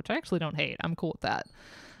adventure, which I actually don't hate. I'm cool with that.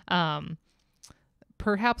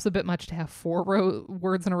 Perhaps a bit much to have 4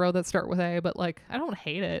 words in a row that start with A, but I don't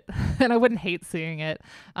hate it, and I wouldn't hate seeing it.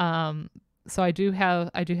 So I do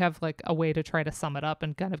have a way to try to sum it up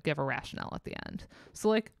and kind of give a rationale at the end.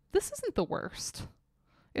 So this isn't the worst.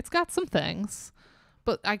 It's got some things,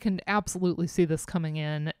 but I can absolutely see this coming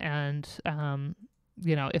in, and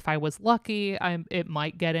if I was lucky, it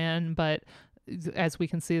might get in, but as we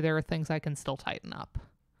can see, there are things I can still tighten up.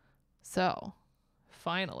 So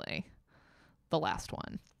finally, the last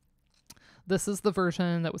one. This is the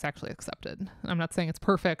version that was actually accepted. I'm not saying it's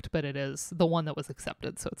perfect, but it is the one that was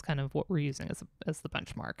accepted. So it's kind of what we're using as the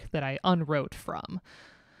benchmark that I unwrote from.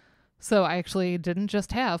 So I actually didn't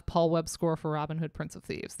just have Paul Webb's score for Robin Hood, Prince of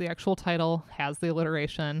Thieves. The actual title has the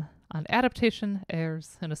alliteration on adaptation,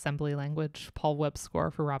 airs, and assembly language, Paul Webb's score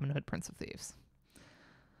for Robin Hood, Prince of Thieves.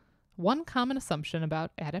 One common assumption about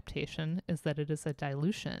adaptation is that it is a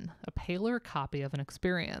dilution, a paler copy of an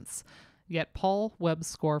experience. Yet Paul Webb's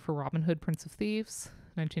score for Robin Hood, Prince of Thieves,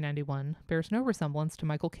 1991, bears no resemblance to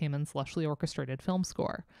Michael Kamen's lushly orchestrated film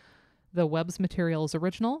score. Though Webb's material is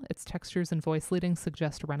original, its textures and voice leading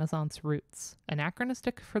suggest Renaissance roots,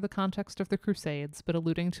 anachronistic for the context of the Crusades, but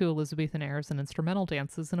alluding to Elizabethan airs and instrumental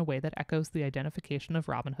dances in a way that echoes the identification of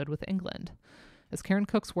Robin Hood with England. As Karen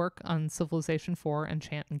Cook's work on Civilization IV and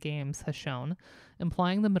Chant and Games has shown,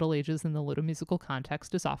 implying the Middle Ages in the Ludo musical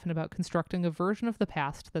context is often about constructing a version of the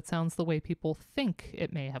past that sounds the way people think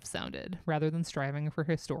it may have sounded, rather than striving for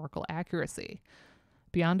historical accuracy.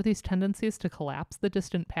 Beyond these tendencies to collapse the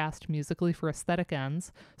distant past musically for aesthetic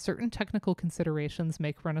ends, certain technical considerations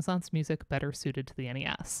make Renaissance music better suited to the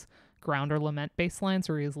NES. Ground or lament bass lines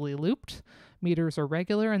are easily looped, meters are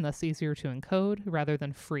regular and thus easier to encode, rather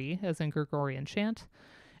than free, as in Gregorian chant,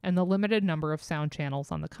 and the limited number of sound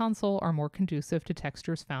channels on the console are more conducive to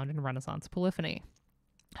textures found in Renaissance polyphony.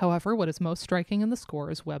 However, what is most striking in the score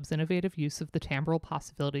is Webb's innovative use of the timbral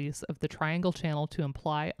possibilities of the triangle channel to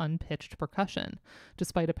imply unpitched percussion,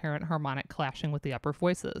 despite apparent harmonic clashing with the upper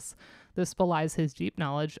voices. This belies his deep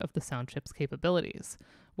knowledge of the sound chip's capabilities.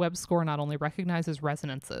 Webb's score not only recognizes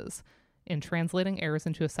resonances. In translating airs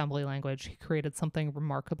into assembly language, he created something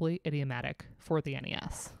remarkably idiomatic for the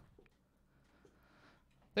NES.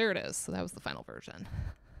 There it is. So that was the final version.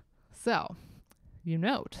 So, you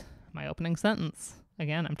note my opening sentence.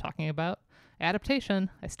 Again, I'm talking about adaptation.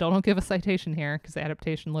 I still don't give a citation here because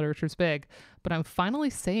adaptation literature's big, but I'm finally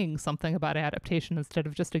saying something about adaptation instead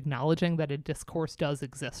of just acknowledging that a discourse does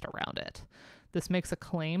exist around it. This makes a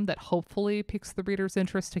claim that hopefully piques the reader's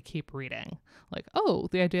interest to keep reading.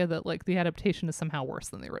 The idea that the adaptation is somehow worse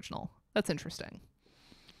than the original. That's interesting.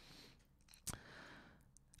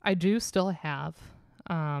 I do still have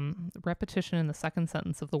repetition in the second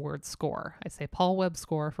sentence of the word score. I say Paul Webb's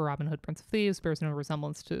score for Robin Hood, Prince of Thieves bears no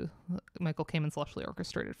resemblance to Michael Kamen's lushly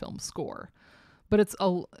orchestrated film score. But it's a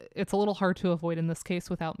little hard to avoid in this case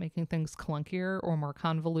without making things clunkier or more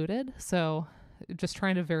convoluted. So just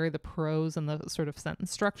trying to vary the prose and the sort of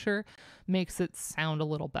sentence structure makes it sound a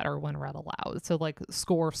little better when read aloud. So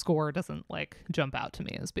score doesn't jump out to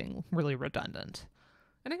me as being really redundant.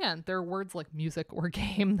 And again, there are words like music or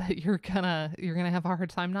game that you're gonna have a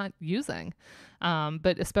hard time not using,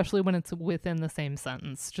 but especially when it's within the same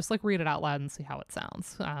sentence, just read it out loud and see how it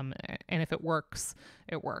sounds. And if it works,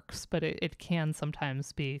 it works, but it can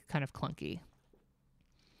sometimes be kind of clunky.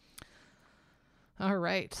 All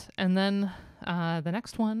right, and then The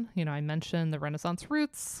next one, I mentioned the Renaissance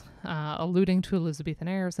roots, alluding to Elizabethan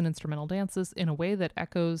airs and instrumental dances in a way that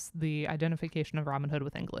echoes the identification of Robin Hood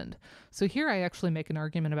with England. So here I actually make an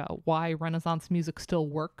argument about why Renaissance music still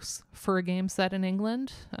works for a game set in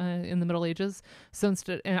England in the Middle Ages. So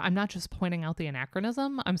instead, and I'm not just pointing out the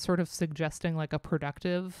anachronism, I'm sort of suggesting like a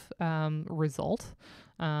productive result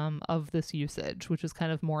of this usage, which is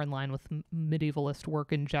kind of more in line with medievalist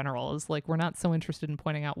work in general. Is like, we're not so interested in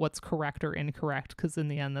pointing out what's correct or incorrect, because in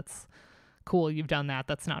the end, that's cool, you've done that.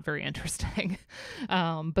 That's not very interesting.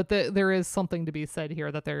 But there is something to be said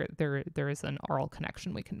here, that there is an oral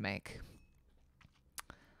connection we can make.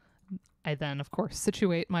 I then, of course,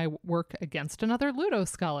 situate my work against another Ludo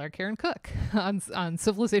scholar, Karen Cook, on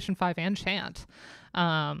Civilization 5 and Chant.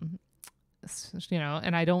 And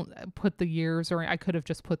I don't put the years, or I could have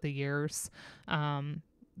just put the years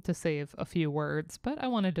to save a few words, but I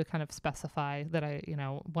wanted to kind of specify that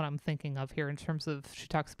what I'm thinking of here in terms of, she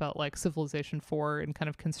talks about like Civilization 4 and kind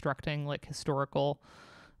of constructing like historical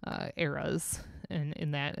eras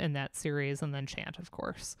in that series, and then Chant, of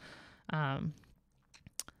course.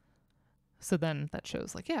 So then that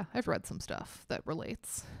shows like, yeah, I've read some stuff that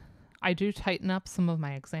relates. I do tighten up some of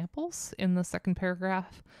my examples in the second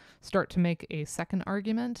paragraph, start to make a second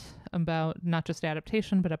argument about not just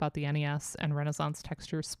adaptation, but about the NES and Renaissance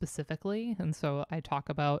textures specifically. And so I talk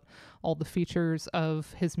about all the features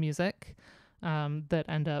of his music that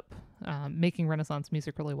end up making Renaissance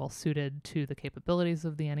music really well suited to the capabilities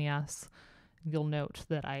of the NES. You'll note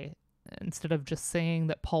that instead of just saying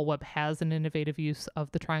that Paul Webb has an innovative use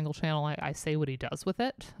of the triangle channel, I say what he does with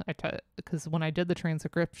it. Because when I did the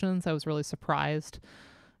transcriptions, I was really surprised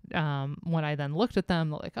when I then looked at them,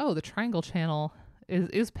 like, oh, the triangle channel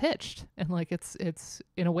is pitched, and like it's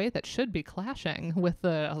in a way that should be clashing with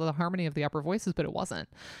the harmony of the upper voices, but it wasn't.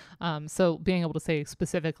 So being able to say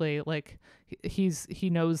specifically, like, he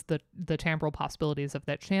knows the timbral possibilities of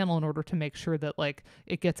that channel in order to make sure that like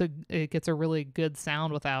it gets a really good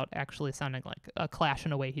sound without actually sounding like a clash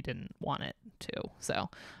in a way he didn't want it to. So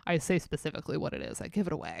I say specifically what it is, I give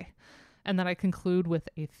it away, and then I conclude with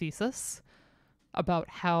a thesis about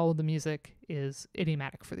how the music is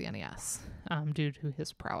idiomatic for the NES due to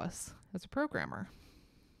his prowess as a programmer.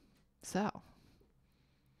 So,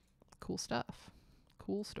 cool stuff.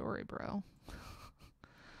 Cool story, bro.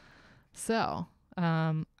 So,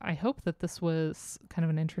 I hope that this was kind of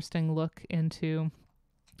an interesting look into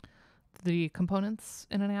the components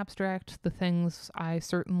in an abstract, the things I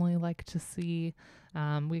certainly like to see.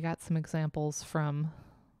 We got some examples from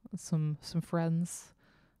some friends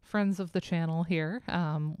of the channel here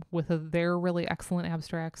with their really excellent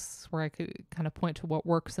abstracts where I could kind of point to what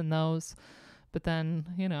works in those, but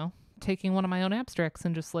then taking one of my own abstracts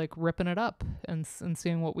and just like ripping it up and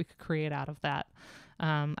seeing what we could create out of that,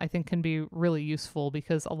 I think can be really useful,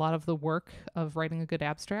 because a lot of the work of writing a good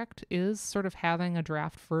abstract is sort of having a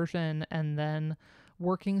draft version and then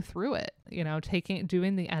working through it,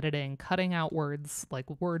 doing the editing, cutting out words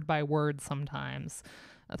like word by word sometimes,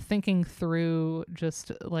 thinking through just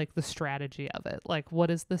like the strategy of it. Like, what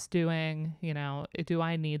is this doing? Do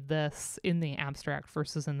I need this in the abstract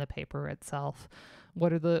versus in the paper itself?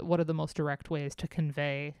 What are the most direct ways to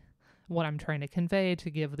convey what I'm trying to convey, to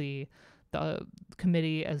give the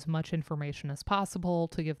committee as much information as possible,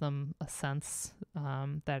 to give them a sense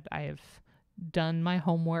that I've done my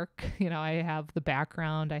homework. I have the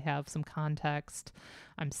background, I have some context,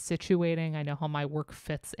 I'm situating, I know how my work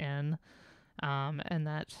fits in. And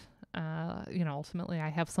that, ultimately I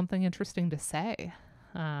have something interesting to say.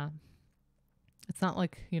 It's not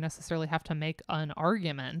like you necessarily have to make an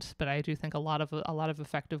argument, but I do think a lot of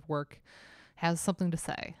effective work has something to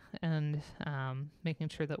say, and making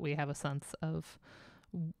sure that we have a sense of,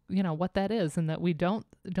 what that is, and that we don't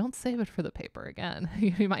save it for the paper again.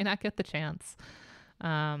 You might not get the chance.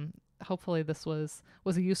 Hopefully this was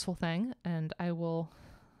a useful thing, and I will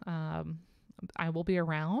be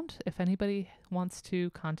around if anybody wants to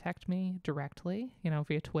contact me directly,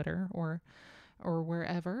 via Twitter or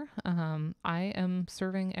wherever. I am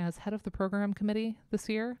serving as head of the program committee this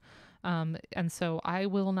year. And so I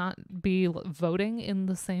will not be voting in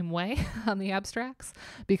the same way on the abstracts,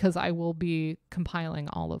 because I will be compiling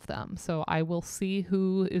all of them. So I will see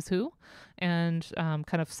who is who, and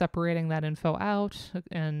kind of separating that info out,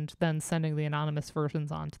 and then sending the anonymous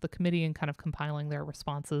versions on to the committee and kind of compiling their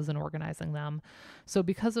responses and organizing them. So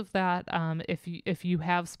because of that, if you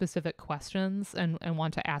have specific questions and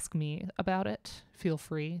want to ask me about it, feel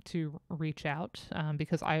free to reach out,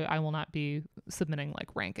 because I will not be submitting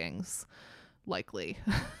like rankings likely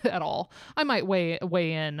at all. I might weigh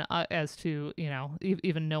in as to,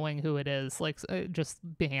 even knowing who it is, like just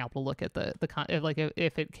being able to look at like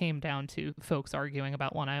if it came down to folks arguing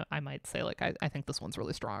about one, I might say like I think this one's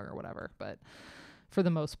really strong or whatever. But for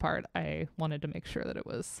the most part, I wanted to make sure that it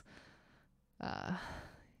was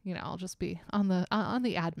I'll just be on the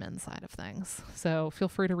admin side of things. So feel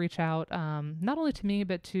free to reach out, not only to me,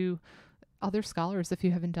 but to other scholars. If you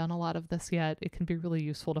haven't done a lot of this yet, it can be really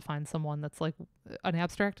useful to find someone that's like, an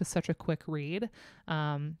abstract is such a quick read.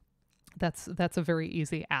 That's a very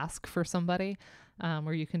easy ask for somebody,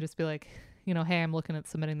 where you can just be like, hey, I'm looking at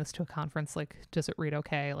submitting this to a conference. Like, does it read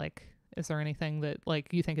okay? Like, is there anything that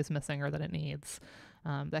like you think is missing or that it needs?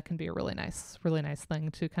 That can be a really nice thing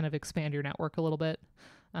to kind of expand your network a little bit,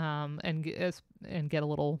 and get a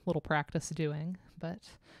little practice doing. But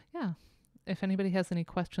yeah, if anybody has any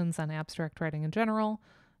questions on abstract writing in general,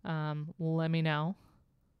 let me know.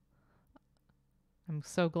 I'm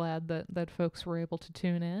so glad that folks were able to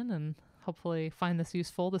tune in and hopefully find this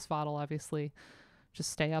useful. This VOD will obviously just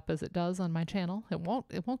stay up as it does on my channel. It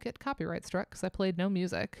won't get copyright struck because I played no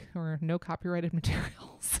music or no copyrighted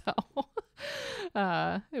material. So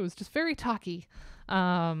it was just very talky.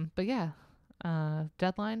 But yeah,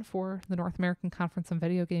 deadline for the North American Conference on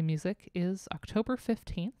Video Game Music is October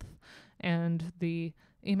 15th. And the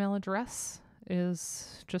email address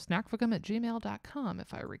is just nacvgm@gmail.com,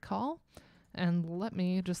 if I recall. And let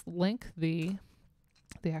me just link the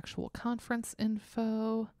actual conference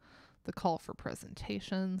info, the call for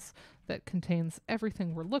presentations that contains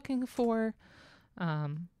everything we're looking for.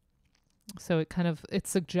 So it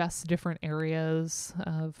suggests different areas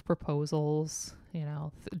of proposals,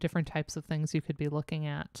 different types of things you could be looking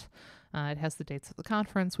at. It has the dates of the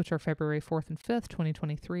conference, which are February 4th and 5th,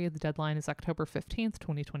 2023. The deadline is October 15th,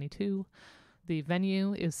 2022. The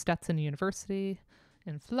venue is Stetson University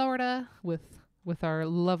in Florida with our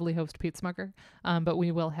lovely host, Pete Smugger. But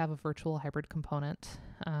we will have a virtual hybrid component.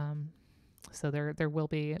 So there will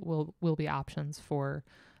be options for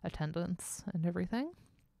attendance and everything,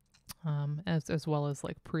 as well as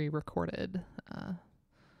like pre-recorded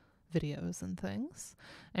videos and things.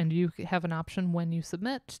 And you have an option when you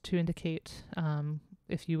submit to indicate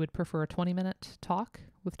if you would prefer a 20-minute talk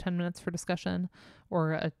with 10 minutes for discussion,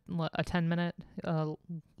 or a 10-minute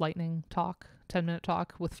lightning talk, 10-minute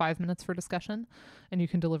talk with 5 minutes for discussion. And you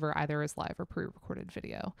can deliver either as live or pre-recorded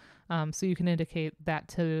video. So you can indicate that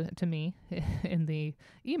to me in the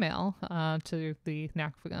email to the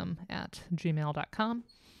nacvgm@gmail.com.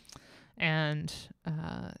 And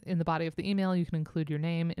in the body of the email, you can include your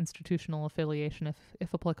name, institutional affiliation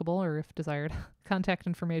if applicable, or if desired, contact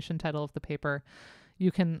information, title of the paper.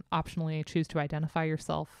 You can optionally choose to identify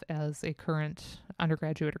yourself as a current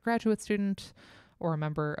undergraduate or graduate student, or a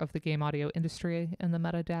member of the game audio industry in the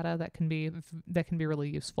metadata. That can be really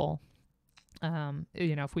useful.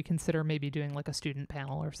 If we consider maybe doing like a student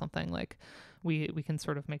panel or something, like we can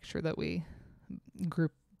sort of make sure that we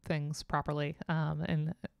group things properly.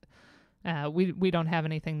 We don't have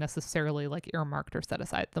anything necessarily like earmarked or set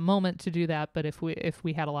aside at the moment to do that, but if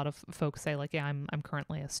we had a lot of folks say like, yeah, I'm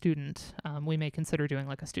currently a student, we may consider doing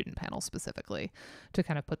like a student panel specifically to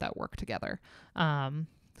kind of put that work together.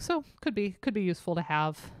 So could be useful to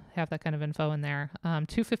have that kind of info in there.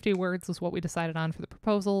 250 words is what we decided on for the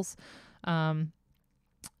proposals. And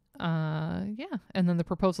then the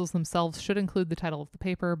proposals themselves should include the title of the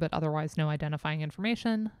paper, but otherwise no identifying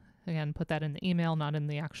information. Again, put that in the email, not in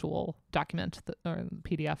the actual document or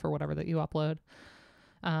PDF or whatever that you upload.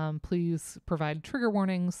 Please provide trigger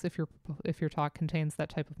warnings if your talk contains that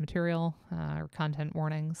type of material, or content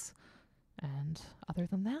warnings. And other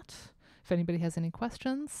than that, if anybody has any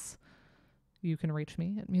questions, you can reach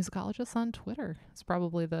me at Musicologists on Twitter. It's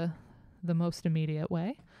probably the most immediate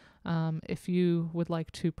way. If you would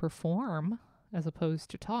like to perform as opposed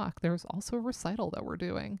to talk, there's also a recital that we're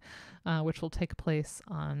doing, which will take place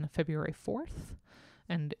on February 4th.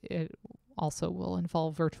 And it also will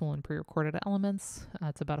involve virtual and pre-recorded elements.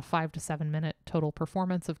 It's about a 5 to 7 minute total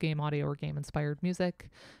performance of game audio or game-inspired music,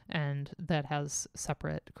 and that has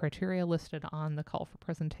separate criteria listed on the call for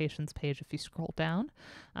presentations page if you scroll down.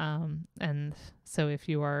 And so if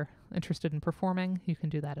you are interested in performing, you can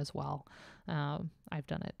do that as well. I've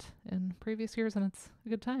done it in previous years, and it's a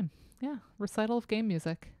good time. Yeah, recital of game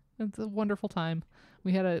music. It's a wonderful time.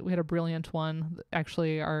 We had a brilliant one.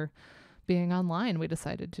 Actually, our being online, we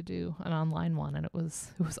decided to do an online one, and it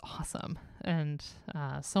was awesome and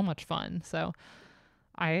so much fun. So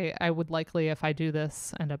I would likely, if I do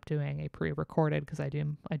this, end up doing a pre-recorded, because I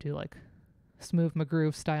do like Smooth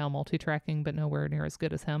McGroove style multi-tracking, but nowhere near as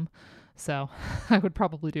good as him. So I would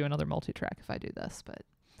probably do another multi-track if I do this. But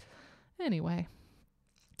Anyway,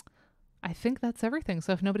 I think that's everything.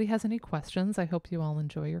 So if nobody has any questions, I hope you all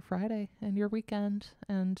enjoy your Friday and your weekend.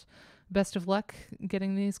 And best of luck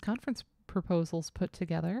getting these conference proposals put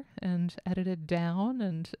together and edited down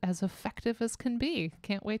and as effective as can be.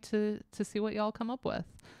 Can't wait to see what y'all come up with.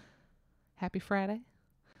 Happy Friday.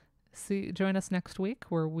 Join us next week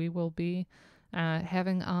where we will be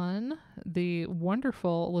having on the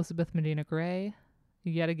wonderful Elizabeth Medina Gray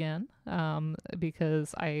yet again,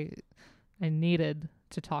 because I needed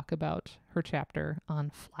to talk about her chapter on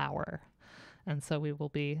flower. And so we will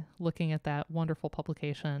be looking at that wonderful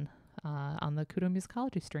publication on the Kudo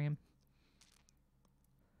Musicology stream.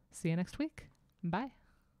 See you next week. Bye.